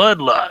his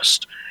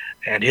bloodlust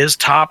and his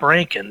top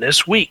ranking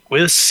this week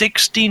with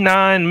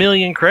 69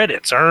 million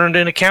credits earned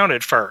and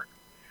accounted for.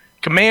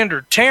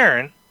 Commander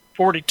Terran,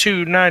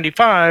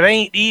 4295,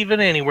 ain't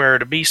even anywhere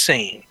to be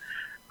seen.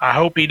 I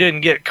hope he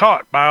didn't get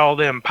caught by all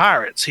them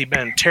pirates he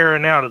been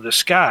tearing out of the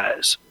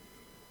skies.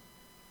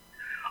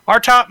 Our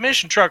top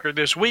mission trucker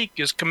this week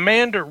is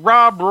Commander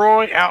Rob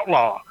Roy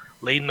Outlaw,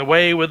 leading the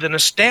way with an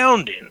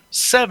astounding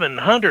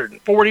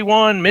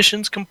 741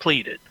 missions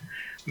completed.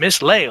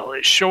 Miss Lael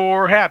is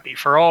sure happy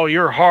for all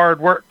your hard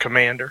work,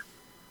 Commander.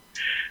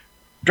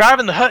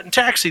 Driving the Hutton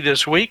taxi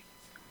this week,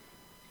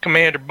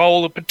 Commander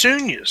Bola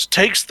Petunias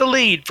takes the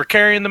lead for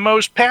carrying the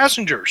most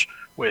passengers,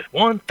 with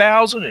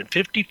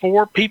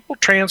 1,054 people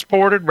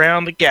transported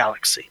around the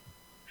galaxy.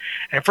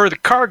 And for the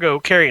cargo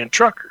carrying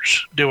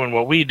truckers, doing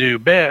what we do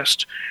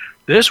best,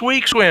 this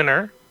week's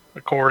winner,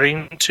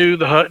 according to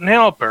the Hutton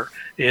Helper,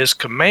 is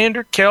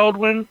Commander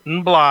Keldwin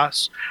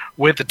Blas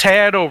with a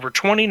tad over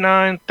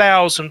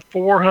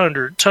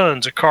 29,400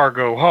 tons of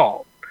cargo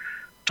hauled.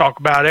 Talk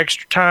about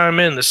extra time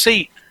in the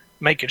seat,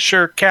 making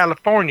sure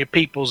California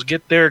peoples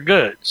get their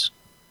goods.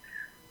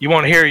 You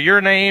want to hear your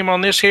name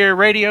on this here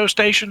radio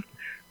station?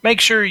 Make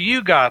sure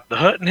you got the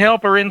Hutton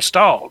Helper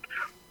installed.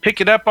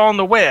 Pick it up on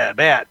the web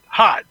at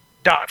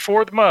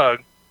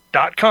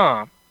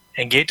hot.forthemug.com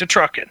and get to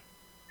trucking.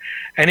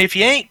 And if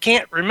you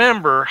can't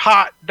remember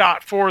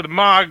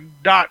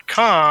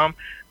hot.forthemug.com,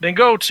 then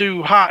go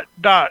to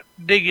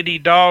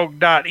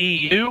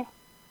hot.diggitydog.eu.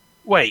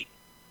 Wait,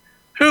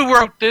 who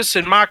wrote this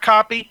in my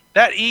copy?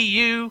 That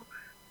EU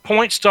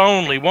points to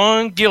only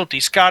one guilty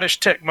Scottish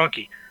tech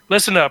monkey.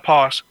 Listen up,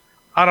 Hoss.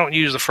 I don't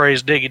use the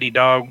phrase diggity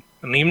dog,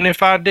 and even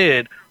if I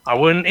did, I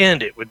wouldn't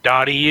end it with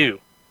 .eu.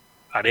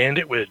 I'd end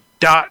it with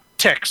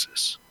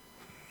 .texas.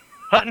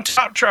 Hutton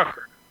Top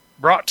Trucker,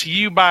 brought to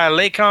you by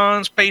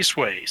Lakon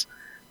Spaceways,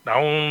 the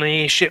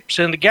only ships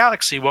in the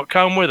galaxy what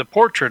come with a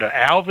portrait of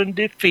Alvin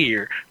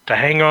DeFeer to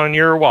hang on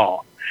your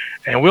wall.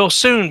 And we'll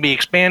soon be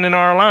expanding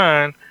our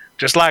line,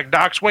 just like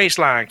Doc's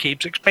waistline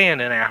keeps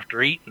expanding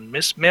after eating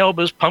Miss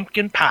Melba's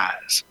pumpkin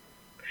pies.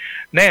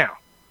 Now,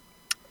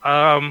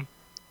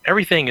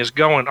 everything is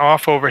going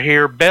off over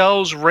here.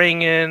 Bells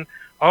ringing.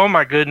 Oh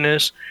my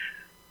goodness.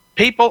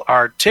 People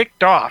are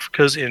ticked off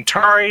because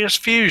Intarius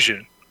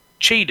Fusion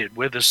cheated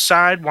with a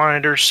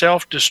Sidewinder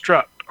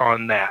self-destruct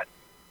on that.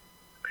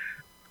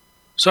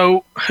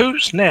 So,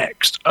 who's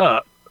next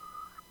up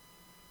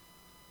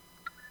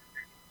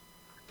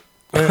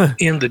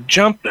in the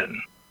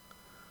jumping?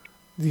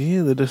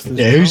 Yeah,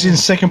 who's in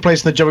second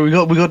place in the jumping? We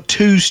got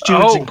two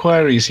stewards'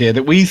 inquiries here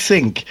that we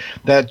think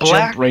that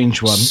jump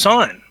range one.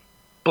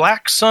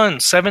 Black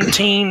Sun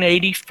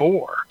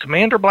 1784.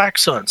 Commander Black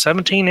Sun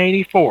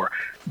 1784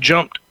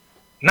 jumped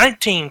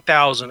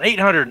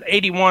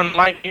 19,881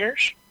 light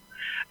years,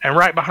 and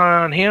right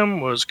behind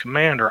him was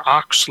Commander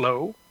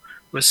Oxlow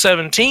with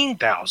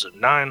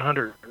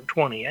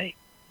 17,928.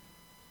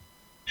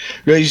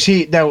 Well, you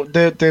see, now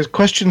there's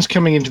questions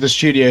coming into the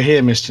studio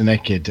here, Mr.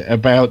 Naked,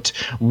 about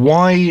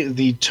why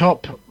the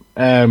top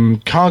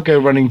cargo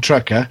running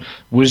trucker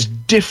was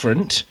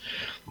different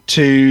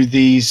to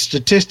the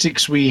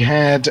statistics we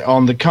had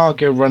on the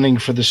cargo running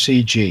for the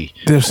CG.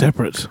 They're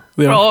separate.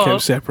 They are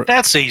kept separate.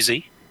 That's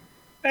easy.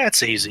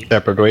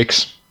 Separate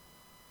weeks.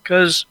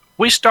 Because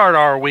we start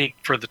our week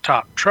for the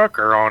top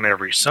trucker on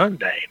every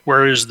Sunday,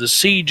 whereas the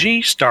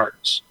CG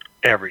starts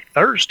every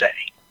Thursday.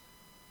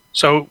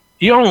 So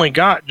you only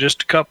got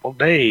just a couple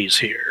days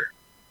here.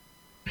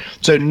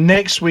 So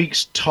next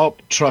week's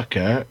top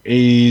trucker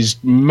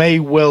may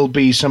well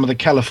be some of the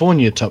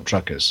California top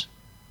truckers.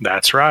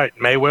 That's right.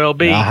 May well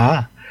be.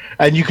 Uh-huh.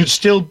 And you could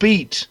still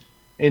beat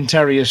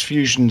Intarius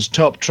Fusion's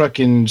top truck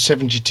in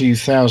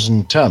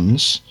 72,000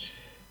 tons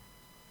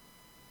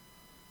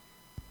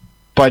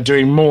by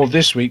doing more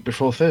this week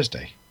before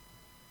Thursday.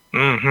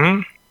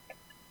 Mm-hmm.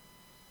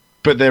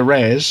 But they're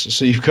rares,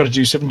 so you've got to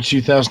do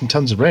 72,000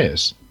 tons of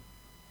rares.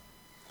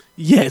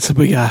 Yeah, it's a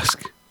big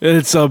ask.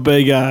 It's a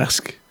big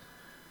ask.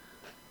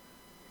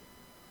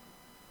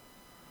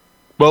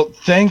 Well,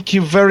 thank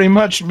you very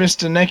much,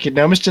 Mr. Naked.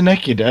 Now, Mr.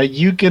 Naked, are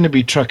you going to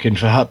be trucking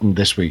for Hutton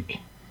this week?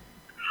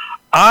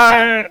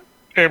 I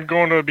am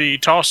going to be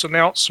tossing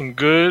out some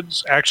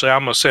goods. Actually,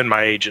 I'm going to send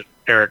my agent,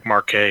 Eric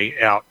Marquet,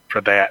 out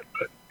for that.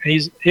 But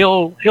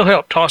he'll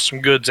help toss some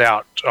goods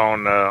out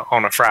on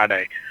a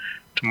Friday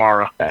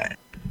tomorrow.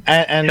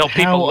 And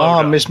how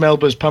are Miss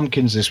Melba's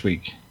pumpkins this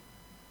week?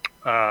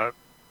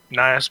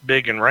 Nice,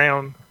 big, and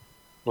round,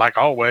 like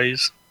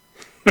always.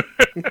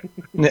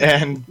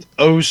 And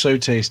oh so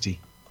tasty.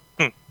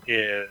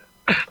 Yeah,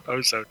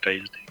 oh so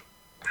tasty.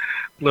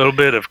 A little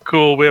bit of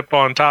Cool Whip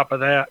on top of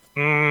that.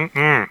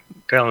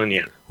 Telling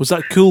you. Was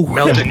that Cool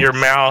Whip? Melt in your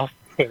mouth,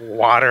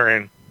 water,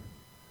 and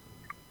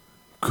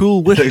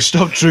Cool Whip. No,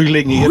 stop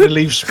drooling. You're going to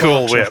leave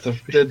Cool sparks Whip.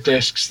 off the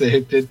desks.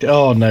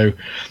 Oh, no.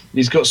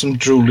 He's got some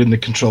drool in the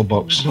control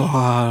box.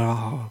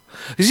 Oh.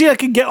 You see, I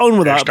can get on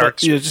with that, but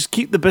starts- just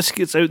keep the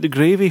biscuits out the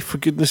gravy, for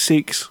goodness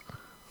sakes.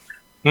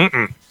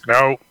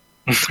 no.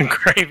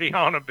 Gravy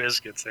on the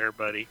biscuits there,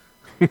 buddy.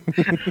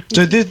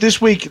 So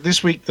this week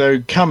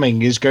though,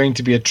 coming is going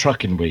to be a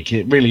trucking week.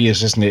 It really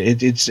is, isn't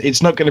it?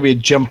 It's not going to be a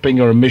jumping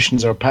or a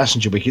missions or a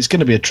passenger week. It's going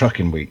to be a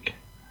trucking week.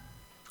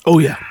 Oh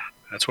yeah,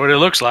 That's what it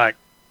looks like.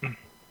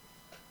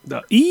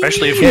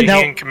 Especially if we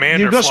can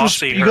Commander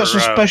Flossie. You've got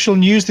some special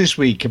news this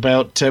week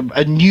about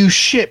a new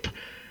ship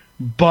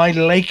by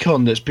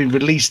Lakon that's been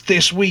released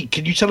this week.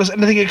 Can you tell us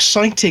anything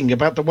exciting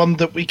about the one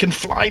that we can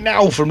fly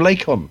now from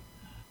Lakon?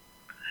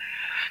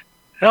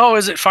 Oh,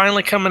 is it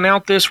finally coming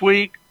out this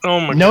week? Oh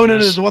my No,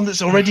 goodness. the one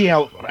that's already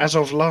out as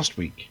of last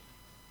week.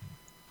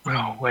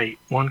 Oh wait,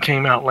 one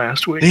came out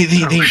last week.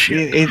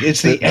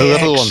 It's the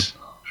little one.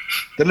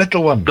 The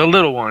little one. The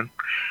little one.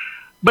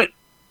 But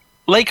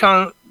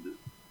Lakon.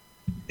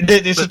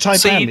 It's a Taipan.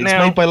 See, It's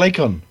now- made by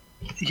Lakon.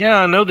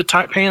 Yeah, I know the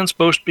Taipan's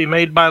supposed to be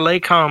made by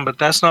Lakon, but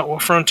that's not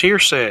what Frontier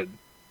said.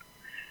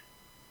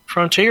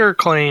 Frontier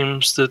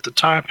claims that the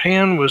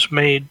Taipan was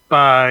made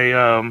by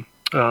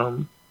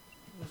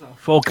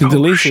Falcon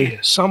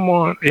DeLacy.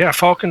 someone. Yeah,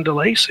 Falcon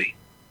DeLacy.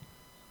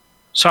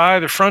 So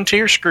either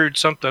Frontier screwed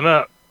something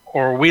up,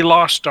 or we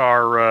lost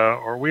our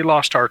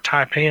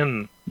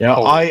Taipan. Yeah,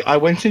 Oh. I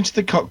went into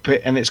the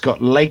cockpit and it's got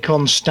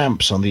Lakon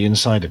stamps on the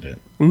inside of it.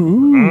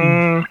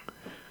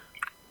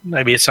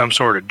 Maybe it's some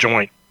sort of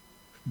joint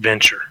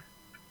venture.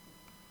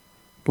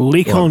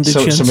 Lakon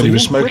So somebody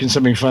was Chancellor. smoking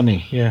something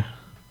funny. Yeah.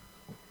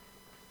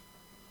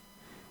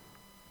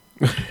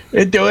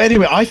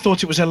 Anyway, I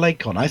thought it was a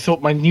Lakon. I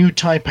thought my new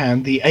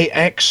Taipan, the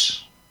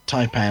AX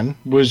Taipan,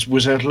 was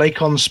a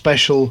Lakon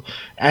special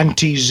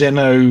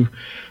anti-Xeno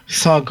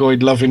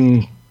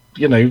Thargoid-loving,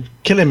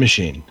 killing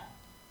machine.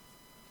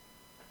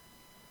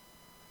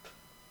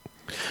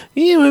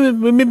 Yeah,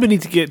 we maybe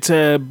need to get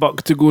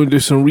Buck to go and do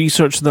some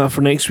research on that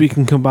for next week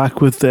and come back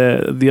with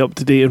the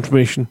up-to-date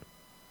information.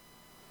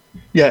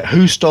 Yeah,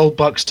 who stole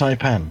Buck's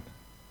Taipan?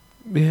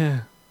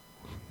 Yeah.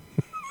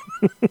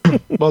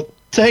 Well,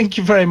 thank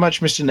you very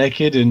much, Mr.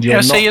 Naked, and your Yeah,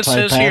 not see, it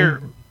Taipan. says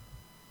here,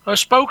 a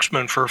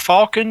spokesman for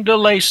Falcon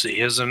DeLacy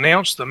has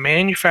announced the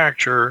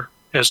manufacturer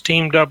has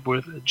teamed up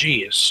with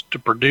Aegis to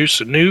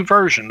produce a new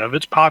version of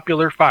its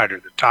popular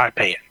fighter, the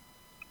Taipan.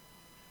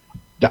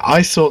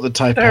 I thought the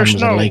Taipan There's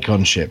was no- a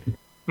Lakon ship.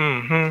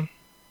 Mm-hmm.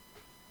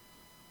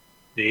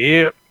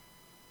 Yep.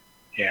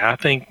 Yeah, I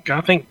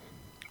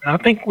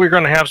think we're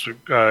going to have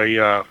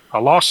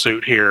a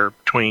lawsuit here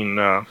between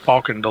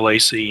Falcon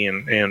DeLacy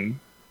and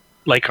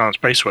Lakon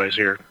Spaceways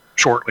here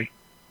shortly.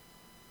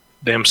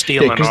 Them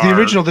stealing Yeah,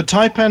 because the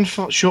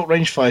Taipan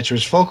short-range fighter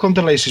is Falcon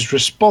DeLacy's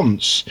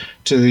response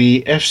to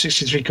the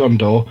F-63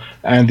 Condor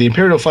and the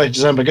Imperial fighter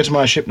designed by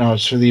Gutamaya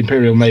Shipyards for the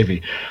Imperial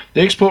Navy. The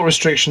export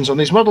restrictions on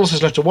these models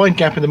has left a wide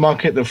gap in the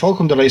market that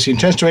Falcon DeLacy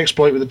intends to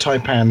exploit with the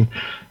Taipan.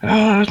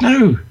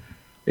 No,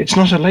 it's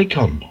not a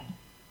Lakon.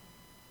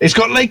 It's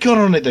got Lakon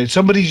on it, though.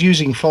 Somebody's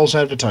using false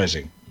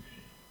advertising.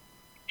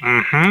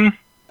 Mm-hmm.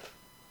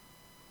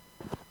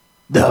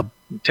 The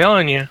I'm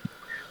telling you,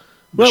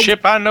 the Well-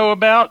 ship I know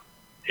about,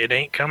 it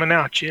ain't coming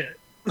out yet,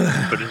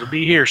 but it'll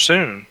be here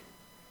soon.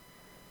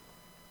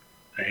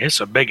 It's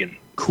a biggin'.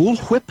 Cool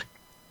Whip?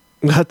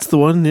 That's the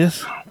one,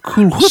 yes.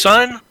 Cool. Whip.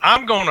 Son,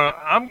 I'm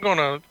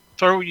gonna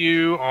throw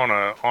you on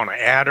a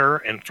adder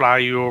and fly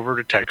you over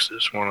to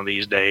Texas one of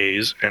these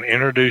days and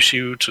introduce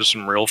you to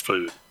some real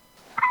food.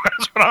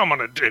 That's what I'm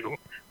gonna do.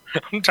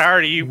 I'm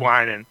tired of you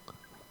whining.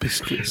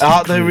 Biscuits.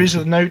 There is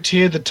a note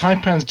here. The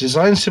Taipan's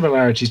design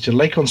similarities to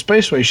Lakon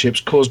Spaceway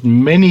ships caused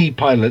many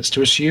pilots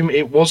to assume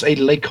it was a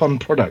Lakon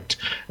product.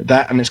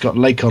 That, and it's got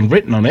Lakon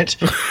written on it,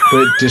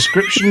 but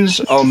descriptions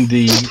on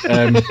the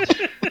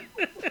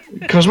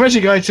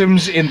cosmetic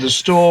items in the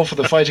store for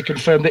the fighter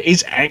confirmed that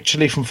it's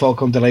actually from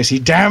Falcon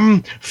DeLacy.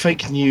 Damn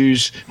fake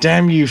news.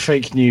 Damn you,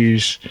 fake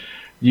news.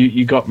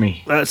 You got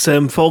me. That's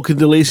Falcon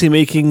DeLacy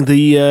making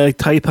the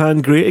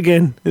Taipan great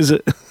again, is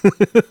it?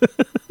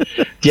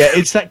 Yeah,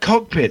 it's that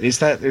cockpit. It's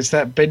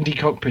that bendy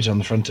cockpit on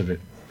the front of it.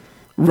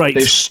 Right.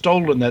 They've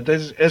stolen that.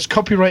 There's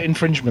copyright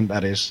infringement.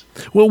 That is.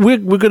 Well, we're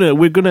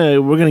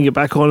gonna get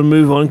back on and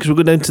move on because we're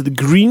going down to the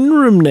green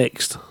room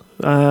next.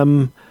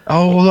 The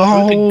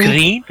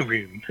green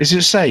room. Is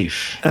it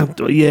safe?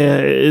 Yeah,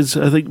 it is.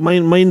 I think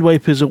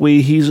Mindwipe is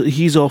away.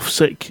 He's off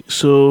sick,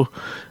 so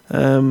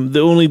the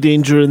only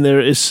danger in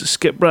there is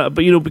Skiprat.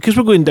 But because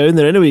we're going down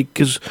there anyway,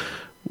 because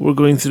we're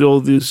going through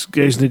all these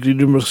guys in the green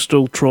room are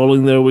still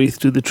trawling their way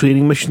through the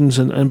training missions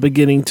and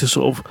beginning to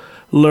sort of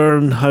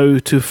learn how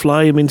to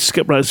fly. I mean,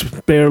 Skiprat's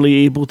barely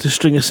able to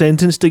string a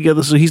sentence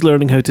together, so he's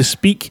learning how to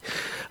speak.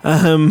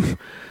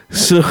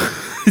 So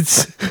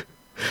it's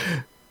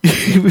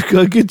we've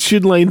got a good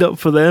tune lined up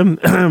for them.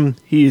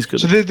 He is good.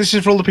 So this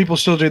is for all the people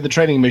still doing the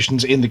training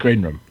missions in the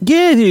green room.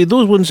 Yeah,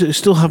 those ones that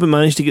still haven't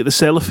managed to get the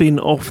cellophane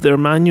off their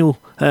manual,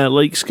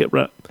 like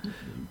Skiprat.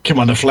 Come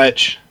on,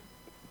 Fletch.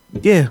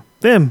 Yeah,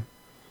 them.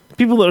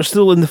 People that are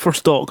still in the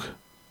first dock.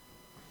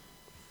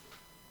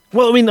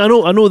 Well, I mean, I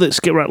know that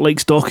Skiprat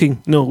likes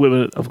docking. No, wait a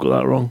minute, I've got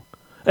that wrong.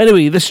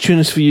 Anyway, this tune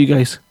is for you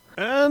guys.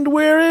 And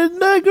we're in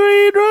the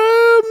green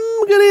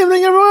room. Good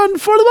evening, everyone,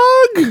 for the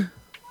mug.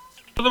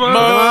 For the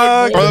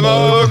mug.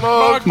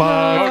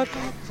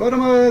 For the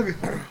mug.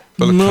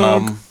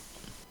 Welcome.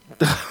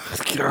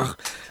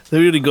 They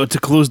really got to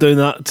close down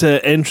that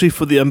entry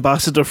for the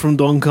ambassador from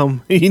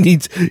Doncom. He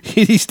needs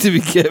to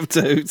be kept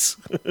out.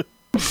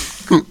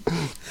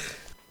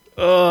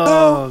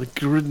 Oh,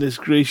 goodness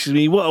gracious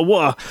me!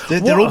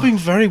 They're all being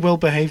very well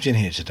behaved in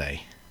here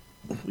today.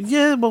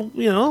 Yeah, well,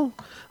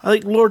 I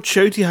think Lord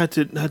Shouty had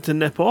to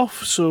nip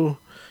off, so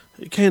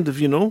it kind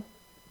of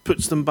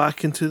puts them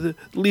back into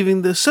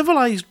leaving the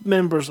civilized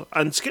members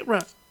and Skip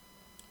Rat.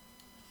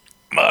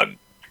 Mug.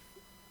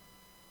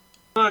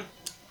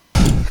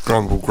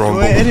 Grumble, grumble.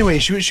 Well, anyway,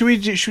 should we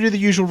do the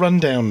usual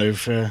rundown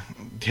of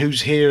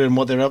who's here and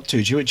what they're up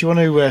to? Do you want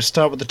to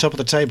start with the top of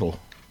the table?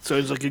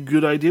 Sounds like a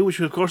good idea, which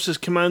of course is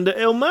Commander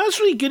El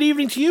Masri. Good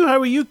evening to you. How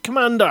are you,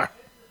 Commander?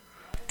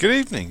 Good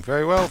evening.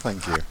 Very well,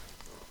 thank you.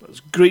 That's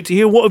great to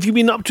hear. What have you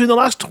been up to in the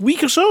last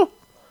week or so?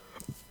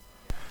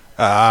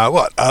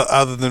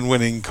 Other than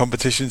winning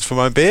competitions for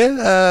my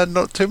beer?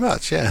 Not too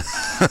much, yeah.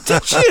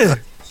 Did you?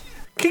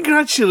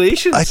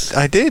 Congratulations.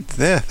 I did,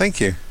 yeah, thank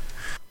you.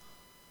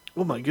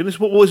 Oh my goodness!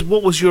 What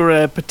was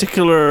your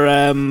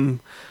particular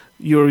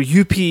your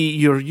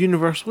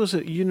universal? Was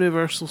it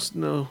universal?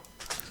 No.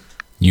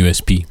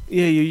 USP.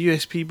 Yeah, your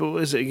USP. But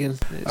what is it again?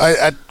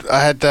 I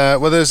had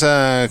there's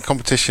a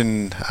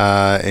competition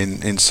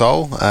in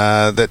Seoul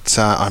that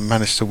I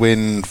managed to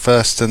win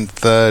first and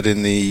third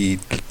in the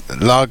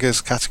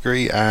lagers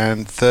category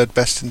and third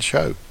best in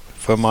show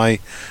for my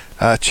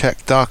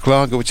Czech dark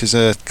lager, which is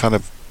a kind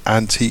of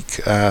antique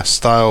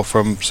style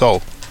from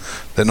Seoul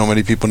that not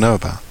many people know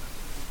about.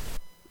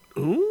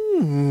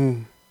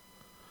 Ooh.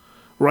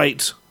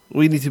 Right.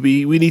 We need to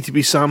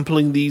be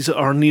sampling these at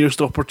our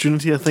nearest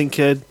opportunity, I think,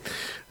 Ed,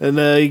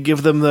 and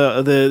give them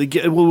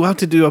we'll have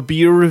to do a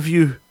beer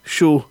review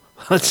show.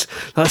 That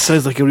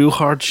sounds like a real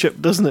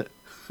hardship, doesn't it?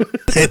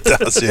 It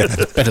does, yeah.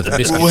 Better than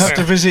biscuits. We'll have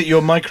to visit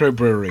your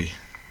microbrewery.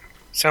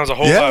 Sounds a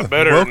whole lot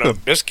better than a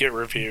biscuit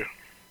review.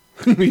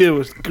 Yeah,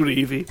 with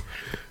gravy.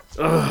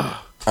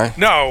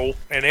 No,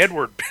 an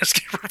Edward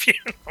biscuit review.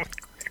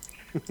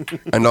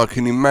 And I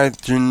can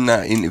imagine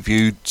that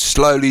interview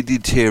slowly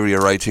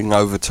deteriorating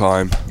over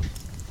time.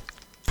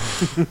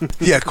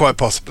 Yeah, quite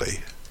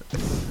possibly.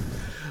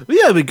 Well,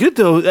 yeah, it'd be good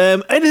though.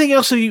 Anything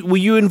else? Were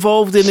you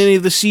involved in any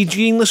of the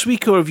CGing this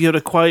week, or have you had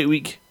a quiet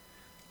week?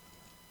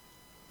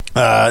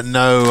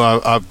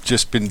 No, I've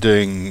just been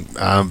doing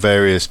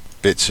various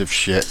bits of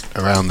shit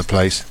around the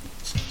place.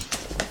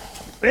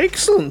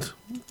 Excellent.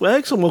 Well,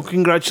 excellent. Well,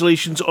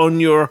 congratulations on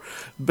your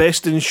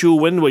best in show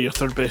win. Well, your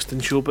third best in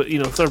show, but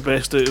third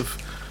best out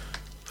of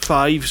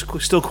 5 is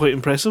still quite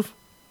impressive.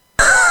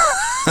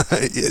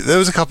 Yeah, there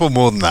was a couple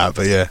more than that,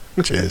 but yeah,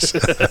 cheers.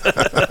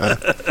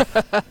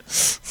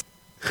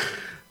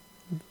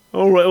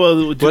 All right.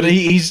 Well,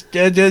 he's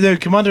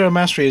Commander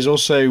Amasri is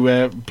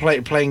also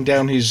playing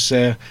down his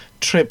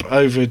trip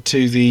over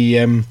to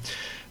the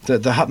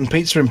Hutton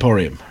Pizza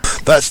Emporium.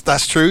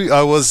 That's true.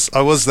 I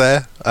was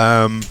there.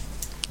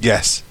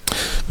 Yes.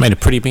 Made a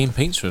pretty bean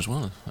pizza as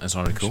well, as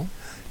I recall.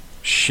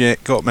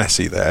 Shit, got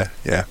messy there.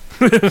 Yeah.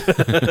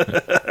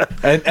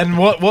 and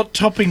what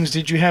toppings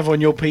did you have on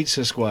your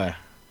pizza, Squire?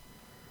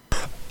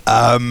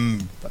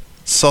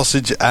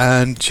 Sausage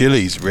and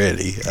chilies,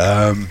 really.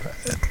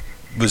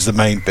 Was the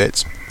main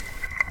bits.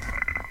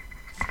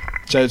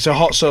 So it's a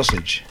hot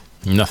sausage.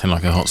 Nothing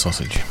like a hot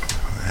sausage.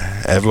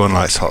 Everyone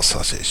likes hot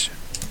sausage.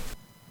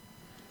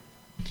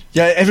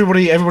 Yeah,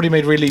 everybody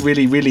made really,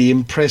 really, really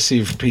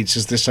impressive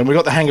pizzas this time. We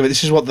got the hang of it.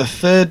 This is the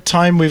third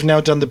time we've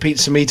now done the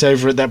pizza meet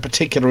over at that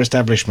particular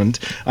establishment.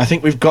 I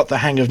think we've got the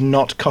hang of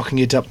not cocking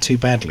it up too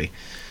badly.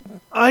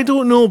 I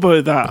don't know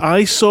about that.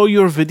 I saw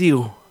your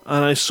video,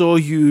 and I saw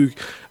you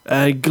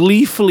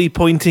gleefully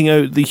pointing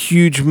out the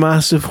huge,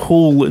 massive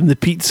hole in the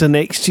pizza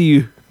next to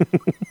you.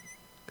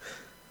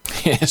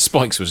 Yeah,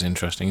 Spikes was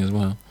interesting as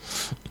well.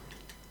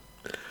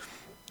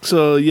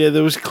 So, yeah,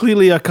 there was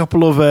clearly a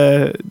couple of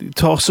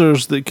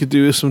tossers that could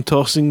do with some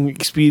tossing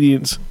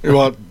experience.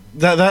 Well,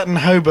 that and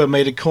Hober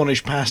made a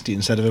Cornish pasty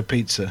instead of a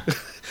pizza.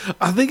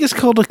 I think it's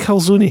called a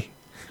calzone.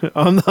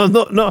 I'm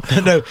not.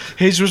 No,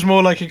 his was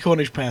more like a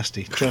Cornish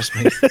pasty, trust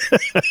me.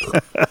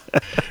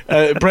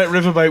 Brett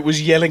Riverboat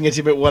was yelling at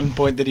him at one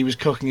point that he was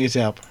cooking it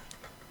up.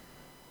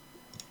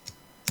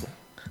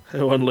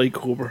 How unlike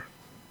Hober.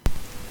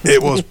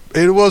 It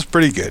was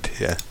pretty good,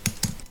 yeah.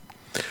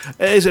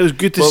 It was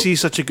good to see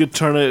such a good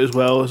turnout as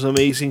well. It was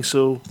amazing,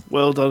 so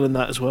well done in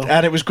that as well.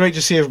 And it was great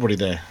to see everybody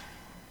there.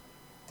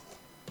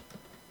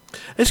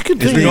 It's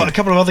good. We got a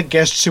couple of other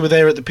guests who were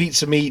there at the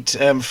pizza meet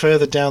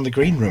further down the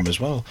green room as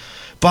well.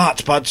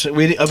 But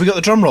we got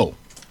the drum roll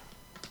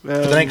for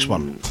the next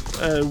one.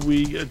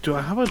 Do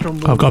I have a drum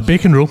roll? I've got a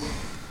bacon roll.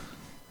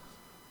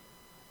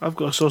 I've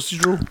got a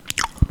sausage roll.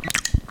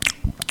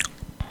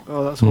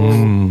 Oh, that's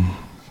horrible.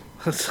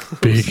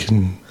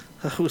 Bacon.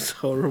 That was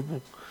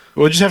horrible.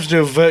 We'll just have to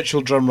do a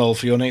virtual drum roll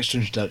for your next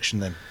introduction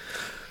then.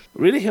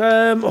 Really?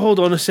 Hold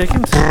on a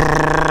second.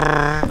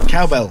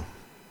 Cowbell.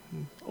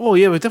 Oh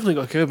yeah, we've definitely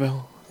got a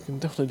cowbell. We can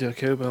definitely do a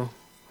cowbell.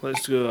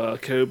 Let's do a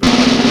cowbell.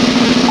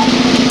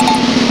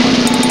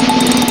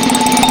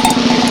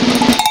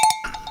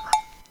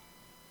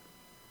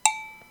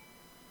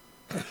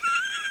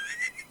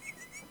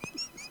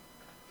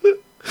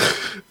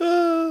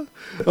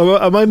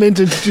 Am I meant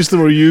to introduce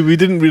them or you? We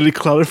didn't really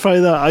clarify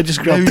that. I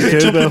just grabbed the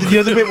cowbell. The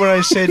other bit where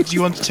I said, "Do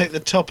you want to take the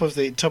top of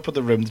the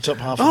room, the top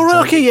half?" Oh, of the right,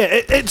 table?" okay, yeah.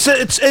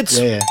 It's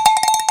Yeah.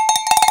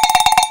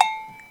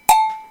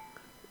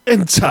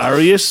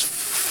 Antarius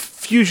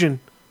Fusion.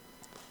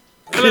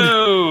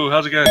 Hello,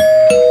 how's it going?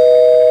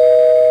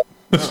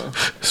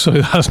 So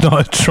that's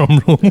not a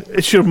drum roll.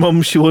 It's your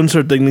mum. She wants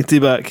her dignity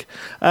back.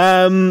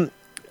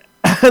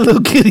 Hello,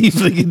 good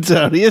evening,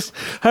 Antarius.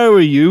 How are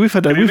you? We've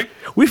had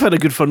a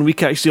good fun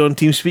week actually on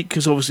TeamSpeak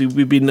because obviously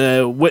we've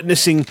been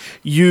witnessing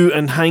you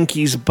and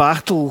Hanky's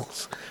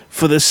battles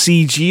for the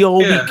CG all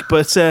week.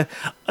 But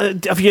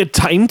have you had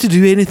time to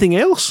do anything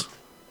else?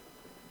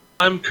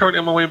 I'm currently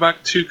on my way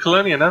back to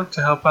Colonia now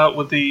to help out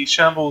with the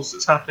shambles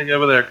that's happening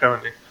over there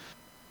currently.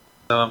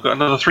 So I've got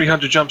another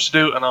 300 jumps to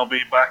do and I'll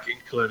be back in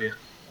Colonia.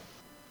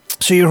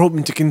 So you're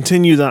hoping to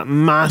continue that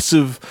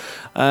massive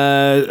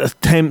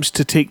attempts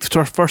to take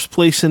the first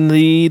place in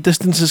the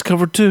distances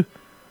covered too?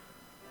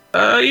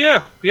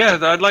 Yeah.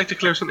 I'd like to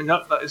clear something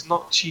up that is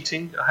not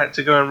cheating. I had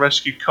to go and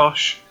rescue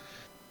Kosh.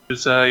 He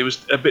was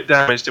a bit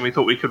damaged and we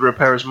thought we could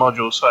repair his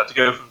module, so I had to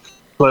go from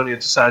Colonia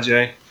to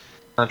Sajay.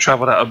 I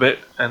travelled out a bit,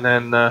 and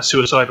then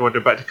Suicide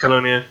wandered back to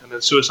Colonia, and then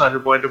Suicide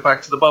wandered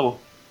back to the bubble.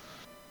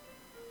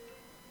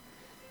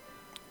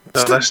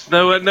 So that's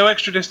no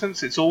extra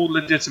distance, it's all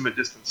legitimate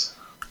distance.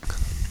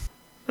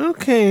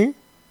 Okay.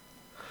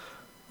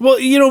 Well,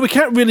 we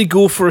can't really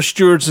go for a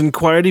steward's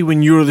inquiry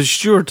when you're the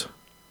steward.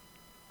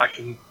 I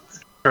can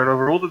turn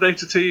over all the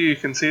data to you, you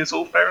can see it's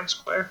all fair and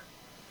square.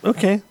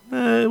 Okay.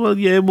 Well,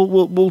 yeah,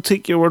 we'll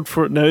take your word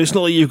for it now. It's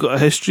not like you've got a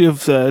history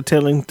of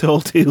telling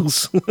tall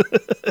tales.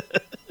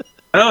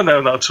 No,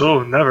 not at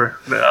all. Never.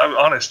 No, I'm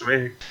honest,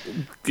 me.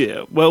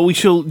 Yeah. Well, we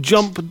shall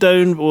jump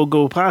down. We'll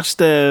go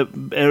past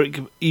Eric,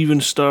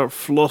 Evenstar,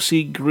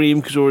 Flossie, Graham,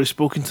 because we've already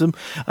spoken to them.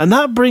 And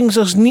that brings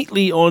us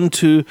neatly on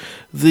to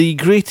the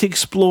great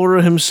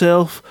explorer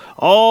himself.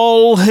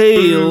 All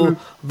hail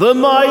the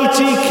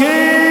mighty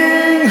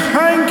King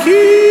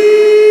Hanky!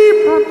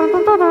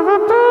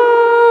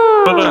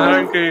 Brother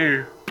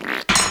Hanky!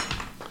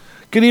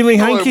 Good evening,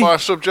 Hanky. Hello, my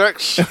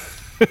subjects.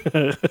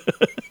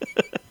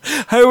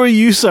 How are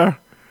you, sir?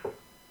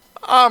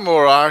 I'm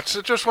alright.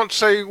 I just want to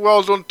say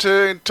well done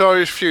to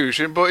Antarius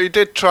Fusion, but he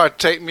did try to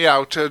take me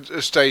out at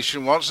a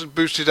station once and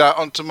boosted out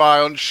onto my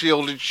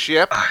unshielded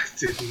ship. I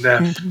did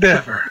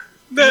never.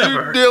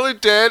 You nearly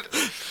did.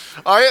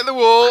 I hit the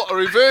wall, I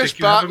reversed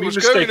back, was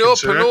going up,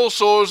 sir. and all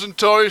saw as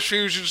Antarius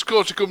Fusion's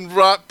got to come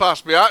right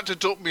past me. I had to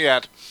duck me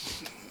head.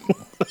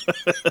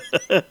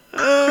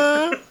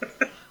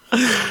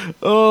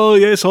 Oh,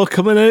 yeah, it's all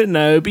coming out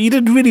now. But you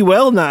did really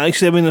well in that,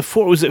 actually. I mean,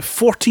 was it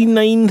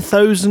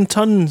 49,000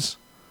 tons?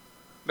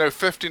 No,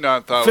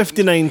 59,000.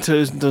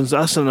 59,000 tons.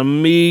 That's an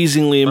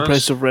amazingly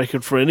impressive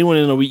record for anyone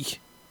in a week.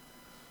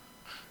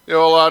 Yeah,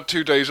 well, I had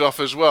 2 days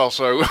off as well,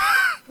 so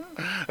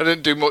I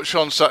didn't do much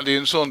on Saturday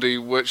and Sunday,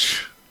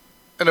 which,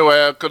 in a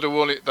way, I could have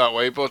won it that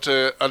way, but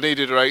I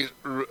needed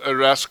a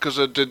rest because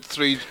I did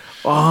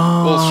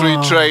all three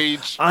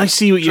trades. I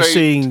see what you're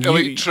saying.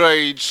 Elite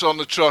trades on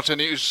the trot, and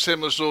it was a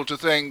similar sort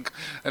of thing,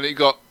 and it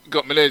got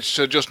managed,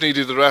 so I just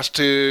needed the rest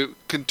to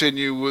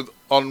continue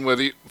on with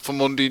it for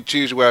Monday and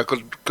Tuesday, where I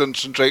could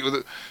concentrate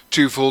with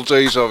 2 full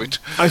days of it.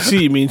 I see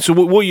what you mean. So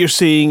what you're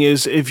saying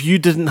is, if you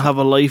didn't have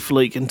a life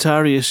like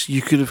Antarius,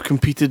 you could have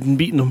competed and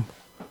beaten him.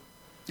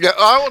 Yeah,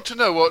 I want to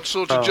know what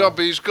sort of job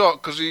he's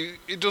got, because he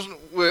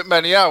doesn't work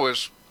many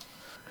hours.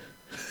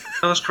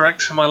 That's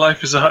correct. My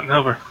life is a hut and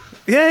hover.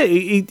 Yeah,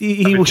 I've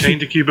been chained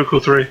to Cubicle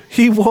 3.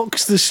 He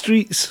walks the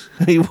streets.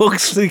 He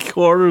walks the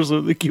corners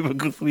of the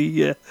Cubicle 3,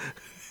 yeah.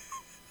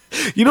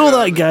 You know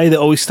that guy that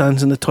always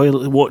stands in the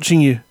toilet watching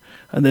you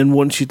and then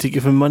wants you to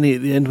give him money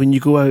at the end when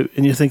you go out,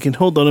 and you're thinking,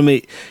 hold on a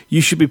minute,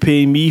 you should be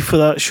paying me for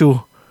that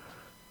show.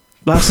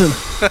 That's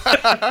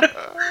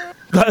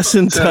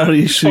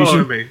Antarius Follow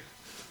Fusion. me.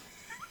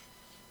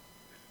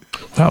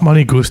 That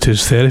money goes to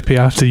his therapy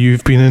after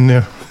you've been in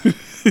there.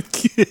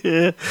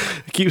 Yeah,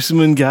 keeps them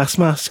in gas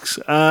masks.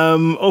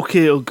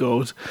 Okay, oh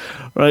god.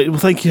 Right, well,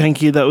 thank you,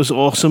 Hanky. That was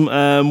awesome.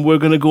 We're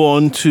going to go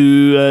on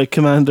to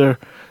Commander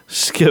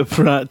Skip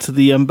Rat,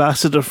 the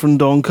ambassador from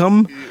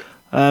Doncom,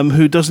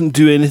 who doesn't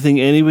do anything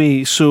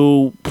anyway.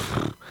 So,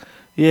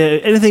 yeah,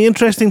 anything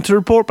interesting to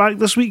report back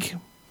this week?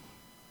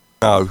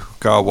 No,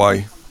 go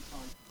away.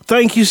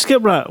 Thank you,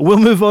 Skip Rat. We'll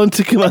move on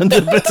to Commander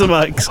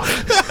Bitamax.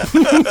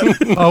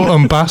 Oh,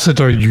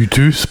 Ambassador, you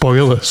do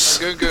spoil us.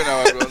 Go now,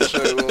 everyone,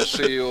 so we'll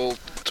see you all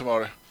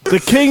tomorrow. The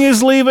king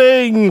is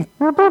leaving!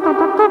 We'll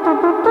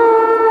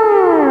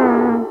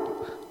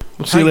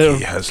see you later.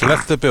 Hanky has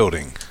left the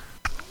building.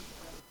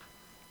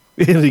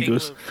 Here he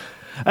goes.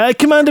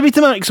 Commander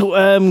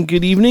Bitamax,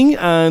 good evening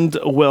and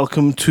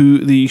welcome to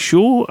the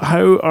show.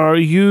 How are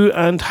you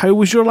and how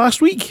was your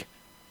last week?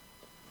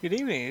 Good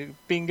evening. It's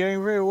been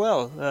going very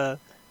well.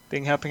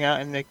 Been helping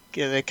out in the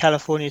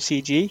California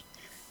CG.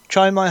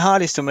 Trying my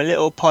hardest on my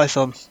little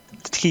Python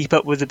to keep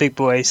up with the big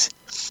boys.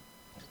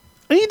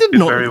 And you did Did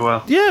not very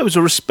well. Yeah, it was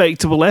a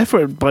respectable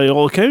effort by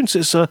all accounts.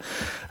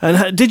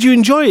 Did you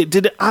enjoy it?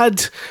 Did it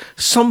add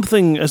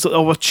something of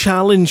a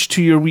challenge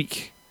to your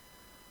week?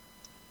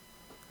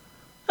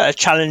 A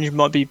challenge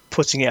might be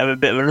putting it a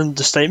bit of an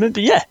understatement,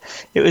 but yeah,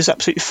 it was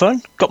absolutely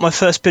fun. Got my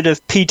first bit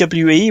of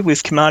PWE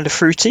with Commander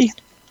Fruity.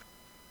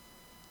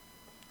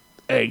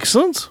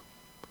 Excellent.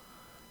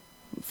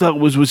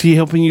 Was he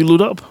helping you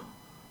load up?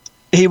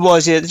 He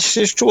was, yeah.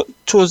 Just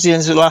towards the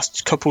end of the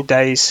last couple of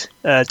days,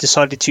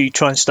 decided to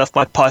try and stuff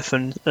my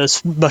Python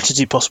as much as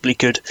he possibly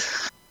could.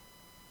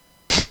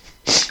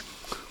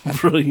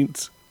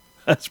 Brilliant.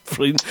 That's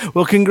brilliant.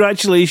 Well,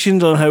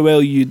 congratulations on how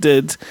well you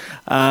did.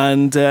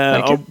 And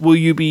will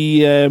you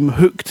be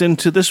hooked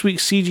into this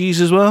week's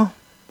CGs as well?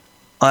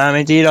 I am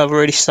indeed. I've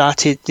already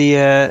started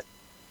the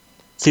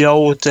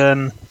old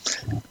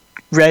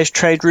Res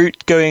trade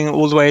route going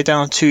all the way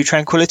down to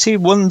Tranquility,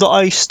 one that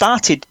I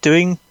started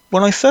doing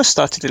when I first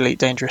started Elite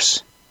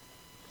Dangerous.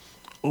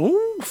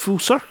 Oh, full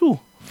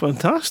circle.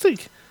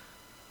 Fantastic.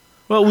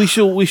 Well, we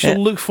shall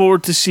look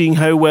forward to seeing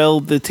how well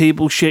the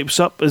table shapes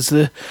up as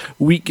the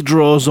week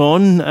draws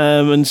on,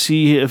 and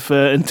see if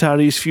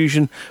Antares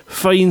Fusion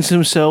finds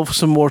himself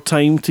some more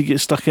time to get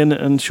stuck in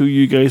it and show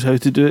you guys how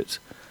to do it.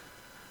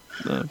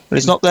 But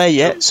he's not there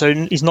yet, so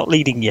he's not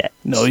leading yet.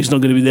 No, he's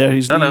not going to be there.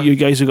 You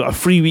guys have got a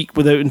free week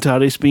without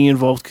Antares being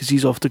involved because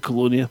he's off to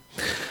Colonia.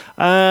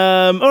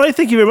 All right,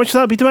 thank you very much for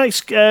that,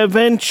 Betamax.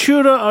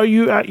 Ventura, are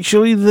you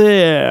actually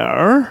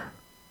there?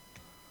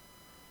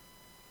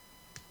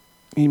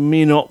 He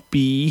may not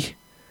be,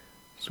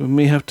 so we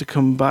may have to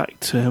come back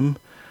to him.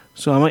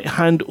 So I might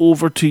hand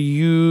over to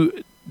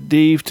you,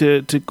 Dave,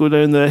 to go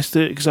down the rest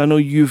of it, because I know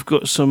you've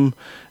got some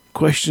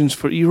questions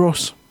for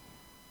Eros.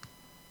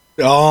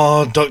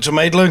 Oh, Dr.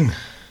 Maidlung.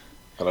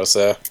 Hello,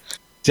 sir.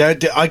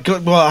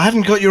 I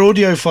haven't got your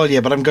audio file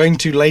yet, but I'm going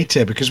to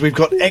later because we've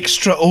got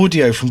extra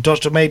audio from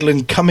Dr.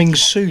 Maidlung coming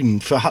soon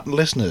for Hutton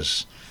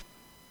listeners.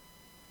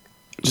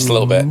 Just a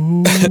little bit.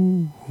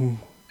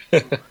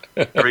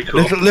 Very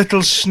cool.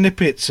 Little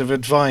snippets of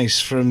advice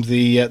from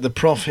the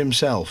prof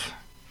himself.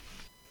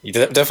 You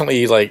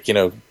definitely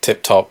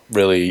tip-top,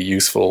 really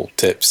useful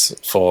tips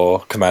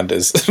for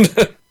commanders.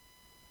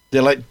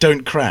 They're like,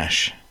 don't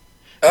crash.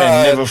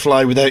 And never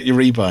fly without your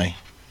rebuy.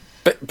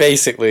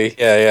 Basically,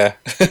 yeah.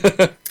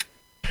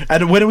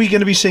 And when are we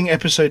going to be seeing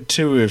episode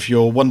 2 of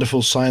your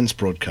wonderful science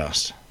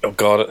broadcast? Oh,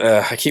 God,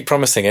 I keep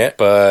promising it,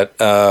 but,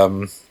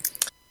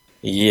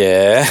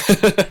 yeah.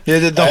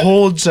 The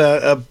hordes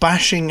are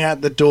bashing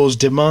at the doors,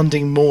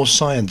 demanding more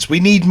science.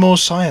 We need more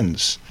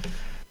science.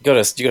 You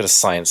gotta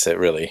science it,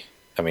 really.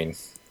 I mean,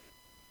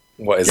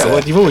 what is it?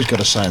 Well, you've always got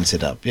to science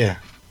it up, yeah.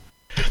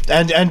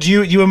 And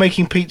you were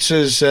making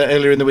pizzas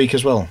earlier in the week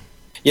as well?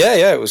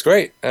 Yeah, it was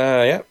great.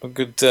 A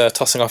good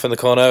tossing off in the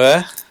corner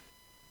there.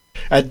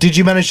 Did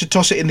you manage to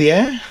toss it in the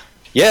air?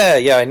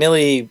 Yeah, I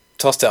nearly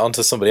tossed it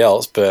onto somebody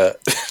else,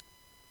 but...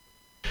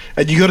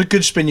 And you got a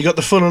good spin. You got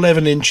the full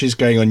 11 inches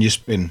going on your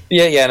spin.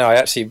 Yeah, no, I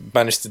actually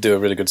managed to do a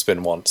really good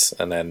spin once,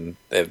 and then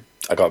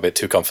I got a bit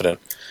too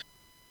confident.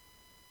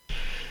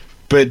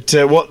 But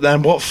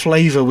what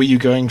flavour were you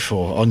going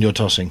for on your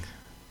tossing?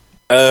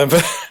 I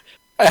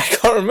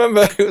can't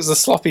remember. It was a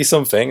sloppy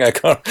something.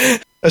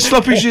 A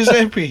sloppy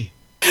Giuseppe.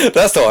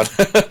 That's the one.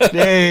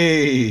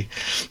 Yay!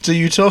 So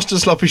you tossed a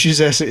sloppy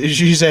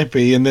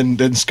Giuseppe and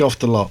then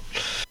scoffed a lot.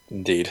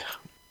 Indeed.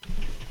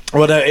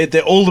 Well,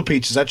 all the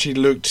pizzas actually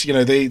looked,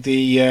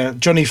 the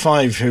Johnny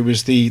Five, who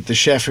was the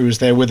chef who was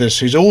there with us,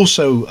 who's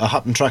also a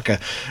Hutton trucker,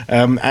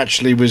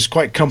 actually was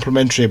quite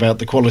complimentary about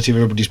the quality of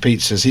everybody's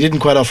pizzas. He didn't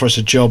quite offer us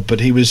a job,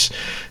 but he was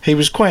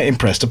quite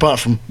impressed,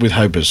 apart from with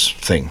Hober's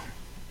thing.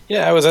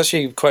 Yeah, I was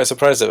actually quite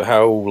surprised at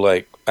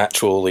how,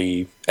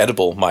 actually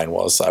edible mine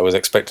was. I was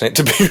expecting it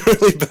to be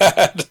really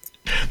bad.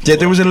 Yeah,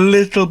 there was a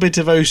little bit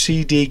of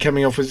OCD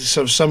coming off with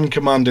sort of some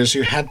commanders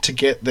who had to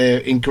get their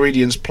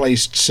ingredients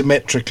placed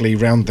symmetrically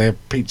around their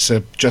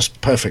pizza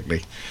just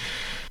perfectly.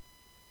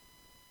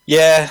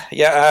 Yeah,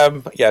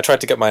 I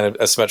tried to get mine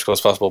as symmetrical as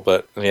possible,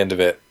 but at the end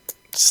of it,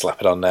 slap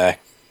it on there,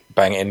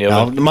 bang it in the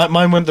oven.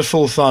 Mine went the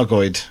full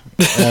Thargoid.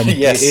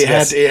 Yes,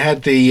 it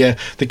had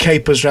the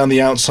capers around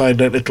the outside,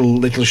 like little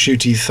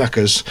shooty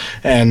thuckers,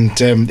 and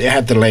it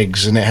had the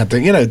legs, and it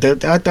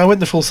had I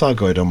went the full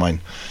Thargoid on mine.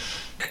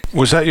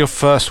 Was that your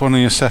first one or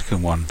your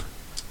second one?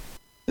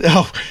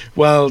 Oh,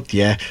 well,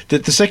 yeah.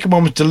 The second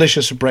one was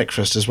delicious for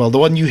breakfast as well. The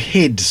one you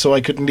hid so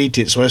I couldn't eat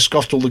it, so I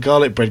scoffed all the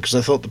garlic bread because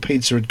I thought the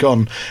pizza had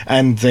gone,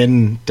 and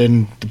then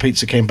the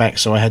pizza came back,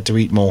 so I had to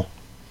eat more.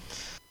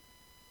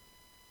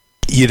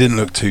 You didn't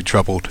look too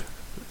troubled.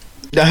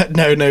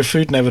 No,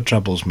 food never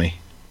troubles me.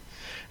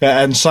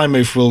 And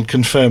Simoof will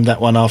confirm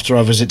that one after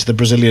our visit to the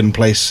Brazilian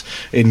place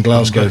in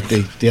Glasgow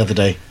the other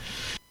day.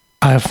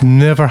 I have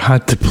never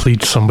had to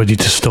plead somebody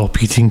to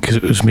stop eating because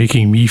it was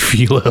making me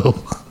feel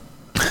ill.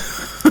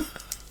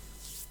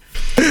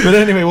 But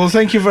anyway, well,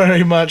 thank you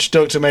very much,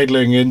 Dr.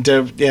 Maidlung, and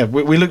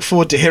we look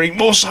forward to hearing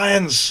more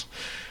science.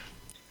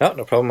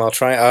 No problem. I'll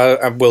try.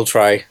 I will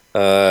try.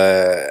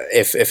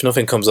 If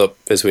nothing comes up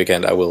this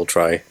weekend, I will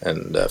try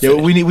and. Yeah,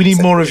 we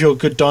need more of your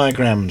good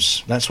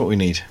diagrams. That's what we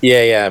need.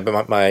 Yeah,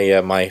 but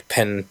my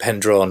pen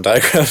drawn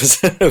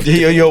diagrams.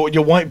 your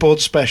whiteboard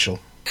special.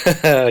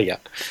 Yeah,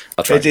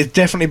 I'll try. It's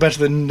definitely better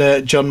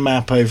than John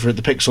Mapp over at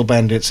the Pixel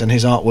Bandits and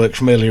his artwork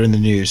from earlier in the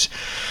news.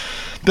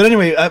 But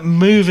anyway,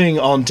 moving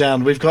on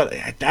down, we've got,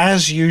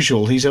 as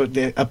usual, he's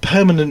a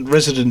permanent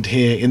resident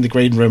here in the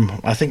green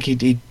room. I think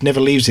he never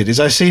leaves it. Is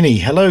Iceni?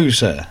 Hello,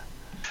 sir.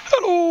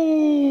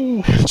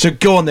 Hello. So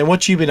go on then,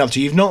 what have you been up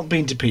to? You've not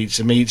been to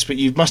Pizza Meets, but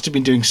you must have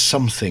been doing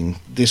something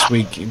this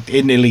week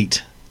in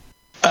Elite.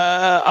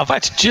 I've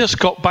actually just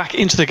got back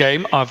into the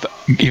game. I've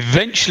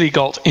eventually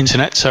got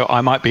internet, so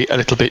I might be a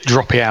little bit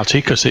droppy-outy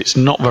because it's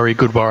not very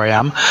good where I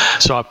am.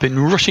 So I've been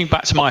rushing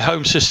back to my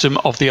home system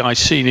of the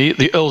Iceni,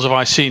 the Earls of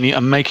Iceni,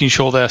 and making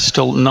sure they're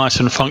still nice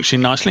and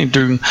functioning nicely and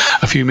doing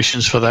a few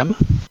missions for them.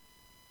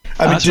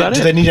 I mean,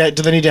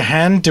 do they need a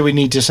hand? Do we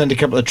need to send a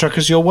couple of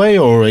truckers your way,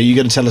 or are you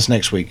going to tell us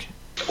next week?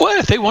 Well,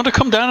 if they want to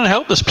come down and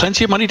help, there's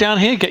plenty of money down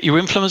here. Get your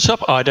influence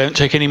up. I don't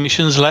take any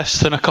missions less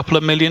than a couple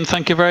of million,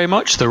 thank you very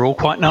much. They're all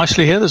quite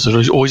nicely here. There's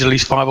always at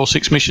least 5 or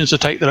 6 missions to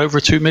take that are over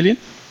 2 million.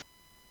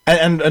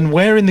 And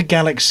where in the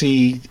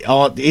galaxy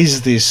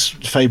is this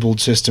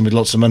fabled system with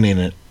lots of money in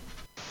it?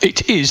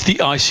 It is the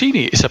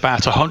Iceni. It's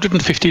about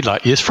 150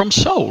 light years from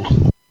Sol.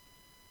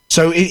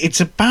 So it's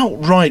about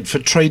right for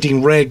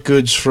trading rare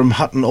goods from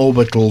Hutton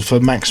Orbital for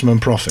maximum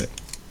profit?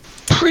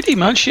 Pretty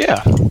much,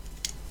 yeah.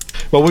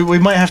 Well, we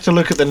might have to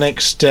look at the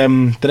next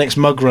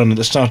mug run at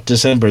the start of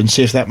December and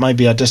see if that might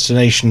be our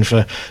destination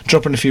for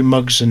dropping a few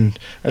mugs and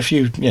a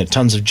few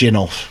tons of gin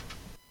off.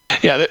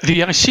 Yeah,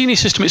 the Iceni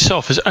system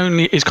itself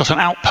is got an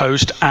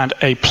outpost and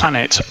a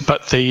planet,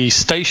 but the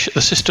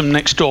system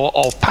next door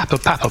of Papa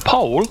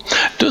Pole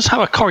does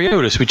have a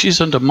Coriolis, which is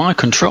under my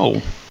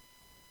control.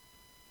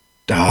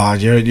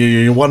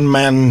 You're one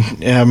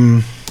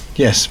man.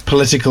 Yes,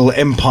 political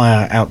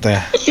empire out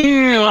there.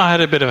 Yeah, I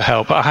had a bit of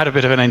help. I had a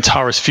bit of an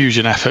Antares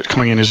fusion effort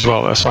coming in as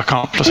well, so I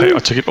can't say I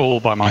took it all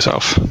by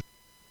myself.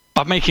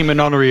 I'm making him an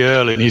honorary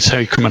earl and he'd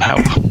say come and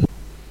help.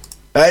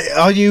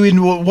 Are you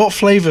in what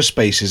flavour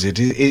space is it?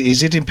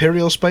 Is it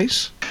Imperial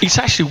space? It's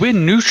actually, we're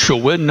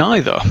neutral, we're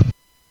neither.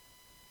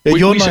 Yeah,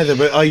 you're neither,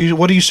 but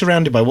what are you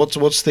surrounded by?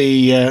 What's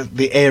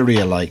the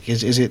area like?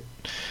 Is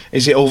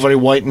it all very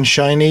white and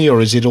shiny, or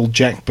is it all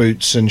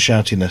jackboots and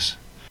shoutiness?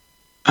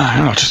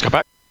 I'll just go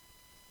back.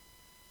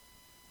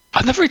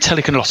 I've never really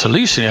taken a lot of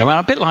loose, I'm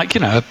a bit like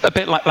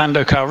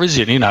Lando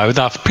Calrissian,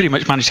 I've pretty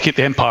much managed to keep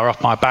the Empire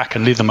off my back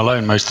and leave them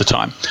alone most of the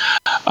time.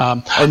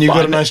 And you've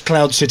got a nice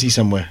cloud city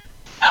somewhere.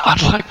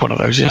 I'd like one of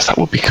those, yes, that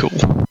would be cool.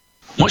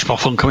 Much more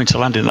fun coming to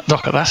land in that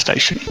dock at that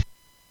station.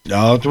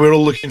 We're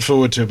all looking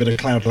forward to a bit of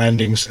cloud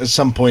landings at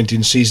some point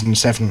in Season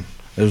 7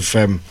 of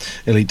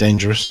Elite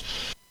Dangerous.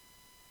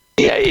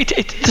 Yeah,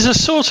 there's a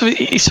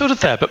it's sort of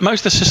there, but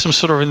most of the systems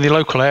sort of in the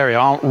local area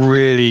aren't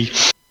really...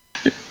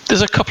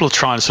 There's a couple of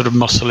trying to sort of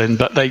muscle in,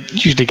 but they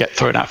usually get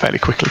thrown out fairly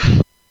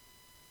quickly.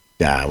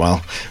 Yeah,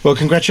 well,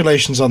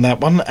 congratulations on that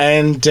one.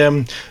 And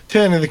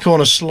turning the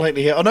corner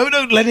slightly here. Oh, no,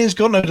 Lenin's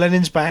gone. No,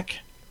 Lenin's back.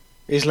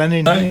 Is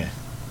Lenin here?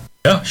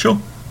 Yeah, sure.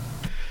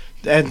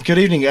 And good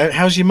evening.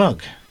 How's your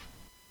mug?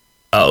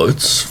 Oh,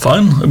 it's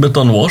fine. A bit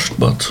unwashed,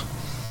 but...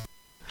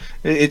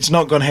 It's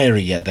not gone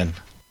hairy yet, then?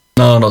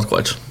 No, not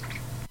quite.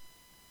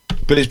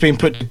 But it's been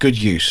put to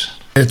good use?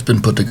 It's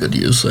been put to good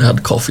use. I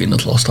had coffee in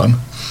it last time.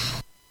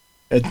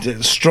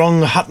 A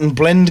strong Hutton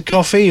blend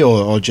coffee,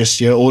 or just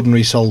your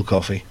ordinary Sol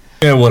coffee?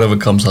 Yeah, whatever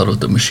comes out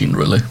of the machine,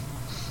 really.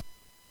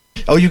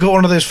 Oh, you got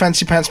one of those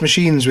fancy pants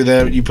machines with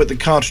you put the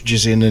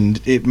cartridges in and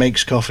it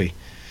makes coffee?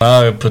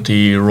 I put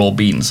the raw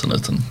beans in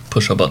it and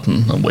push a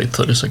button and wait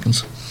 30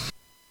 seconds.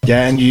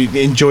 Yeah, and you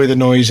enjoy the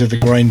noise of the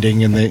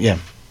grinding and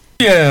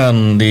Yeah,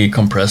 and the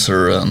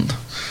compressor and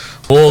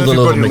all the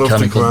little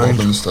mechanical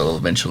bobbins that'll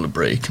eventually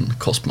break and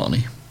cost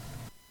money.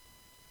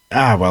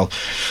 Ah, well,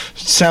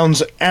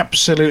 sounds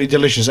absolutely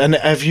delicious. And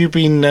have you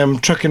been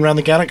trucking around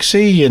the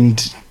galaxy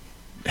and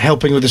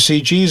helping with the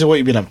CGs, or what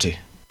have you been up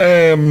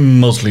to?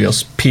 Mostly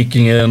just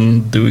peeking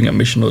in, doing a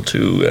mission or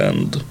two,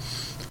 and,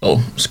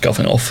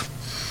 scuffing off.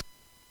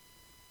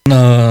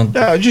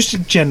 Just a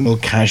general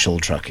casual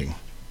trucking.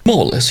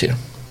 More or less, yeah.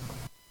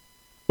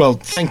 Well,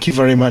 thank you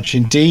very much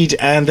indeed.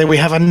 And then we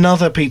have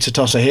another pizza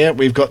tosser here.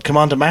 We've got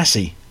Commander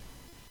Massey.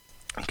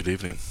 Good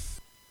evening.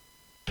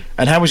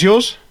 And how was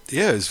yours?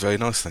 Yeah, it was very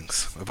nice,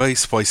 thanks. Very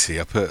spicy.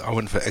 I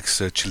went for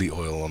extra chili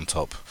oil on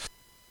top.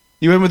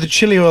 You went with the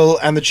chili oil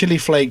and the chili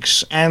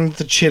flakes and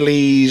the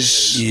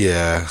chilies.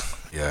 Yeah.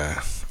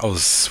 I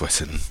was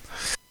sweating.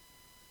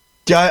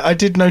 Yeah, I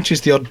did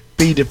notice the odd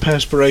bead of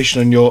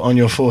perspiration on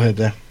your forehead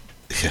there.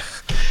 Yeah.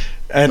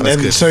 And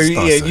so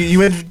nice, you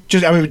went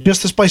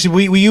just the spicy.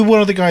 Were you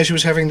one of the guys who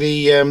was having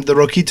the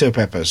Roquito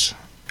peppers?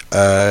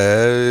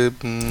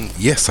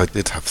 Yes, I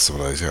did have some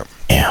of those. Yeah.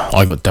 Yeah,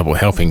 I got double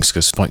helpings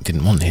because Spike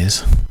didn't want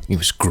his. He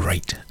was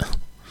great.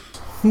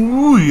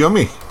 Ooh,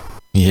 yummy.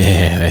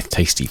 Yeah, they're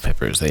tasty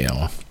peppers, they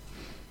are.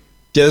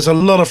 Yeah, there's a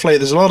lot of flavour.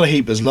 There's a lot of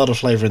heat. There's a lot of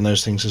flavour in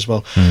those things as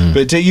well.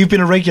 But you've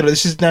been a regular.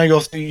 This is now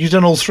you've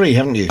done all three,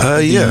 haven't you?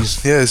 Yeah,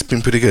 it's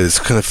been pretty good. It's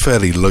kind of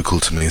fairly local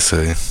to me, so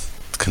it's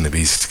kind of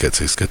easy to get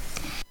to. It's good.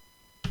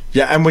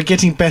 Yeah, and we're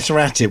getting better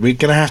at it. We're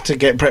going to have to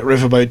get Brett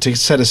Riverboat to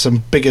set us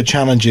some bigger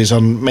challenges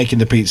on making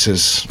the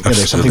pizzas. You know,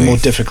 something more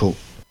difficult.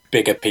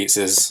 Bigger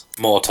pizzas,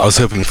 more tossers. I was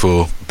hoping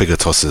for bigger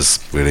tossers,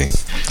 really.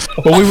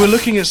 Well, we were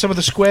looking at some of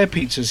the square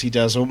pizzas he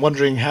does and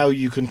wondering how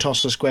you can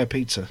toss a square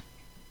pizza.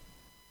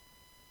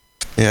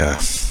 Yeah.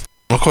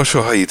 I'm not quite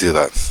sure how you do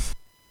that.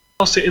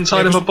 Toss it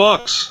inside of a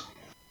box.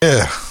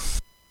 Yeah.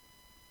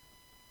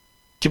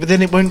 Yeah, but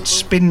then it won't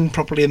spin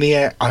properly in the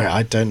air.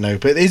 I don't know.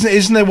 But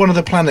isn't there one of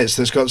the planets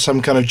that's got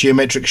some kind of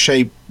geometric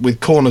shape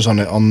with corners on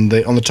it on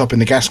the top in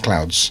the gas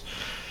clouds?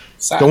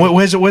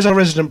 Where's our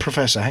resident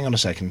professor? Hang on a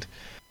second.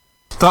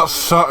 That's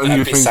Saturn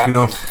you're thinking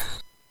of.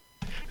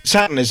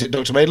 Saturn, is it,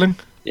 Dr. Maidling?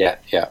 Yeah.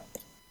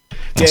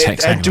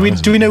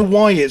 Do we know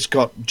why it's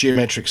got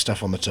geometric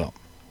stuff on the top?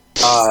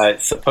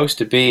 It's supposed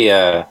to be,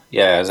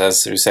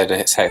 as we said,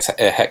 it's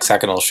a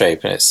hexagonal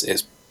shape, and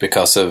it's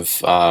because of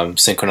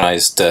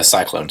synchronized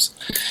cyclones.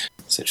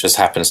 So it just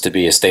happens to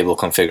be a stable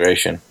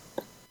configuration.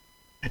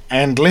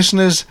 And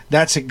listeners,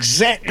 that's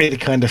exactly the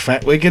kind of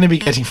fact we're going to be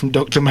getting from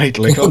Dr.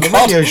 Maidling on the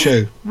radio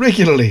show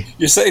regularly.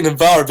 You're setting the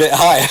bar a bit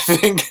high, I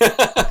think.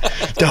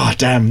 Oh,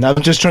 damn. I'm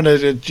just trying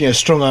to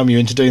strong-arm you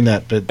into doing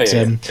that. But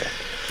I'll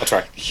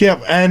try. Yeah,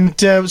 and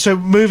so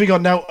moving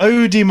on now,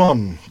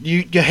 Odimon,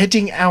 you're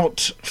heading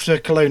out for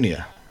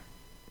Colonia.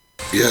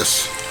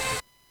 Yes.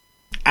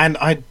 And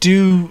I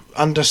do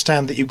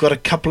understand that you've got a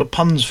couple of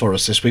puns for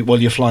us this week while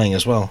you're flying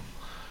as well.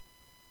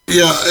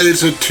 Yeah,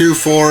 it's a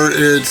 2-4.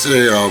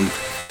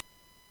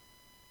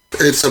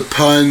 It's a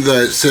pun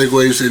that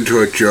segues into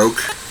a joke.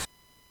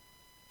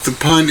 The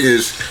pun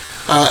is,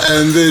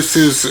 and this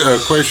is a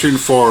question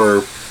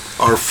for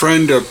our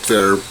friend up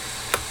there.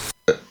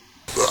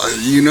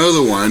 You know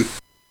the one.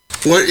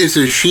 What is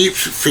a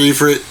sheep's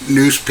favorite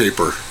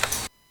newspaper?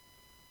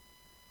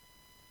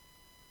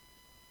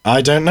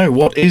 I don't know.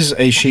 What is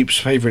a sheep's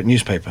favourite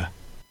newspaper?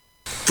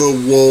 The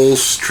Wall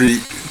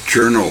Street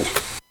Journal.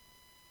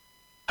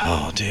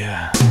 Oh,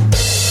 dear.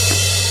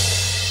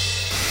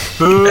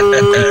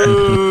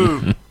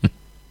 The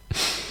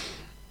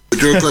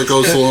joke that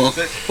goes along.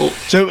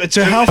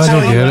 So how far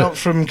are you out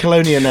from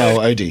Colonia now,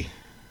 Odie?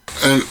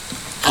 And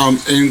I'm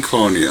in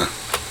Colonia.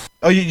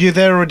 Oh, you're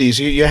there already,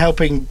 so you're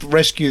helping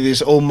rescue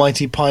this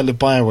almighty pile of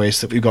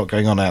biowaste that we've got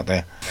going on out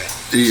there.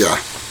 Yeah.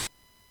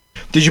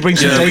 Did you bring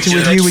some data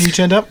with you when you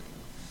turned up?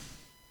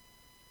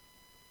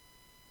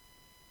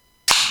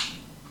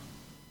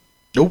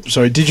 Oh,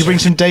 sorry. Did you bring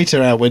some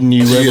data out when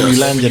you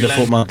landed at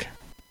Fort Mark?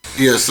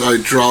 Yes, I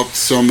dropped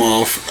some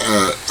off.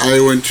 I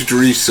went to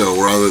Doriso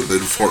rather than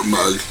Fort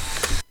Mug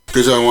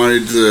because I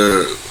wanted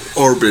the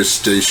Orbis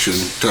station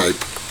type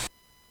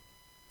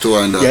to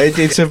land up. Yeah,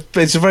 it's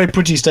a very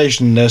pretty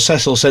station.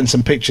 Cecil sent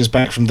some pictures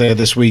back from there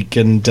this week,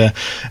 and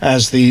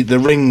as the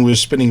ring was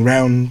spinning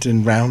round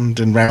and round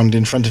and round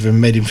in front of him,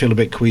 made him feel a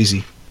bit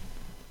queasy.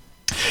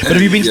 But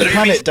have you been to the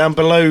planet down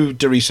below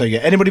Doriso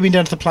yet? Anybody been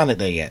down to the planet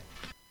there yet?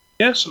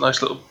 Yes, a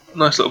nice little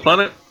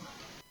planet.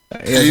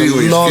 There's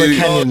a lot of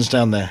canyons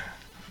down there.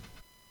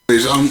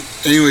 Anyways,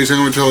 I'm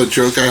going to tell a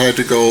joke I had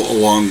to go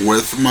along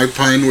with my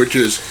pun, which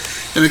is,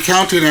 an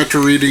accountant after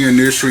reading a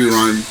nursery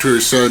rhyme to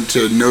his son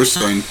said, "No,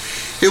 son,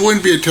 it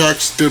wouldn't be a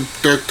tax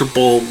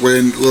deductible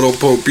when little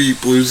Bo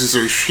Peep loses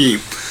her sheep,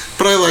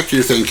 but I like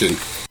your thinking."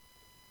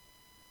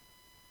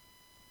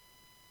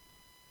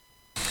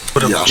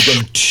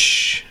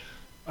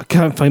 I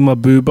can't find my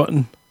boo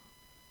button.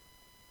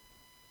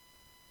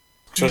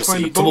 Can you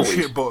find the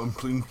bullshit button,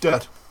 please,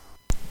 Dad?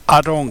 I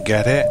don't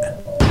get it.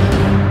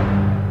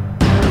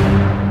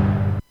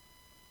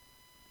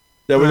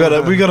 Yeah,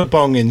 we got a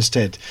bong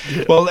instead.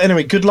 Yeah. Well,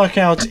 anyway, good luck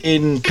out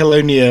in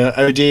Colonia,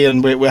 OD,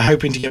 and we're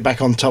hoping to get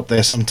back on top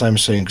there sometime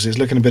soon because it's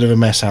looking a bit of a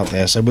mess out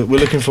there. So we're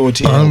looking forward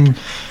to your help.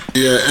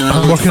 Yeah, and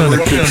I'm working on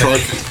a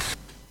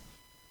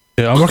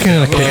I'm working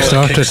on a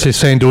Kickstarter to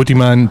send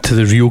Odiman to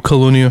the real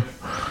Colonia.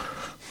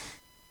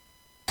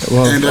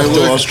 Well, and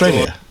to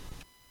Australia.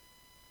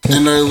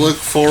 And I look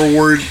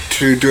forward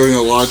to doing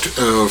a lot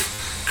of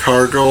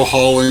cargo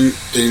hauling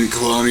in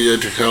Colonia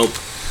to help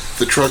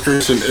the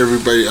truckers and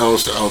everybody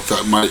else out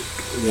that might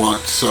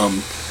want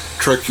some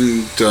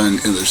trucking done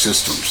in their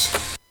systems.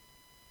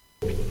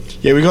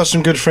 Yeah, we got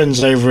some good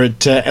friends over at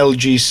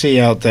LGC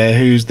out there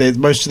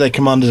most of their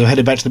commanders are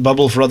headed back to the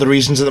bubble for other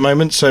reasons at the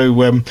moment,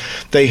 so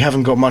they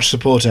haven't got much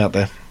support out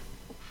there.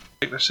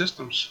 Take their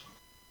systems.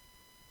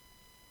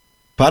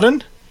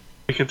 Pardon?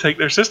 We can take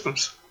their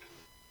systems.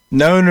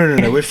 No,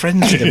 we're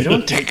friends with them. We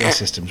don't take their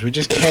systems, we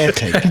just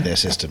caretake their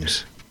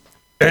systems.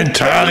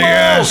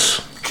 Intalius!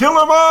 Kill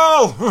them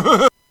all!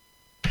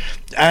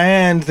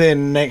 And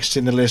then next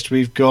in the list,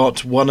 we've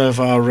got one of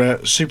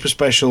our super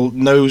special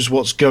knows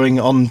what's going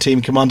on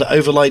team commander,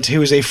 Overlight,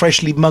 who is a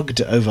freshly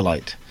mugged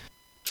Overlight.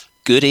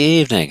 Good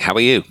evening. How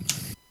are you?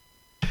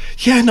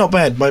 Yeah, not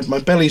bad. My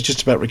belly's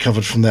just about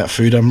recovered from that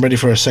food. I'm ready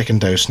for a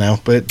second dose now.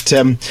 But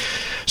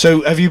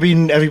so have you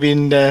been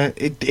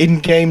in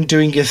game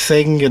doing your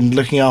thing and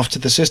looking after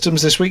the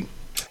systems this week?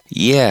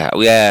 Yeah. So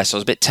I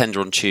was a bit tender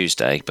on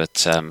Tuesday,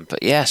 but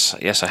yes,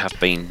 I have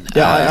been.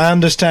 Yeah, I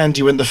understand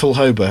you went the full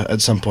Hober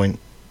at some point.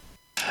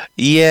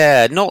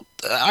 Yeah,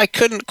 I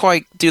couldn't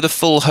quite do the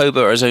full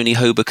Hober as only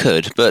Hober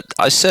could, but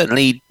I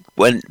certainly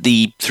went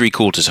the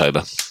 3/4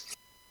 Hober.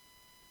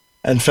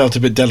 And felt a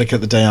bit delicate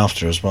the day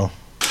after as well.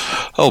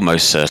 Oh,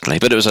 most certainly.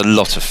 But it was a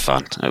lot of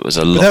fun. It was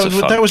a lot of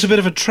fun. That was a bit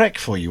of a trek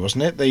for you,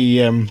 wasn't it?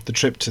 The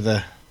trip to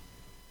the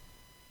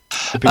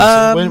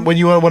pizza, when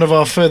you were one of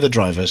our further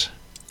drivers,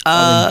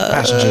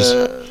 passengers.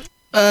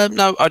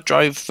 No, I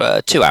drove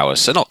 2 hours,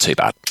 so not too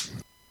bad.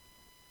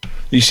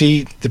 You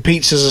see, the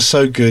pizzas are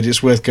so good,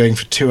 it's worth going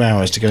for 2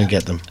 hours to go and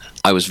get them.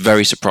 I was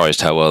very surprised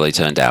how well they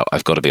turned out,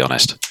 I've got to be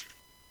honest.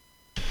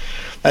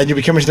 And you'll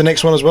be coming to the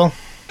next one as well?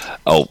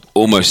 Oh,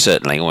 almost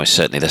certainly.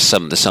 There's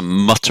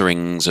some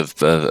mutterings of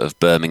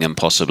Birmingham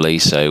possibly.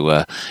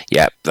 So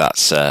yeah,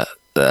 that's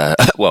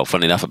well,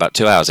 funny enough, about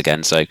 2 hours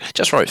again. So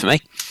just right for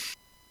me.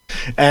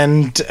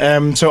 And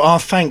so our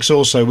thanks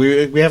also,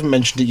 we haven't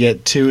mentioned it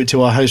yet,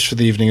 to our host for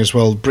the evening as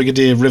well,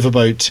 Brigadier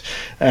Riverboat,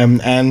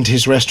 and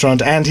his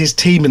restaurant and his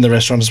team in the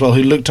restaurant as well,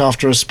 who looked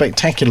after us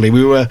spectacularly.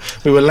 We were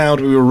loud,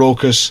 we were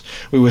raucous,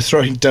 we were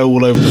throwing dough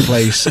all over the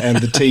place, and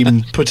the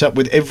team put up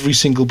with every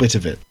single bit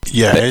of it.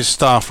 Yeah, his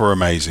staff were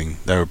amazing.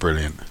 They were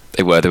brilliant.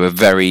 They were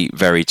very,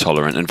 very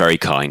tolerant and very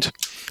kind.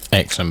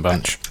 Excellent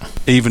bunch.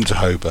 Even to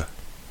Hober.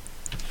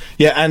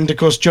 Yeah, and of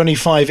course Johnny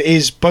Five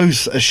is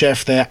both a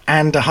chef there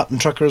and a Hutton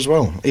trucker as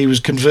well. He was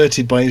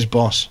converted by his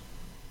boss.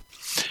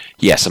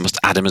 Yes, I must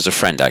add him as a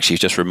friend. Actually,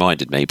 you've just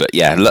reminded me. But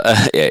yeah,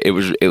 it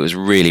was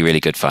really,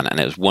 really good fun, and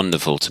it was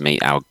wonderful to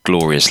meet our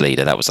glorious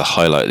leader. That was the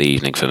highlight of the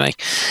evening for me.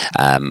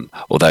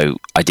 Although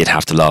I did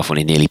have to laugh when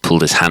he nearly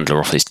pulled his handler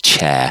off his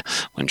chair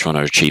when trying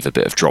to achieve a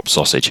bit of drop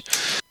sausage.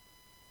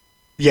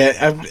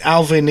 Yeah,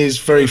 Alvin is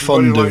very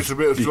fond of a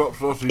bit of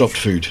dropped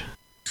food.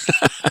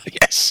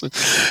 Yes.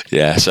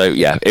 Yeah, so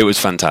yeah, it was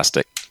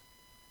fantastic.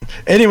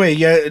 Anyway,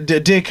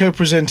 dear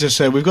co-presenter,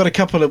 sir, we've got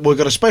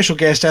a special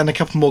guest and a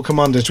couple more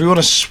commanders. Do we want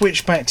to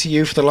switch back to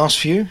you for the last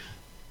few?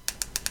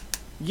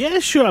 Yeah,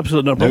 sure,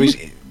 absolutely no problem.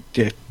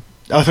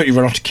 I thought you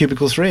were off to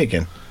Cubicle 3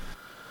 again.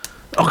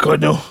 Oh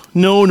God, no!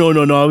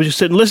 I was just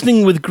sitting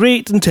listening with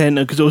great intent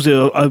because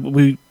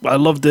I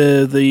loved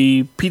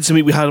the pizza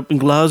meet we had up in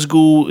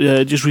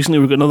Glasgow just recently.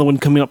 We've got another one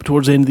coming up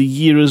towards the end of the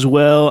year as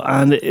well,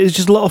 and it's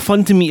just a lot of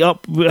fun to meet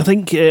up. I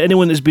think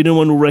anyone that's been in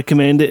one will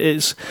recommend it.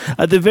 It's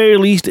at the very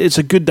least it's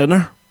a good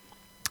dinner,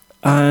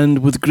 and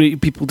with great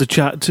people to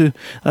chat to.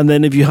 And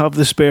then if you have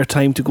the spare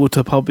time to go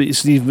to a pub,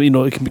 it's even,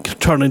 it can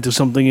turn into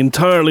something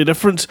entirely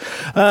different.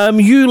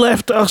 You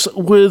left us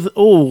with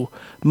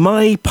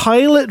my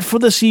pilot for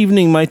this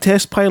evening, my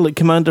test pilot,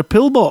 Commander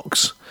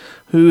Pillbox,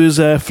 who is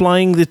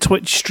flying the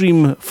Twitch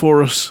stream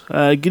for us.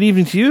 Good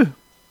evening to you.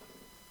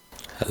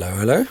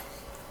 Hello.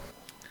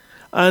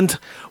 And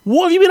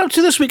what have you been up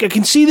to this week? I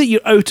can see that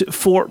you're out at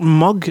Fort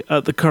Mugg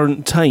at the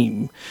current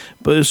time.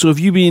 But so have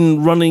you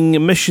been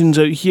running missions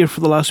out here for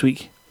the last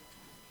week?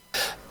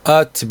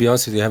 To be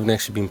honest with you, I haven't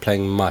actually been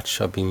playing much.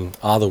 I've been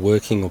either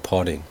working or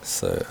partying,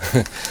 so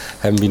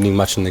haven't been doing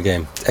much in the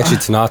game. Actually,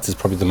 tonight is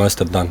probably the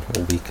most I've done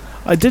all week.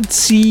 I did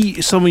see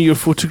some of your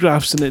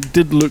photographs, and it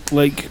did look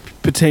like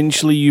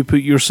potentially you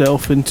put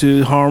yourself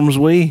into harm's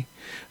way.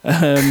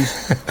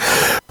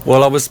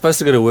 Well, I was supposed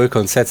to go to work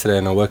on Saturday,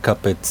 and I woke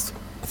up at,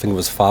 I think it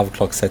was 5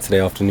 o'clock Saturday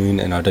afternoon,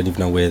 and I don't even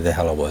know where the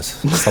hell I was.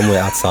 Somewhere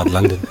outside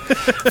London.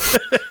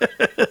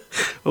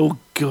 Oh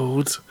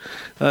God,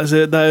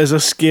 that is a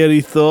scary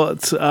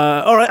thought.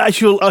 All right, I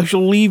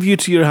shall leave you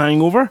to your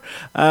hangover.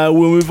 We'll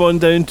move on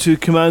down to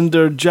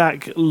Commander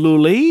Jack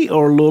Lollet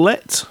or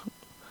Lolette.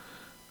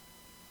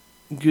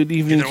 Good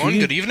evening. Either one.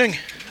 Good evening.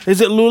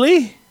 Is it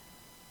Lollet?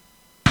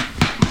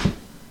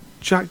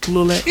 Jack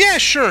Lollet? Yeah,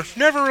 sure.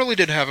 Never really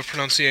did have a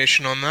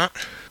pronunciation on that.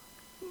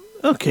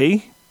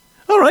 Okay.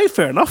 All right,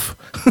 fair enough.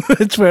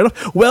 It's fair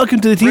enough. Welcome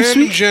to the Team Random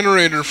Suite.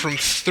 generator from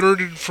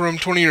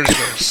 20 years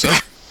ago. So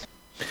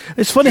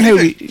it's funny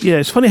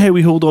how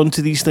we hold on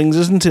to these things,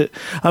 isn't it?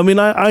 I mean,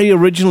 I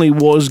originally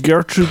was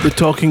Gertrude the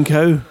talking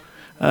cow,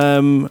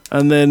 and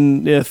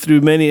then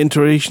through many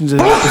iterations, I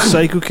was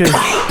Psycho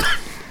Cow.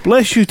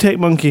 Bless you, Tech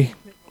Monkey.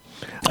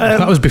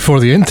 That was before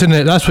the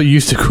internet. That's what you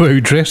used to go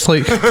out dressed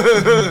like.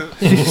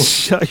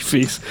 Shut your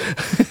face.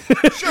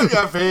 Shut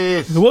your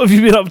face. What have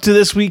you been up to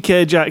this week,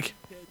 Jack?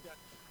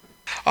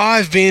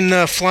 I've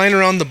been flying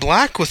around the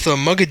black with a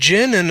mug of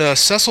gin and a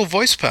Cecil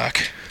voice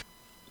pack.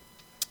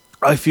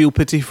 I feel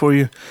pity for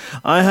you.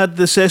 I had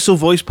the Cecil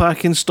voice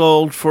pack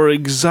installed for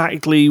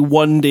exactly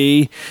 1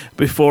 day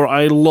before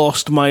I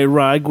lost my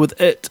rag with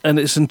it and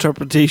its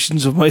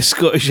interpretations of my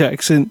Scottish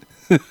accent.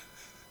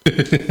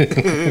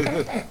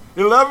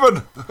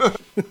 11.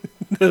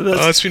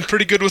 It's been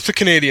pretty good with the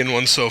Canadian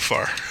one so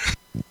far.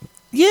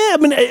 Yeah, I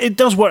mean, it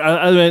does work.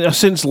 I mean, I've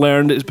since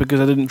learned it's because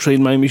I didn't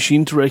train my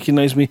machine to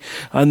recognise me,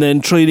 and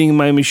then training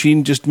my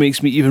machine just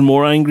makes me even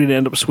more angry and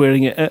end up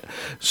swearing at it.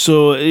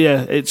 So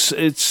yeah,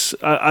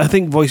 I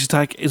think Voice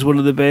Attack is one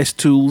of the best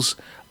tools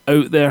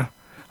out there,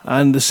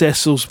 and the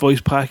Cecil's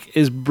voice pack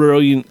is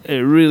brilliant.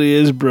 It really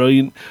is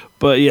brilliant.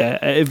 But yeah,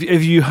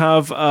 if you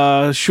have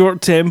a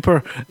short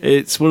temper,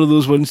 it's one of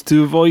those ones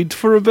to avoid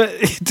for a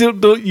bit.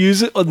 Don't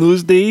use it on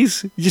those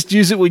days. Just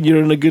use it when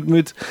you're in a good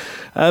mood.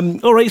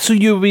 All right, so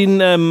you've been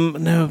now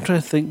I'm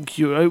trying to think.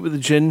 You're out with the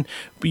gin.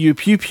 Were you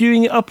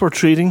pew-pewing it up or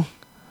trading?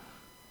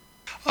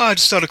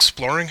 Just out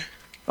exploring.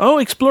 Oh,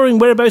 exploring.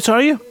 Whereabouts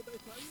are you?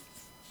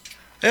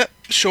 Yep,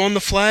 showing the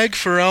flag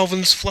for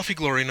Alvin's fluffy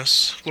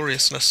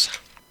gloriousness.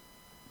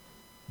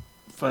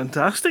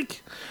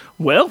 Fantastic.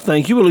 Well,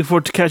 thank you. We look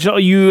forward to catching up.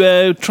 Are you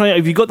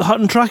have you got the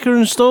Hutton tracker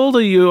installed?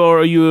 Or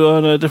are you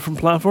on a different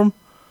platform?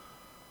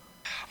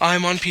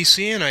 I'm on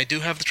PC and I do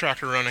have the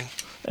tracker running.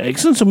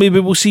 Excellent. So maybe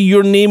we'll see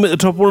your name at the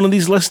top of one of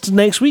these lists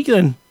next week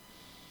then.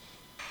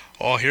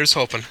 Oh, here's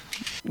hoping.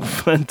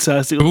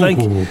 Fantastic.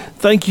 Well,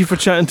 thank you for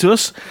chatting to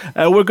us.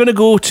 We're going to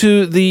go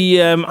to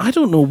the I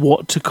don't know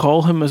what to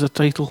call him as a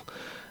title,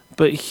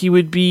 but he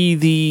would be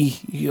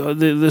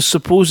the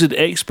supposed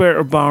expert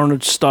of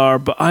Barnard Star,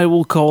 but I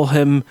will call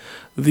him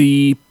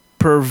the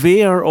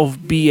purveyor of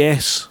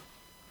BS.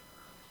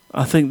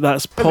 I think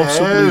that's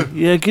possibly... Hello.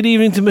 Yeah, good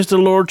evening to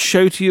Mr. Lord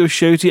Shouty of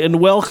Shouty,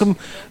 and welcome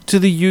to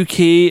the UK,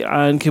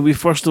 and can we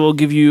first of all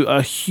give you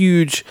a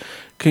huge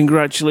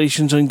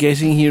congratulations on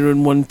getting here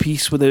in one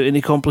piece without any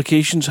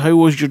complications. How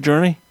was your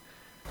journey?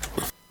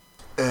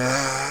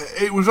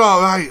 It was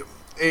alright.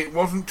 It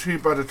wasn't too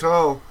bad at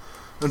all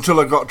until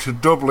I got to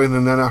Dublin,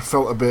 and then I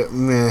felt a bit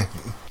meh.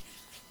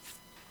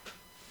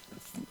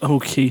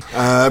 Okay.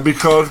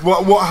 Because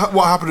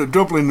what happened at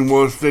Dublin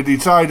was they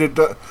decided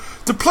that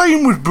the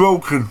plane was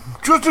broken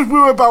just as we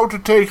were about to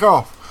take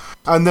off,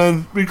 and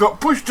then we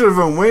got pushed to the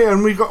runway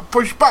and we got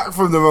pushed back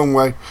from the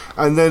runway,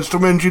 and then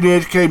some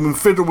engineers came and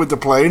fiddled with the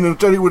plane and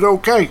said it was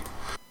okay.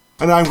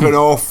 And I'm going,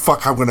 oh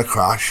fuck, I'm going to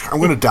crash. I'm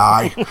going to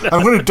die.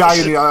 I'm going to die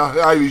in the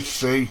Irish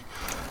Sea.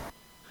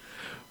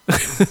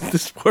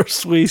 There's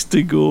worse ways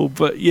to go,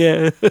 but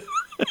yeah.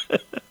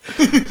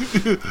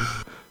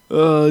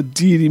 Oh,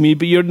 dearie me.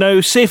 But you're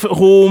now safe at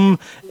home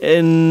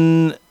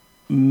in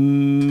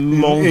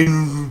sunny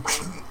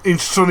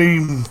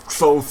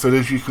Salford,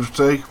 as you could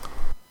say.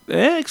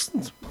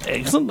 Excellent.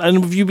 Excellent.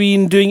 And have you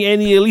been doing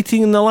any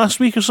eliting in the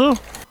last week or so?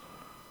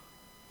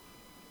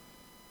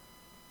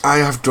 I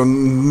have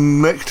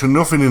done next to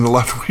nothing in the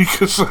last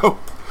week or so.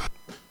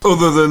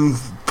 Other than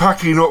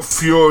packing up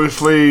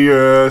furiously,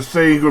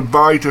 saying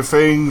goodbye to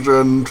things,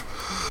 and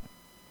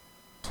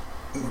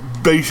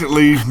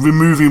basically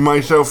removing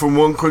myself from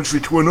one country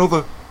to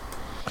another.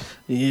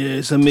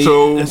 Yes, I mean,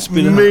 so it's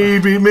been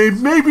maybe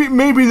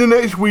the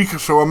next week or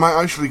so I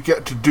might actually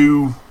get to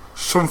do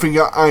something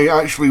that I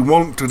actually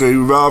want to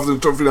do rather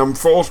than something I'm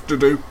forced to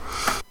do.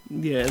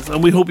 Yes,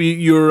 and we hope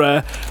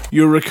your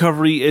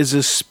recovery is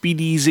as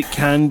speedy as it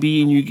can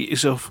be, and you get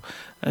yourself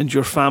and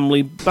your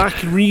family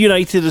back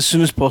reunited as soon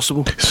as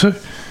possible. So,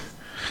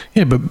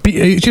 yeah, but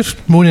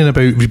just moaning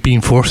about being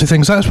forced to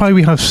things, that's why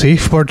we have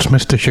safe words,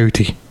 Mr.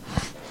 Shouty.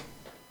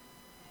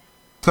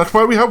 That's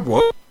why we have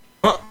what?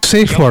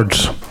 Safe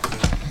words.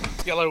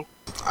 Yellow.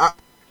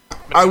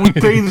 I was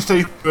saying the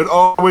safe word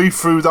all the way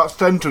through that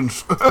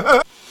sentence.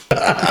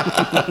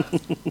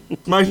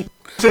 My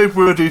safe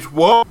word is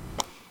what?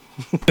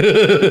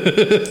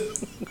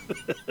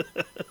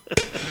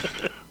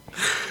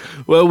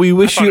 Well, we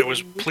wish I thought you... it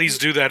was please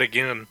do that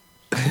again.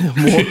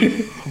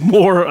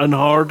 more and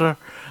harder.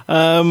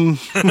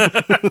 That's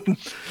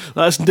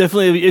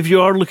definitely, if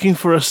you are looking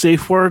for a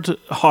safe word,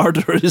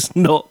 harder is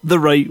not the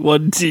right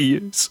one to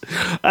use.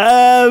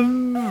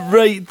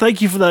 Right,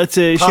 thank you for that,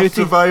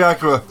 Shouty.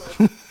 Viagra.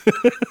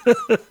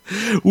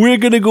 We're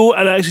going to go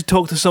and actually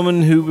talk to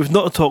someone who we've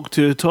not talked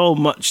to at all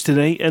much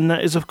tonight, and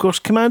that is, of course,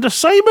 Commander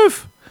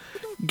Symouth.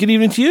 Good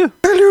evening to you.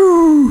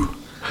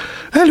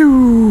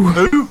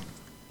 Hello.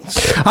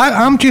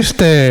 I'm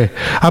just,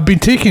 I've been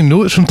taking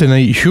notes from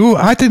tonight's show.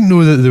 I didn't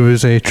know that there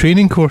was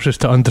training courses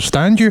to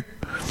understand you.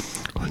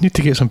 I need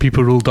to get some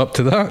people rolled up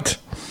to that.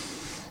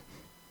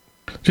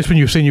 Just when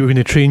you were saying you were going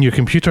to train your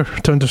computer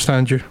to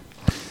understand you.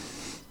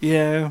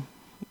 Yeah.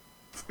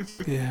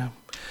 Yeah.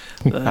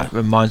 That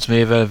reminds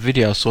me of a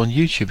video I saw on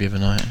YouTube the other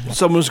night.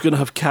 Someone's going to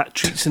have cat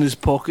treats in his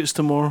pockets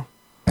tomorrow.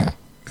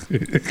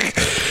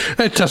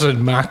 It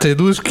doesn't matter.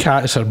 Those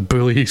cats are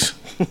bullies.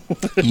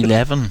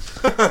 11.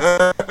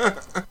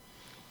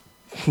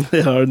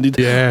 They are indeed.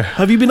 Yeah.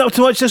 Have you been up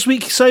to much this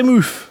week,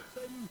 Symouth?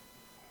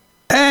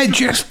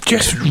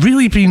 Just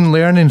really been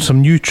learning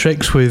some new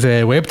tricks with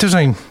web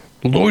design.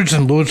 Loads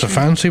and loads of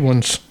fancy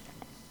ones.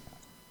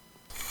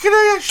 Can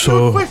I ask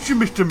you a question,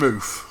 Mr.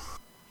 Moof?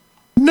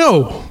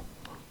 No.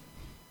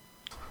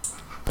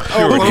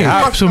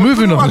 Okay, so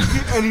moving on.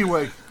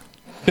 Anyway.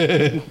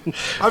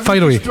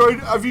 Finally.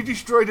 Have you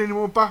destroyed any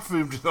more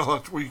bathrooms in the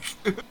last week?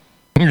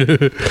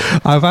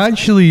 I've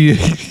actually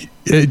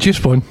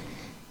just one.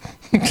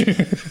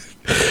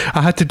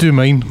 I had to do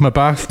mine. My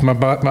bath.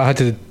 I had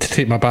to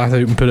take my bath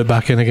out and put it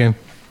back in again.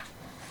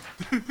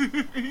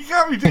 You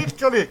can't be dead,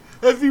 can you?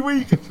 Every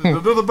week it's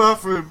another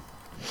bathroom.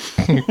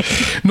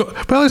 No,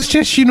 well, it's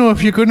just,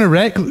 if you're going to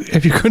wreck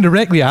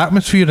the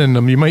atmosphere in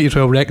them, you might as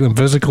well wreck them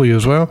physically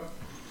as well.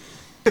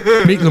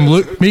 Make them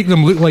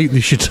look like they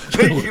should.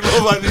 Make it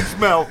look like they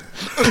smell.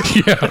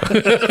 Yeah.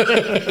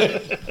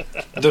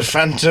 The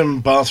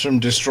phantom bathroom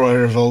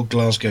destroyer of old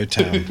Glasgow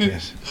town.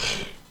 Yes.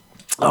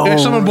 If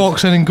someone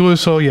walks in and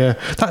goes, "Oh yeah,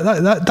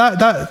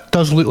 that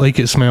does look like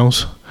it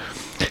smells."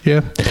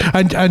 Yeah,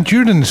 and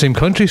you're in the same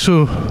country,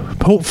 so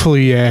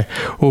hopefully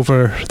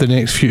over the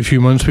next few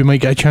months we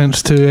might get a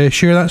chance to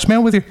share that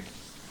smell with you.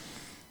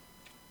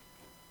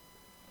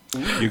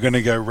 You're going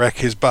to go wreck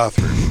his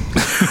bathroom.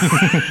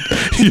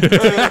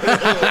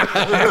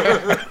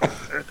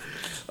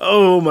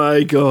 Oh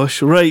my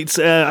gosh! Right,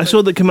 I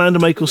saw that Commander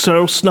Michael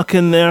Searle snuck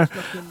in there.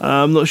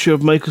 I'm not sure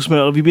if Michael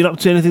Smell. Have you been up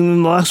to anything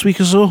in the last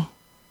week or so?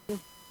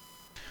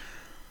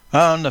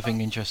 Oh,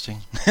 nothing interesting.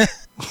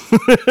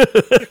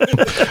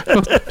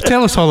 Well,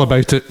 tell us all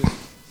about it.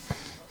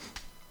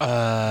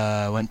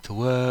 Went to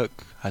work,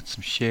 had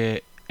some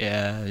shit.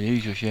 Yeah, the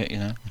usual shit,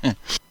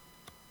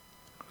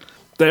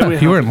 There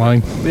you weren't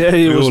lying. Yeah,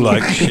 you all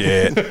like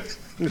shit.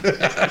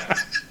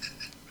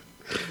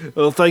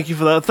 Well, thank you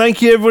for that.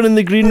 Thank you, everyone in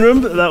the green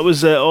room. That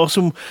was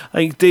awesome. I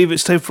think, Dave,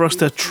 it's time for us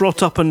to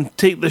trot up and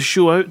take this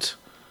show out.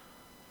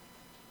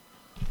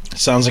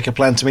 Sounds like a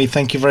plan to me.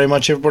 Thank you very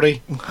much,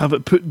 everybody. Have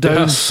it put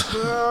down. Yes.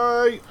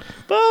 Bye.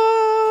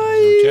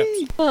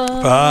 Bye.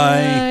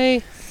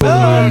 Bye.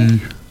 Bye.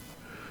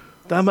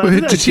 Damn it!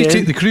 Wait, did you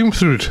take the cream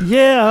through it?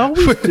 Yeah, I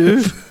always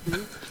do.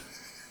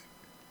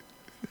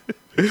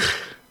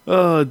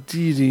 Oh,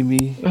 dearie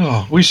me.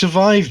 Oh, we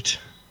survived.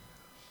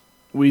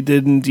 We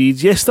did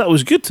indeed. Yes, that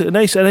was good. A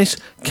nice,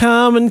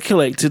 calm and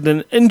collected,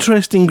 and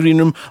interesting green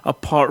room.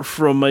 Apart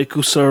from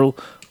Michael Searle.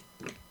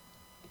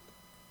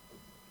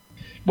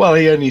 Well,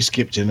 he only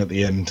skipped in at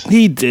the end.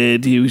 He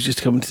did. He was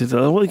just coming to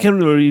the. Well, I can't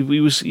remember.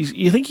 I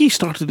think he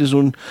started his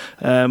own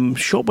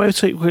shop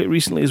website quite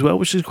recently as well,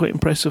 which is quite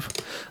impressive.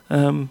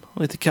 I'd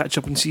like to catch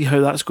up and see how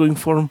that's going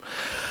for him.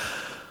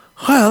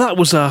 Well, that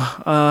was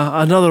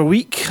another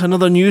week,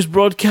 another news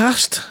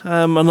broadcast,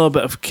 another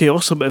bit of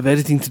chaos, a bit of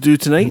editing to do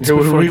tonight.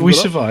 We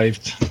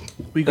survived.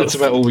 That's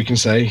about all we can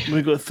say.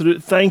 We got through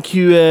it. Thank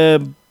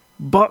you,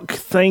 Buck.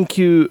 Thank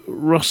you,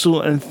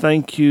 Russell, and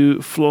thank you,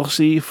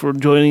 Flossie, for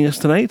joining us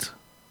tonight.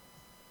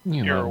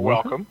 You're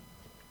welcome.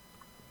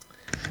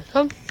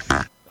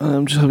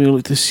 I'm just having a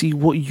look to see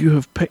what you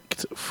have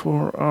picked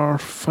for our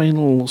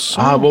final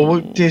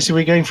song. So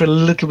we're going for a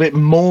little bit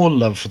more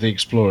love for the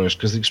Explorers,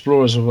 because the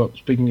Explorers are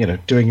what's been,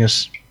 doing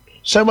us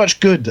so much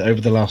good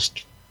over the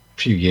last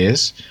few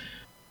years.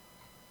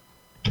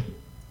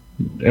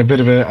 A bit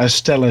of a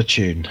stellar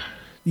tune.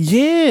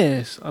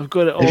 Yes, I've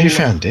got it all. Have you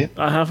found it?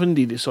 I have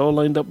indeed. It's all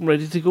lined up and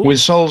ready to go. With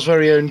Sol's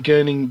very own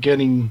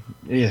gurning,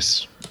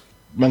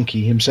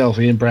 monkey himself,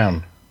 Ian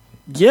Brown.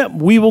 Yep,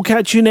 we will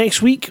catch you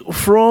next week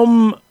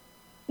from...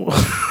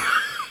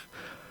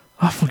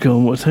 I've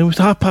forgotten what time. It's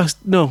 8:30.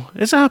 No,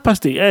 it's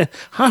 8:30.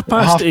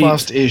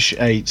 8:30-ish,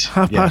 8.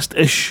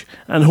 8:30-ish.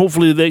 And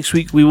hopefully next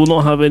week we will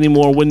not have any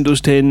more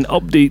Windows 10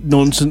 update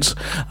nonsense,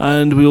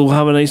 and we will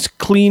have a nice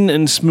clean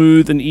and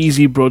smooth and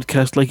easy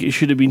broadcast like it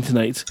should have been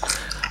tonight.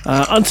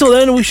 Until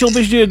then, we shall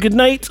bid you a good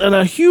night and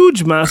a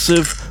huge,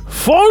 massive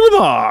for the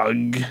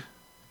mug.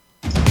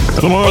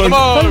 For the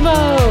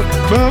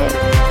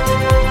mug.